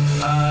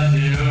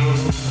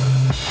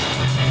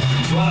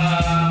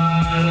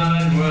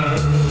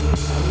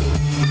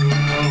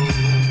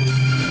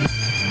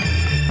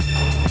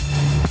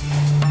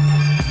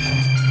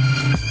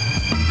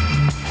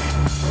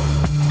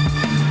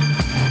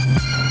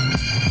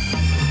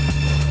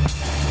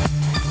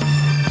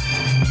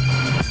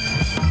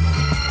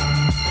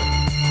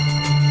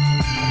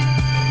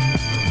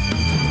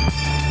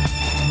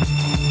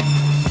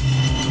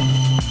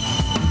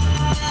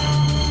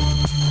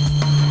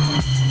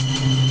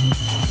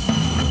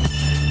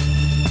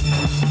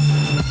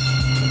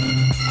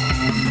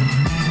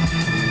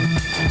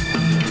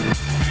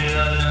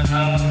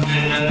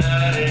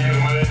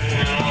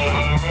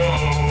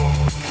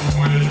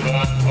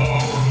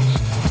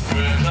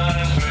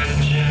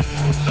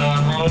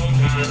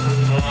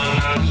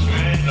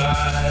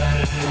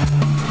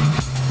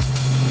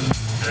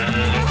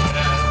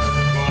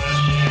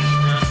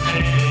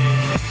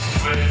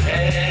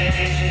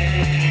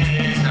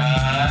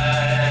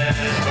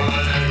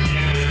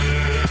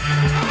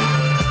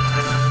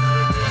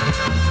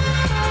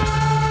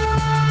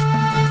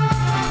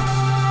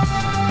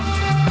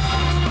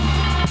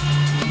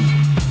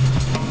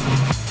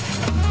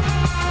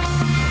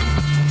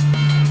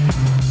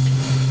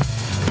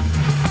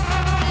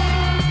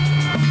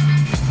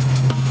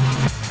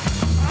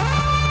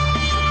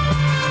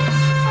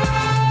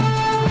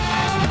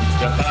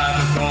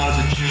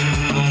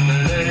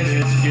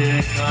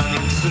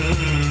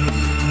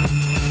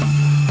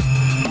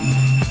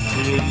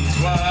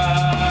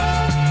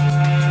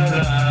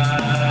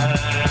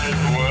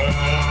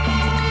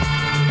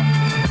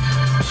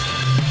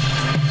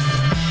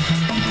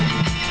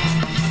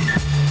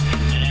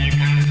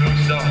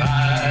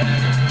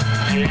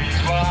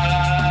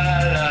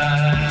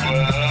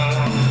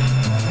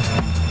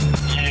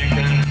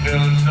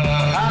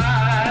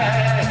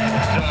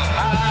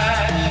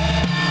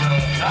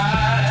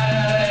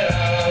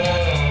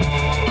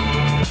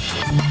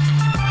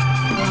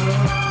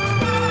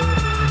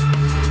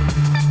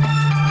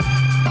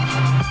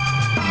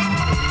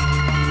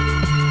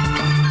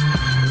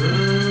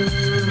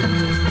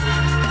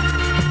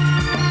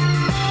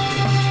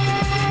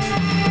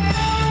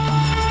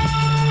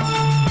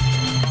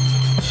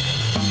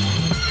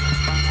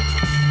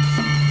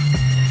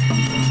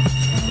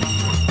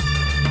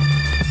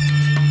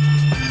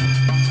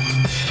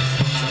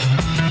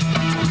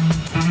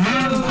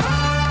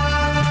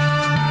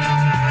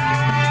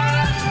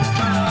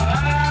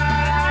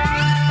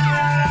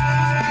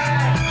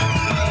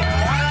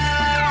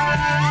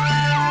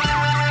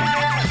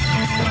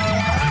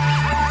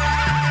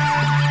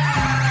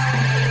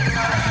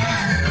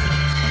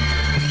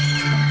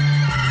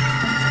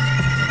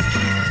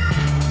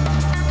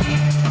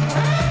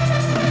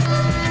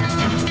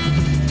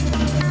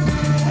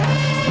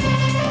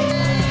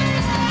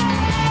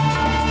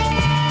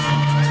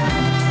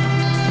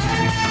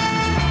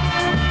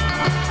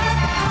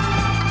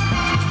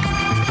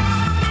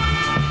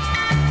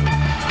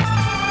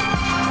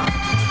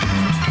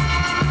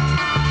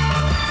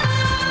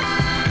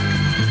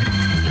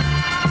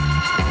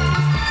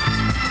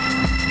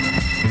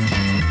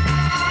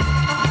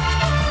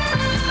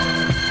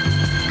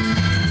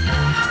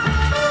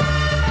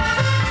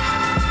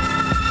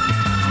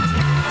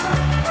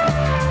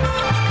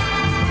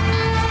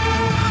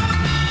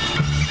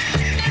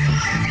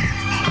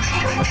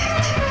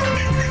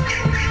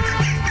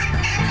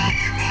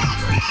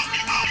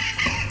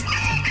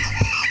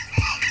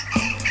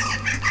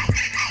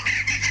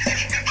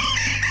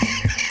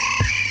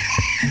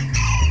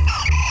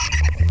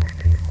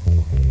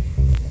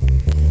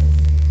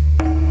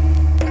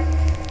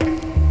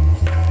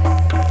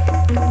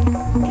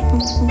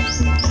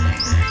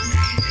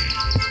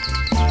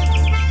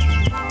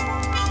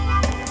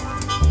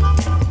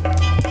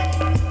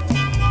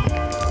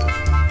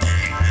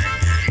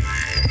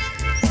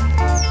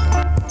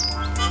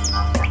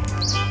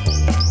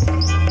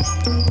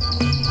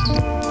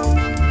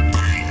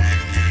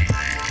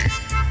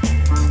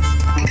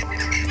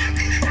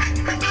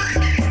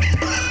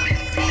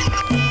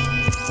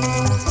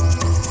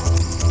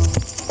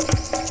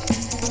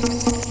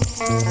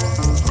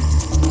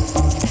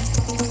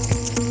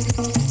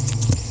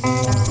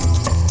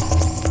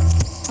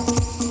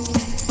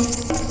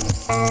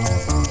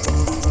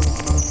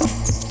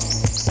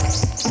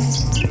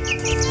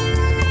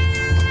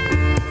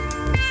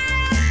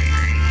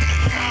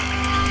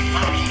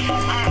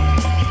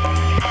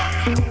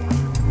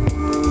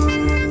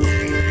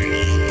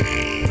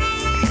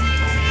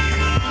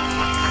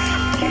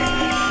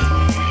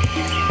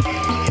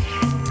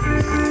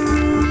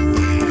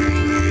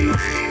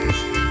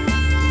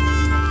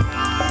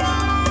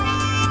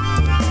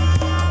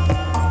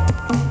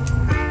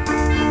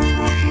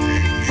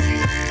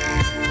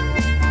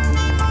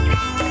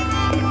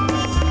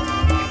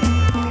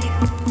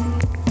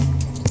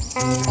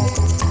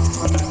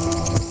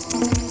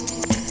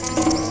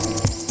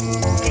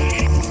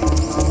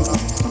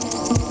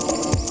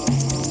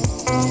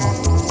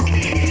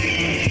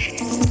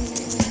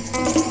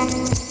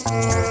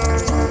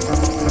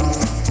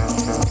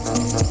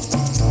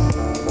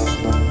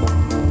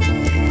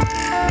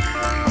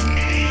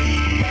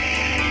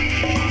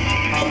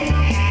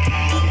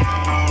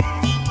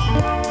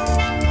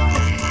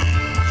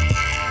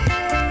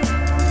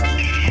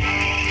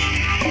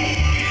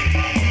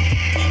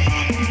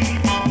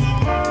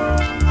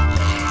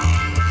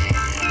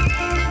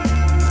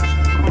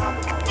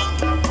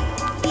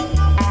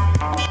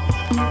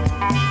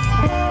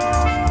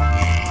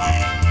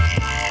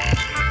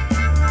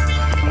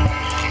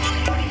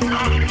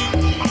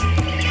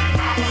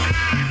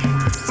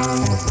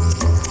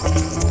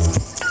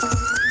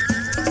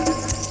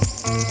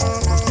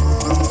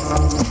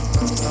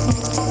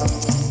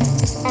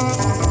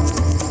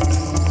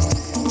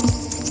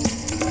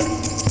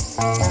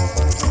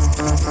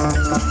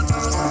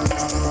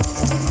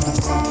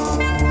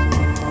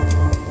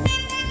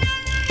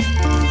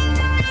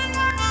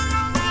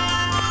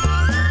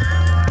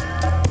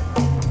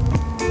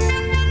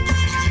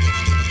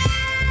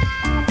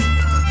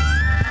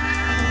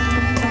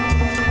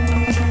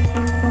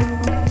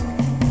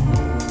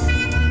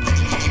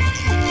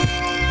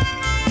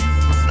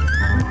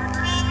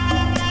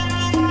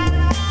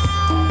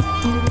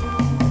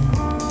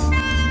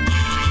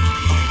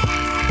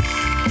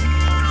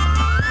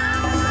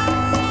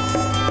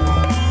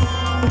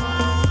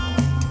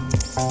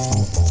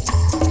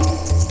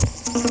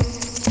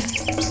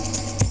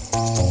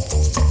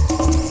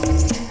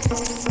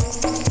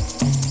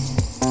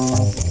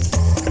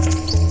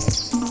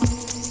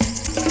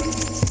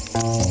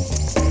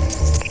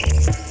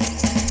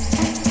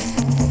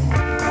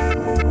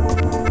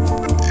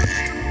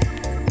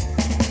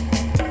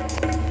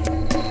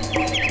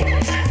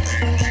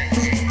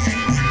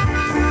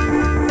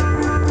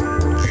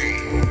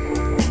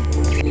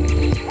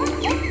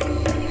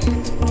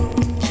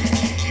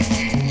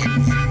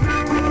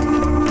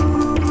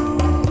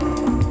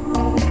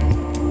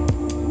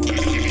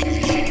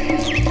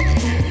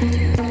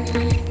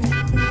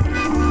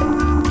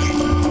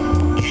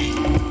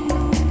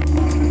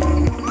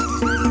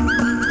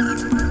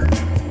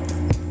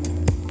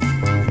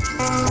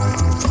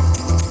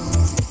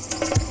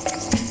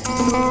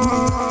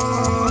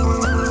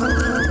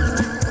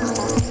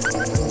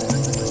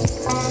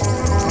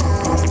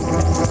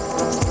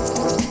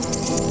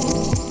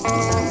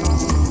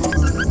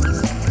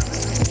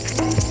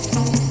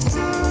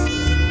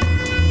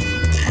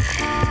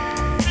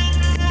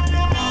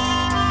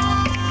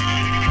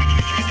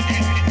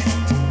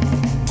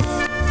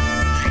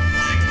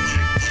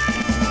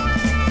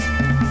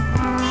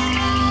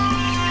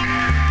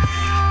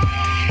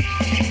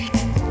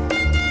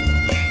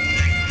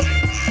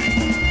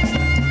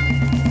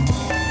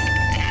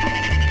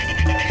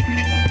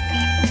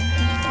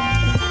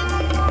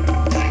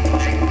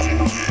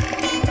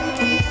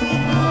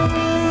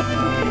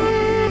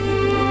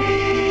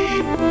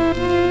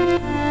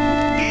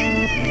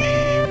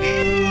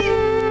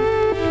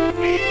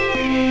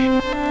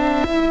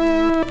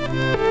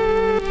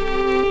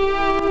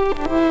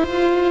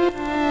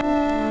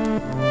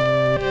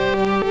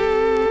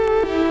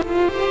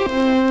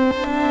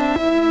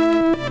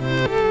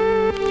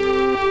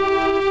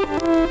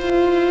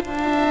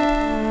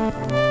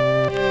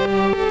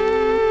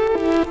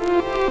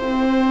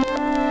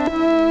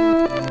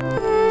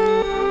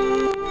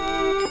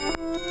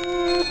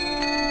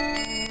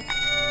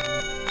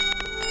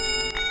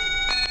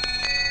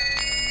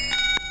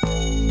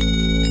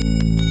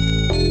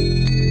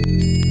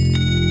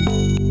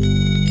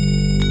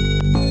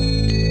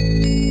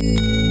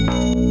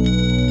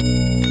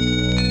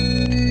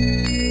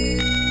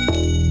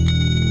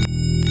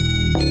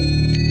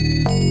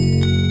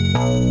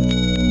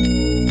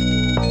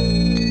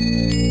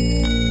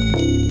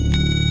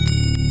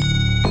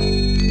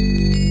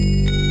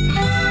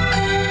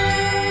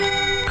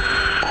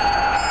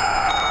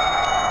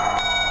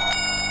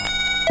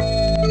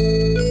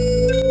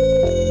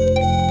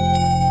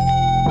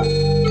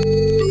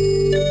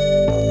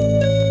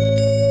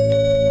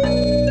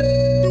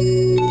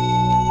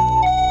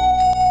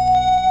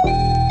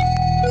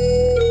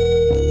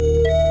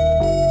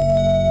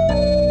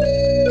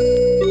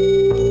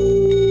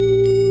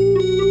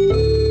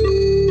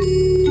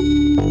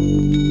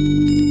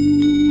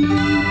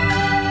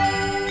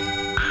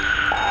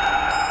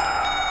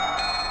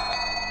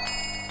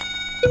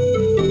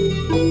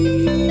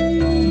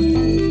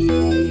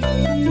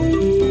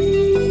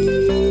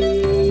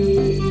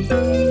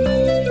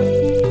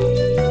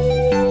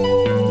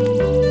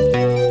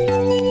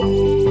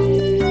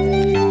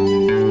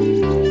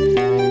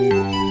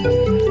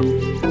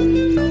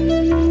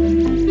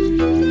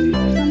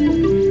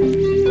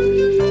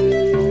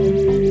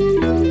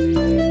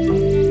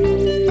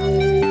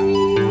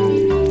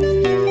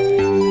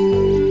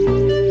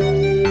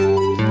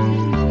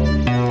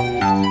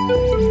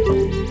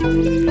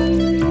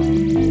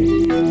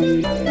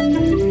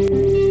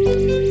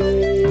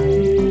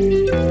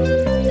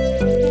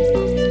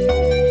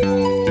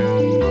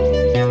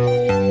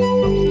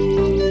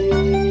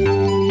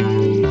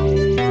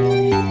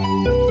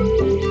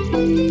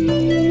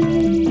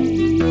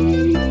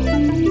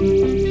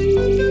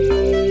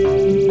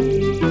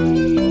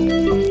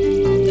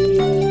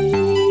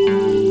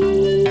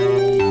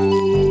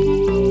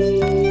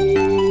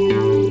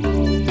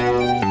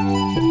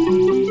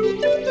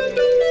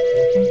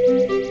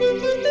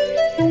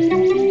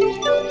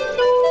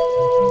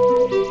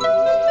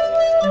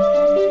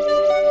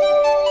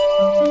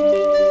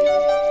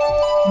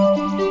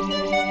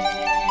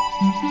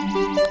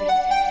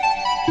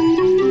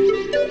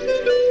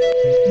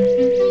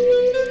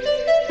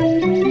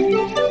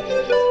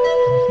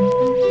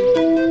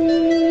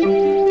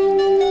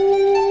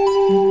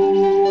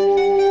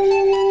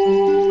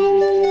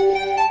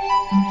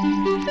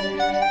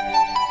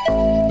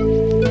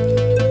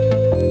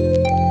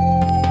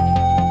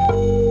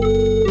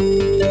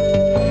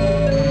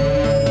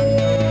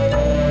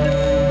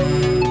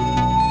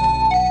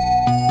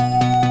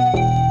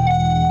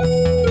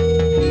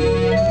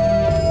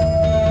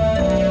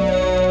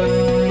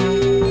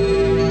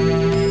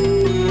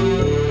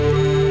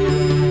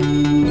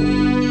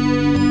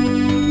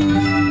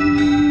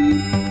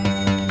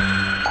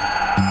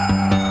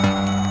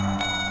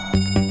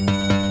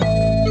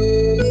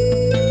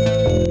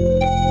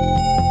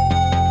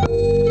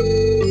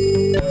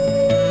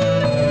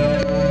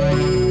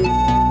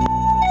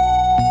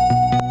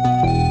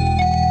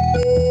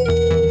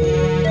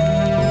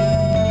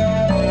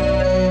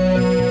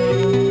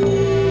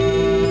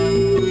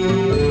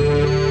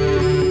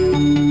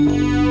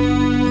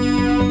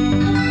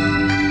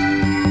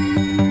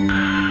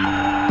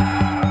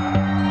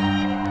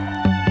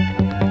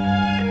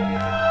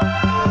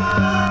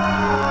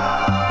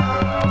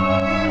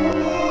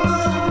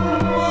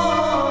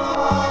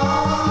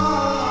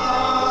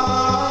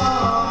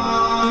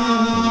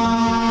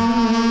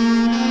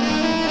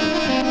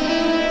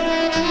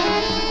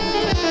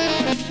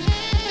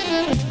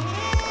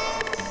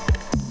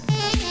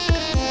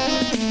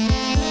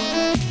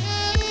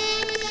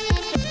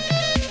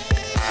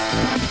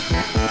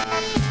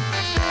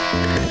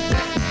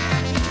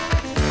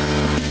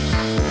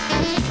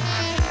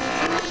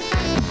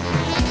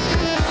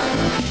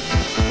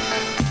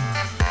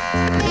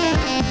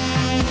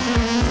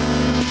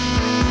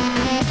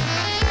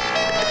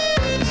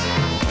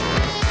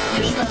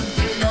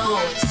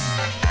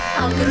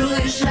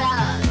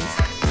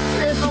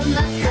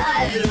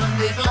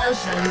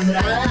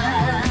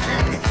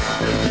mrak.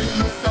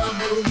 Wybrno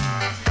sobą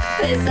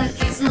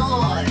pezaki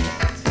znoj,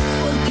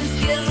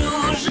 pustynske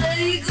róże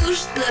i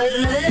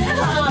gusztery.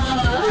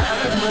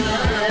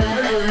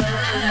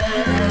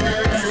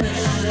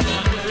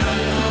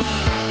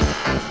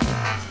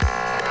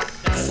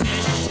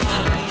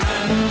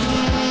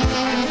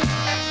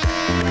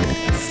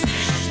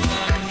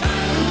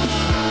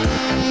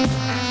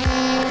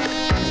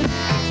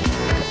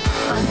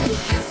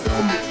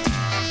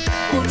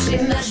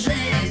 Uczymy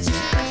żyć,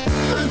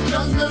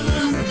 rozbrozno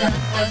rózda,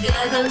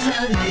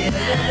 oglądanie.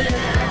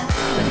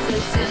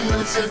 Serce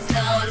nocia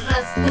stała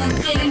raz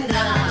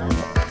poklina,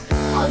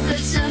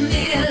 ozecia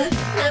mir,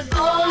 nie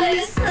boi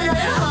się.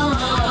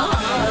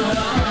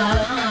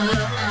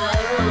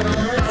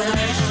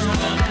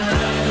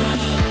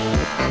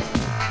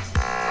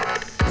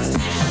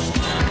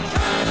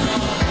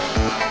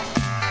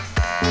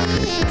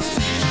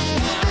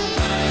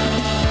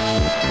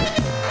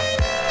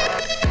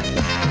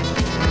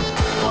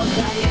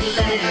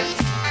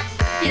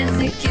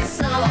 Języki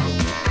są,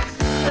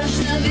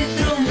 wrażliwie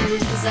trumny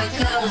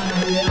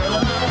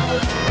zagrają.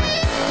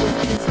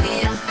 Pustynski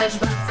jachacz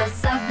baca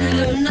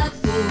sabry na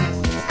pół,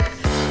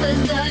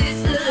 создали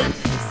сыр,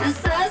 все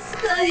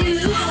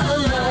состою.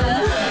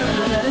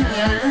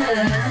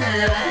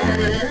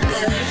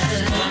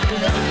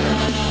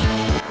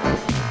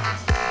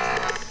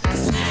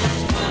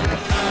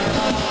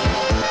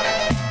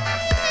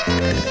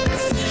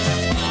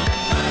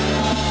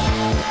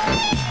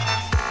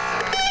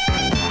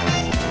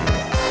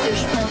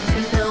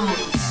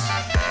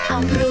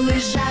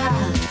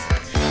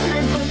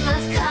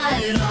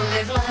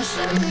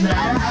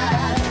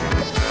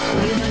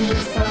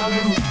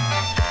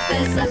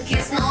 Pezaki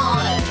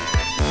znoj,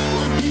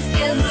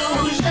 pustynske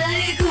róże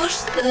i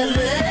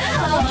gusztery.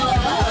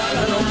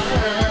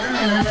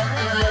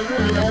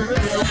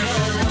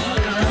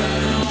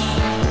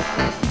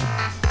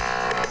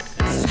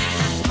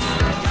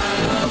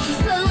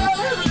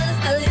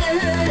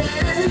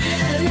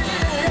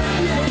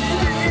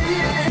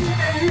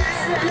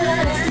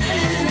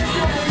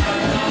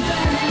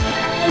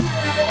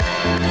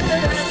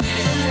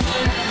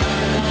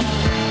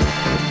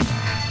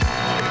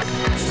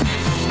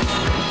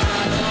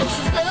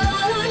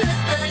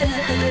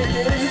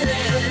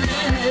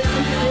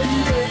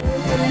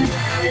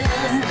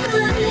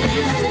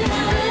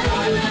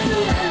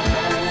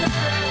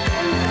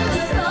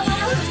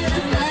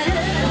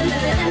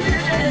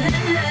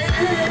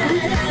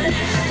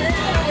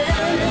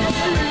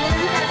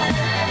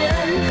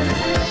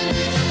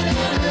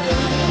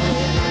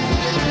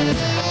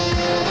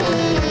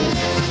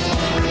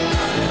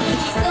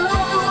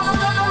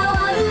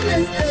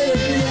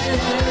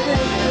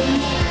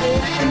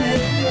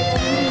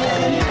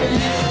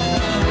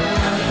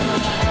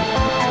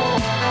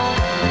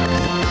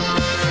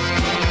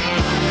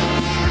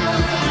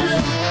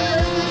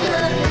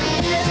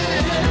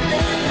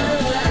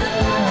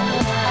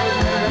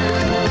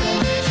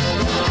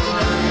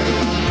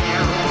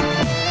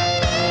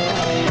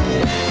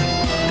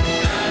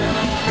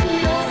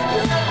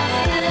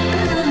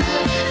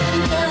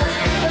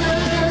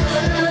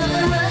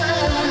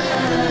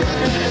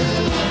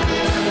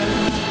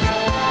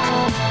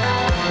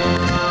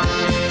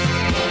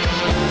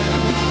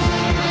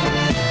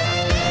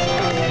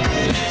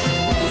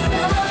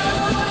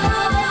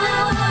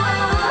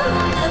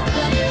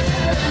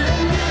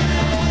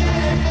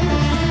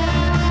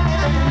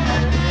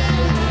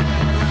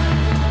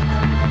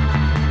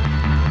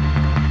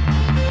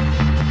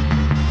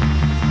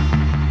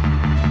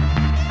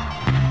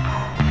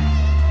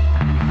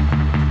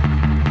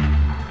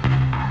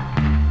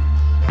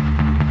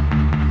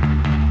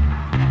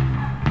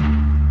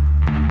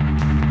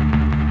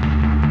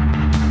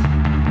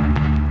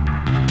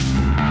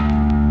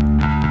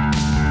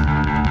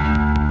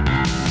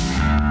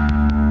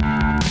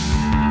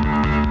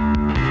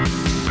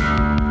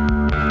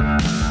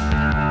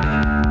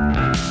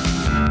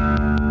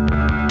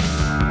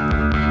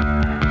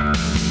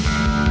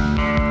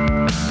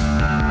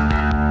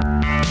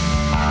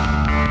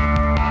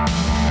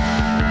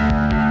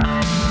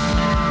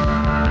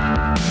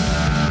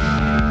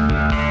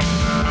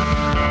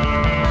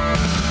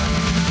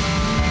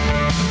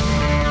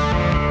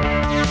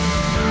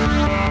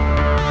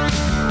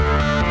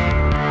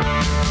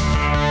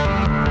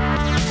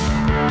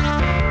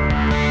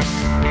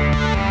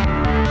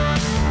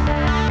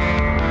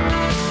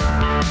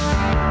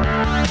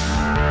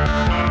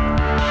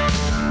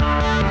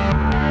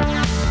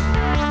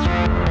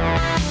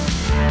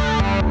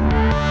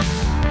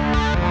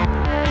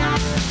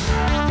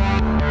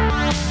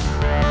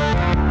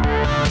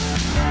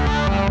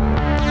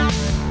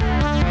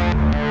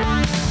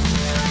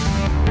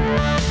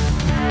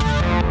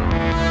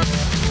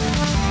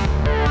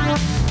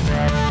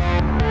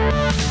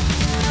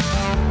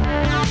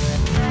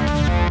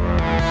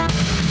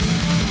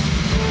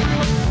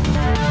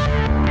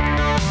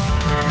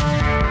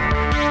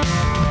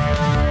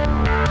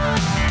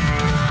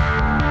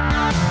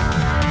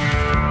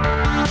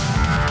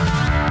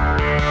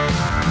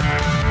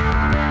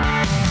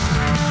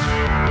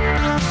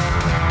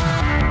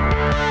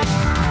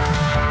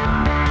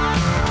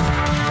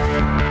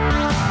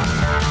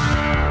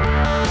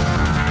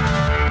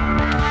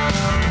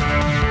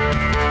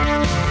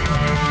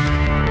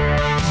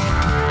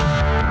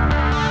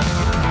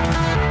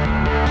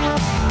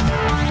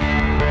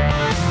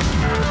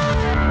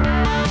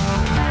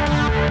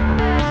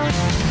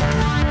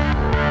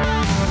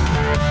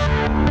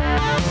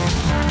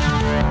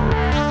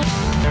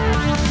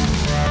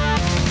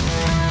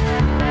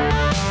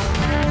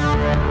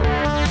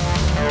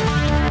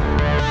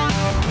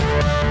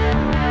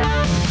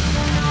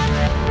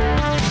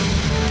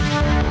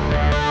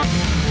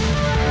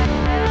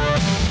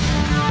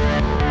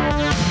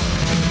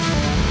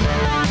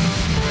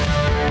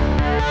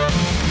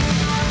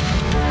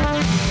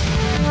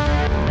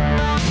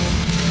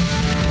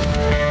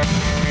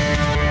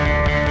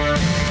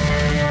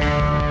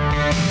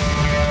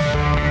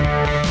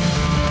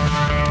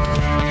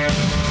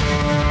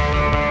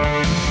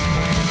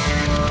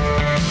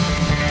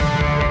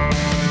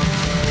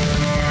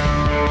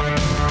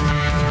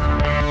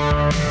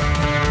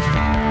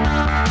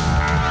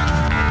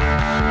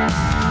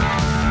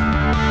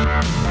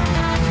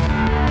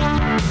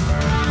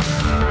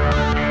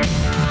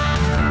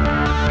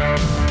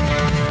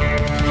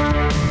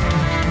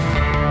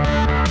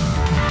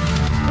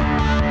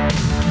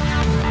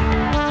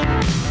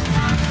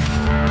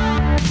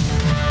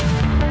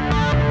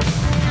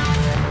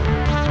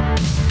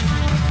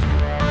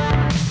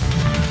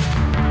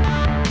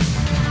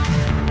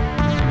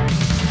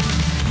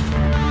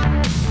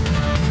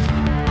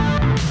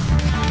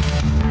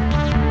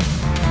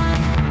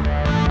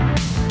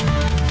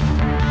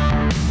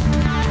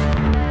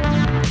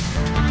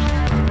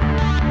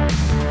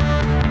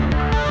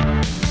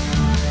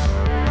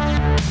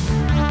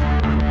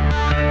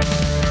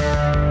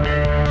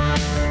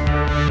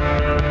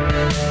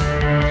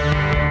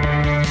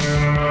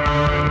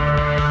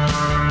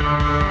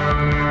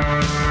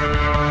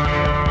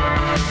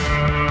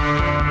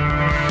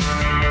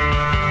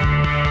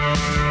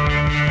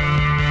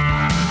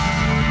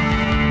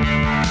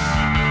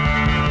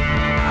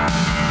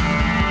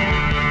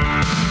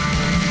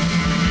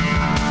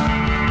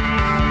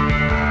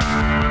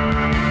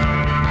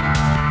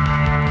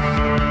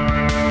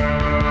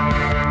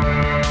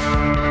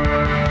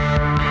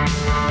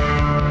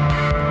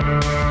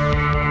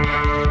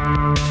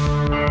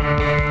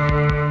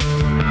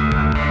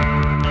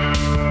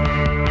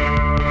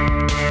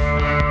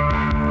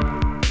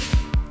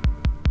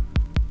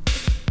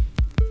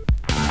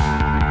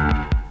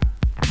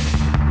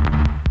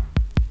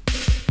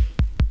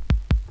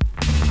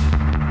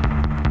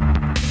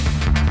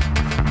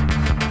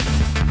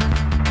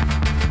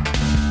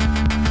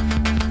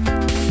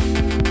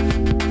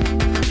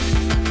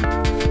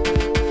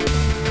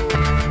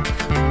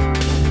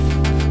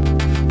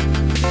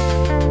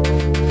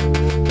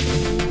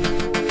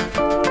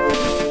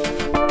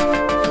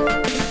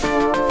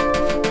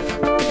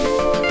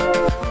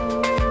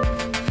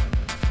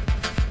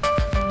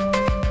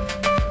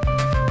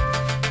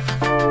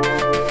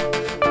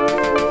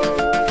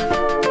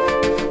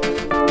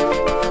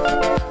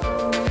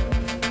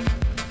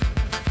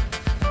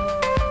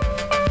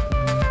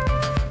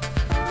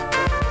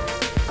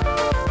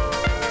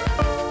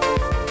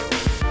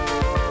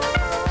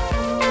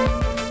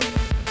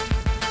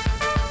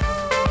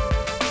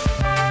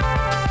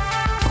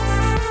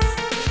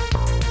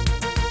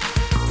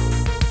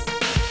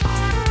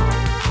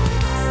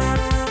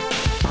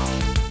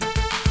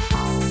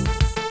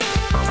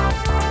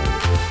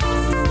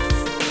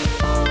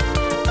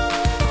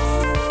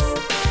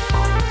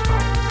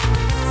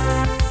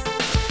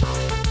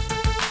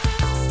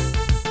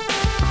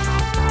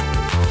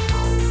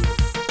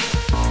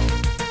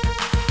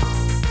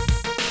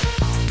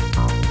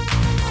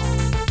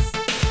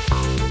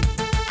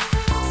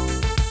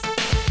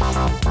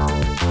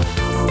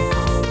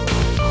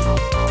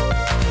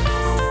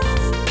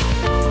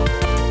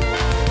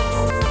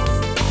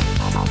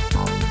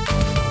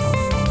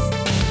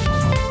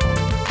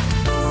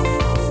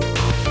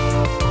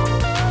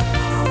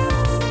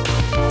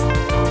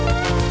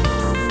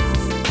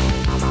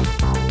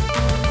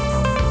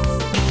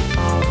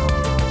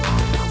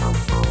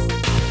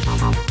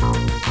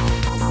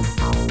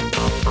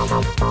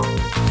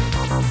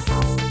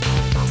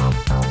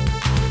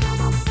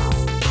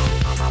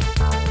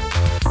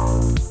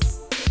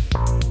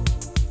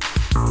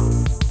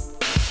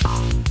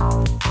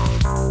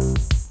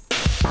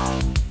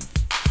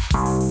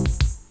 Once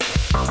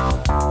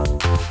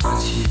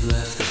you've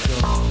left the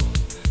floor,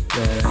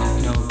 there ain't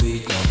no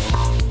beat no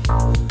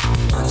more.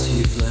 Once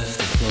you've left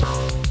the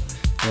floor,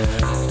 there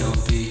ain't no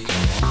beat no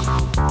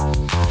more.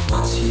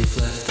 Once you've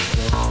left the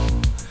floor,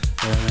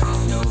 there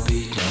ain't no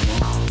beat no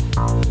more.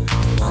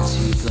 Once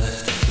you've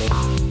left the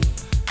floor,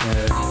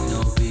 there ain't no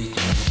beat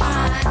no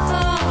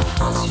more.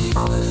 Once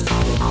you've left the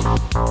floor,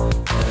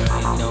 there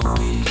ain't no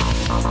beat no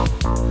more.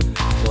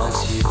 Once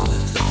you've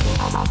left the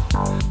floor,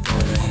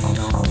 there ain't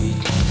no beat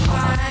no more.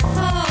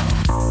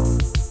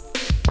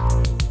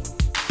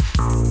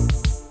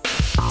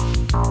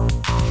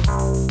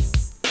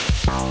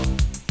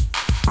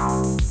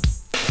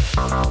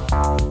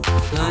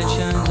 Light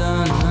shines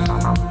on and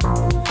on.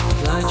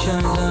 Light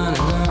shines on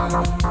and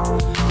on.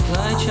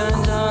 Light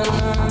shines on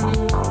and on.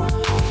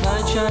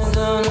 Light shines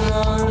on and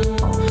on.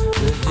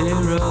 The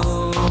hero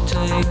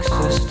takes a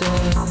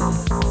step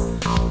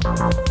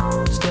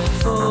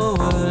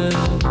forward.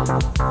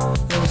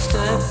 A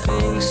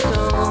stepping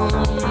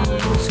stone,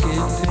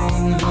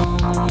 skipping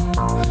home.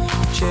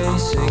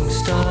 Chasing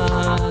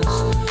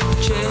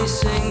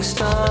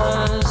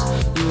stars.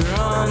 You're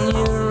on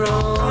your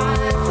own.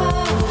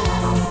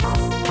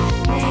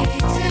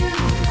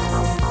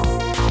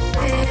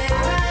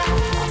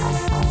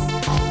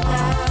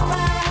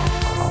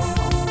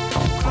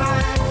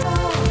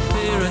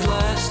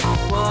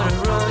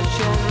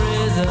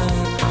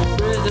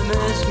 Rhythm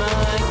is my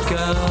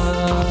God.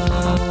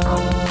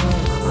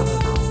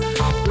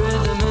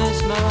 Rhythm is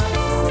my.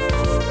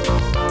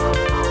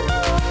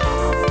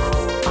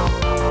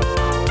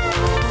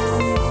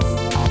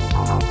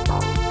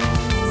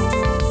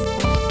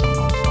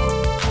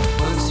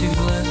 Once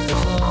you've left the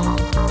floor,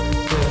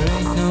 there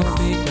ain't no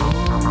beat no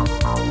more.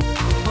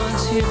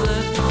 Once you've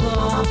left the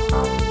floor,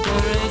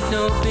 there ain't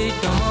no beat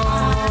no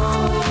more.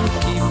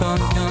 Keep on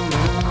coming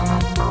on.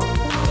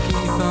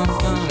 Keep on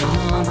coming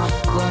on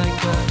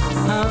like a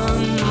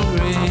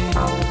hungry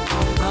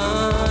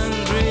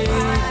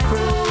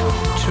freight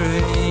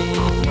train.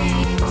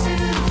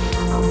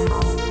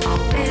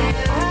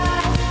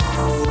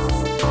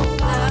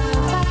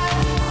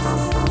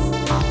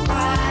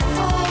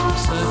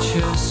 Such a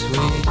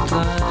sweet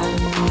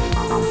life,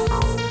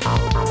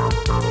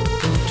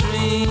 a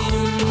dream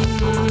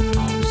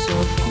so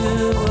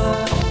pure.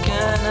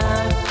 Can I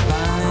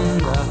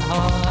find a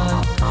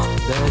heart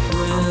that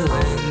will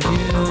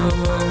endure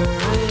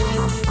it?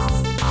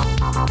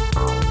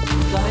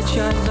 Light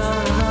shines on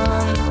and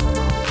on.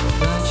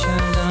 Light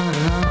shines on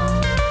and on.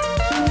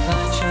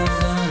 Light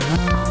shines on and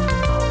on.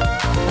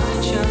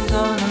 Light shines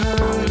on and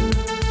on.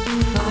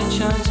 Light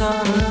shines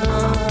on and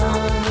on.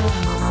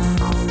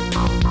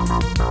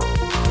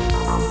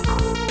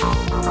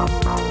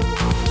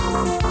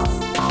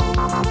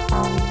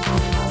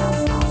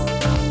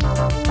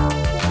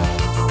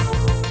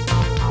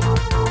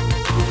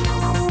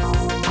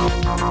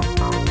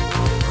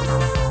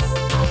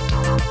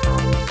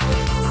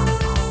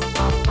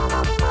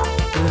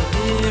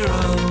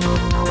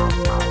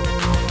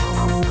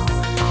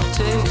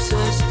 Takes a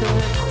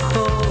step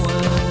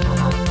forward.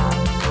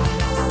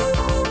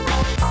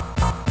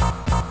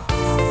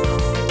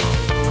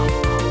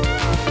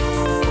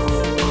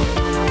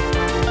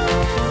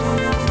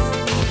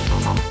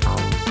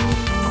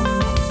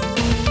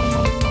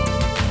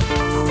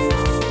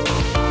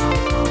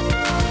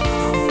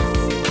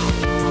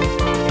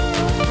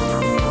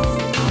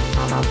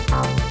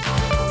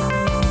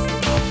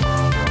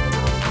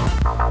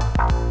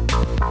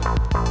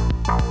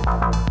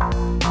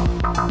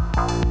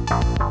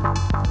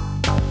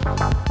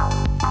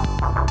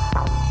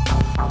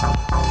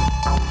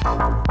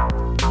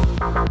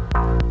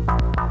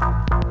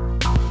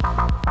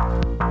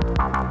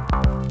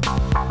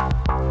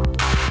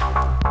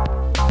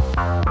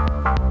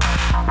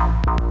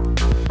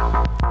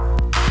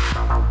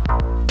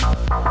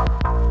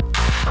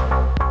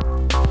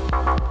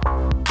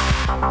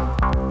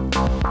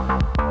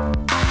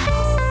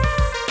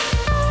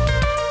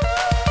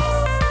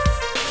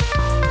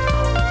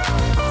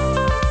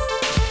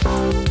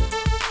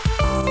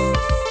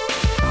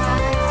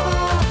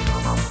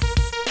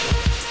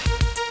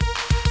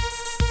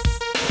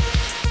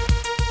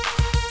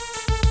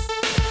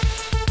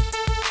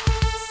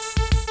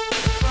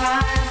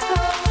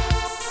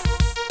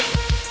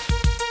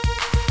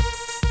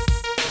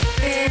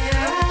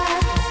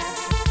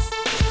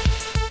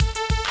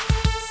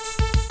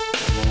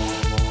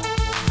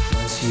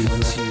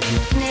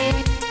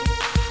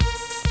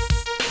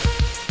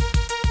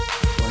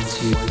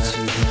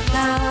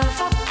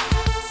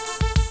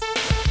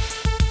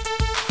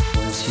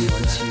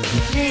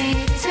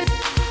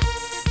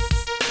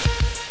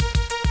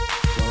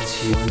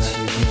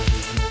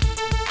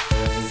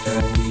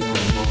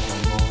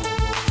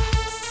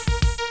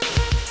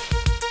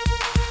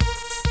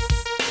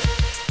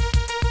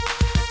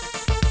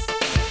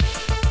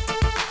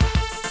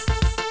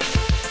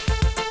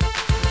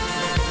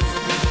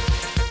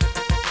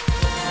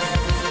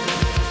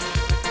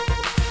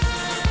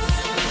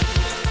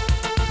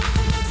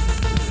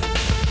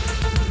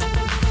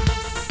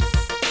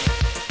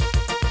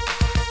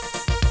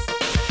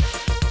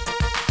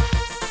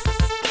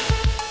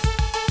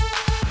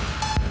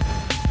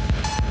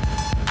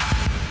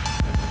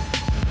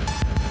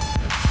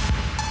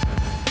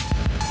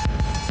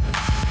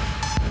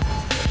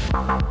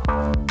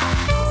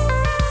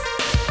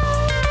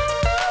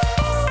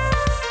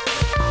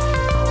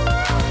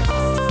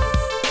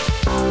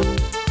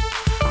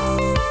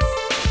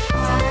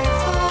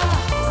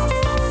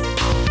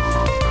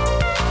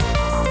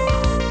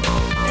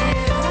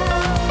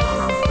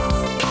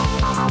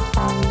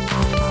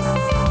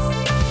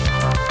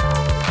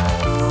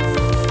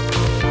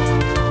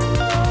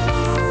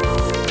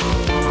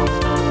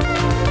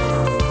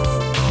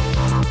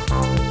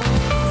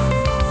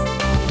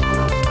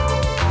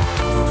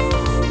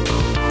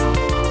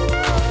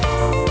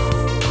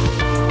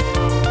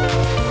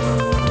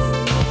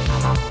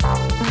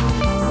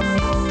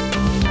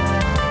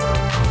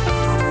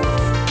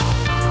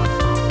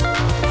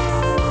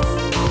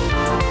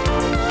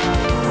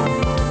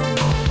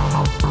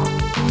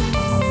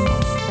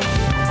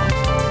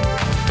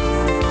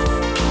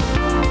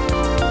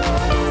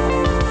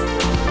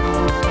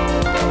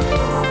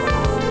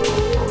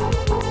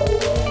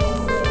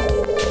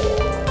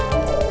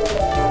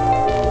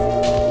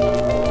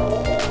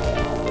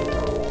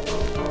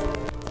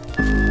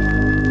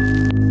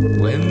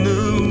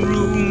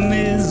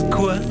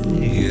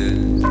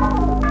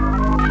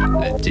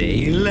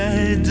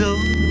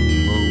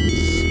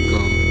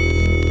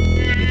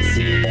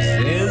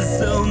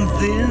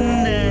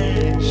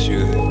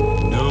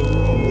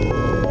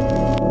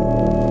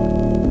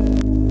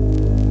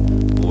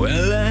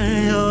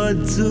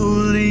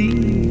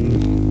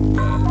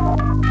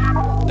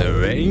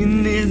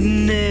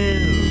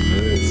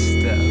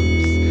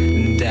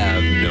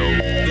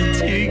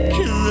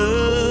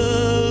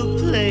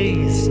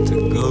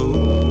 to go.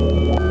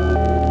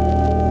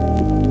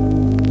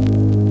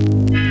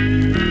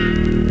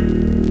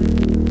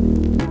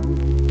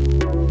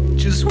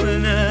 Just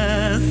when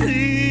I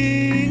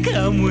think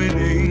I'm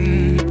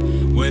winning,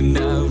 when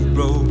I've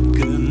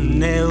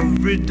broken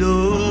every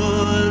door,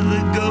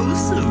 the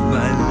ghosts of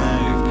my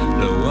life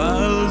are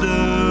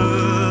wilder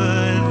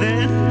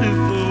than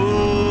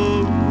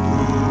before.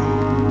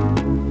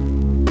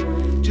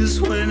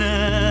 Just when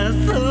I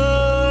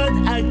thought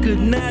I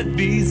could not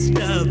be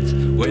stopped,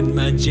 when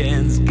my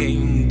chance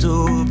came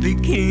to be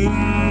king,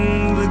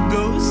 the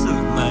ghosts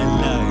of my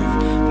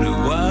life are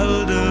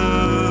wilder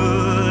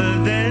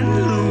than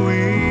the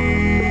wind.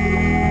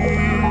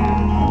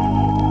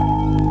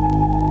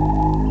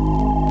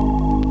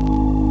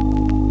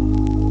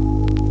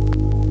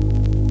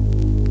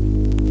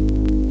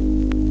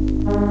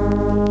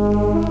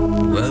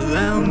 Well,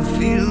 I'm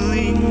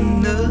feeling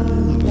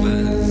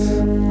nervous.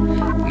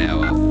 Now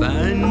I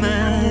find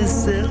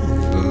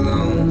myself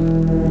alone.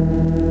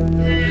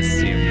 The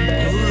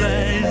simple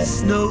life's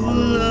no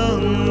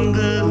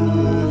longer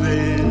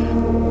there.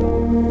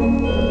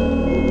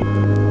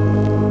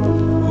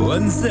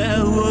 Once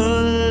I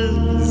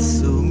was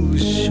so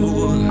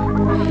sure.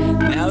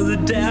 Now the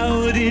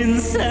doubt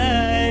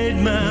inside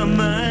my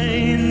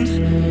mind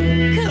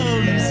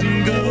comes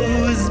and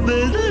goes,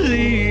 but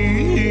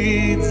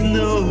leads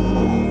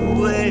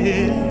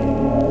nowhere.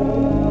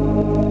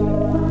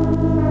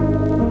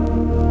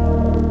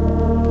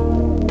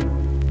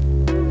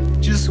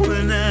 Just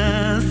when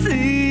I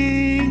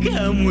think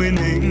I'm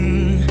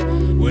winning,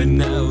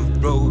 when I've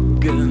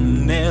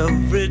broken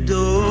every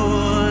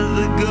door,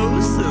 the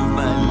ghosts of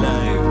my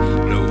life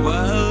are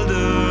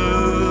wilder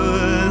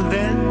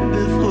than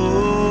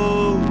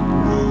before.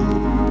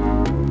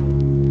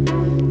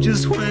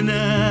 Just when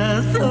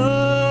I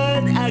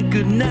thought I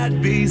could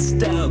not be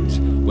stopped,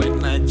 when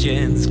my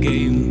chance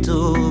came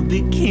to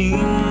be king,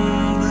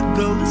 the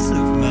ghosts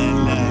of my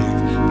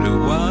life are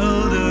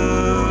wilder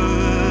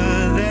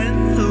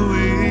than the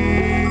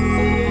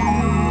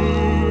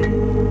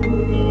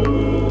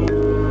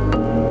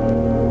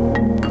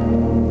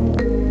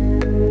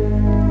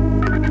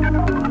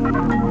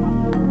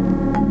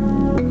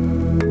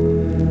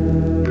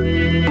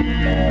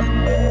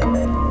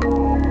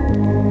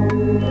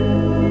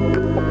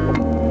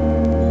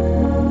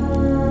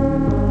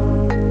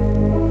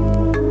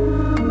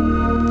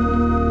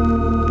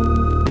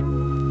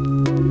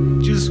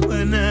Just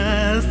when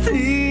I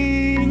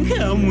think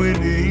I'm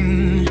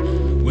winning,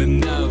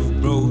 when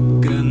I've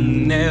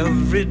broken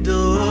every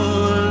door,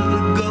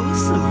 the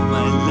ghosts of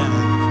my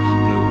life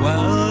are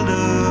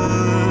wilder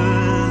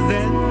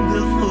than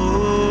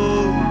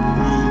before.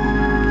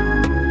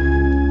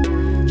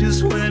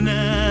 Just when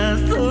I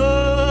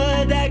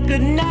thought I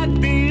could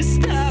not be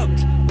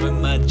stopped,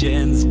 when my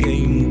chance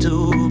came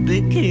to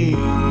be king,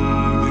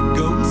 the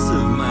ghosts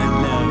of my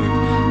life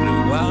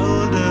are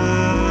wilder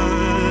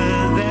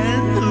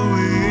than the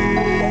wind.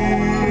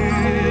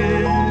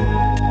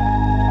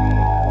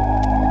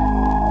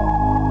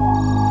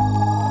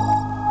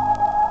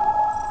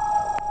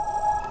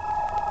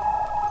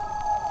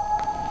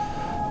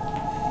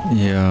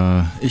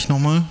 Ja, ich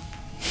nochmal.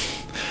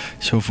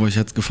 Ich hoffe, euch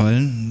hat's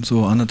gefallen.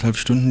 So 1,5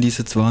 Stunden, die es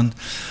jetzt waren.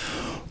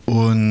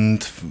 Und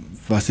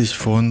was ich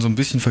vorhin so ein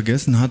bisschen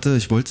vergessen hatte,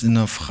 ich wollte es in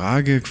einer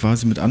Frage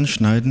quasi mit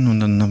anschneiden und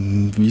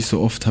dann, wie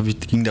so oft,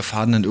 ging der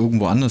Faden dann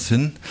irgendwo anders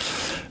hin.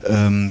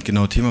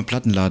 Genau, Thema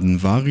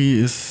Plattenladen. Vari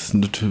ist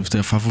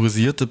der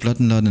favorisierte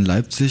Plattenladen in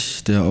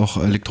Leipzig, der auch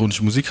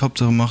elektronische Musik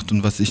Hauptsache macht,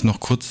 und was ich noch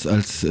kurz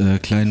als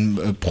kleinen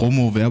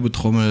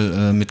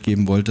Promo-Werbetrommel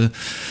mitgeben wollte.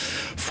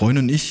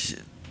 Freunde und ich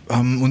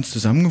haben uns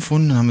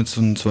zusammengefunden, haben jetzt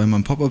so einen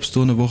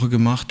 2-Mann-Pop-Up-Store eine Woche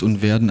gemacht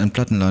und werden einen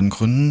Plattenladen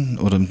gründen,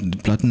 oder einen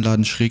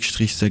Plattenladen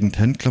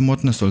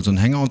Second-Hand-Klamotten. Das soll so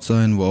ein Hangout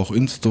sein, wo auch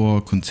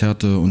In-Store,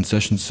 Konzerte und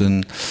Sessions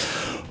sind.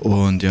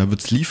 Und ja,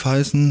 wird Sleeve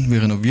heißen.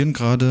 Wir renovieren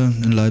gerade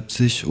in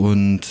Leipzig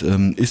und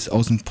ist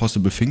aus dem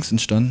Possible Things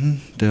entstanden,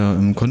 der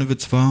im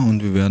Konnewitz war,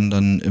 und wir werden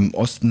dann im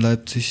Osten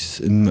Leipzigs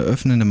im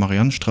Eröffnen in der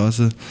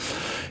Mariannenstraße.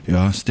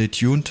 Ja, stay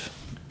tuned.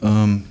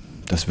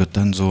 Das wird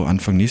dann so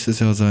Anfang nächstes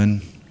Jahr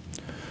sein.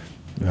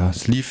 Ja,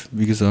 Sleeve,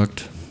 wie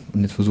gesagt.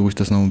 Und jetzt versuche ich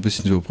das noch ein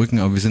bisschen zu überbrücken,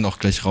 aber wir sind auch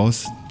gleich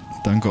raus.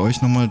 Danke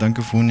euch nochmal,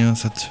 danke Fonia.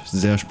 Es hat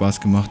sehr Spaß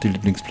gemacht, die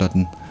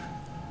Lieblingsplatten.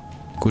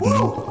 Gute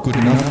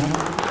Nacht.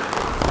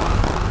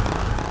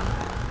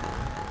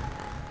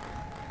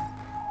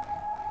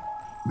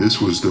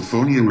 This was the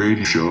Fonia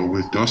Radio Show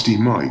with Dusty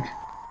Mike.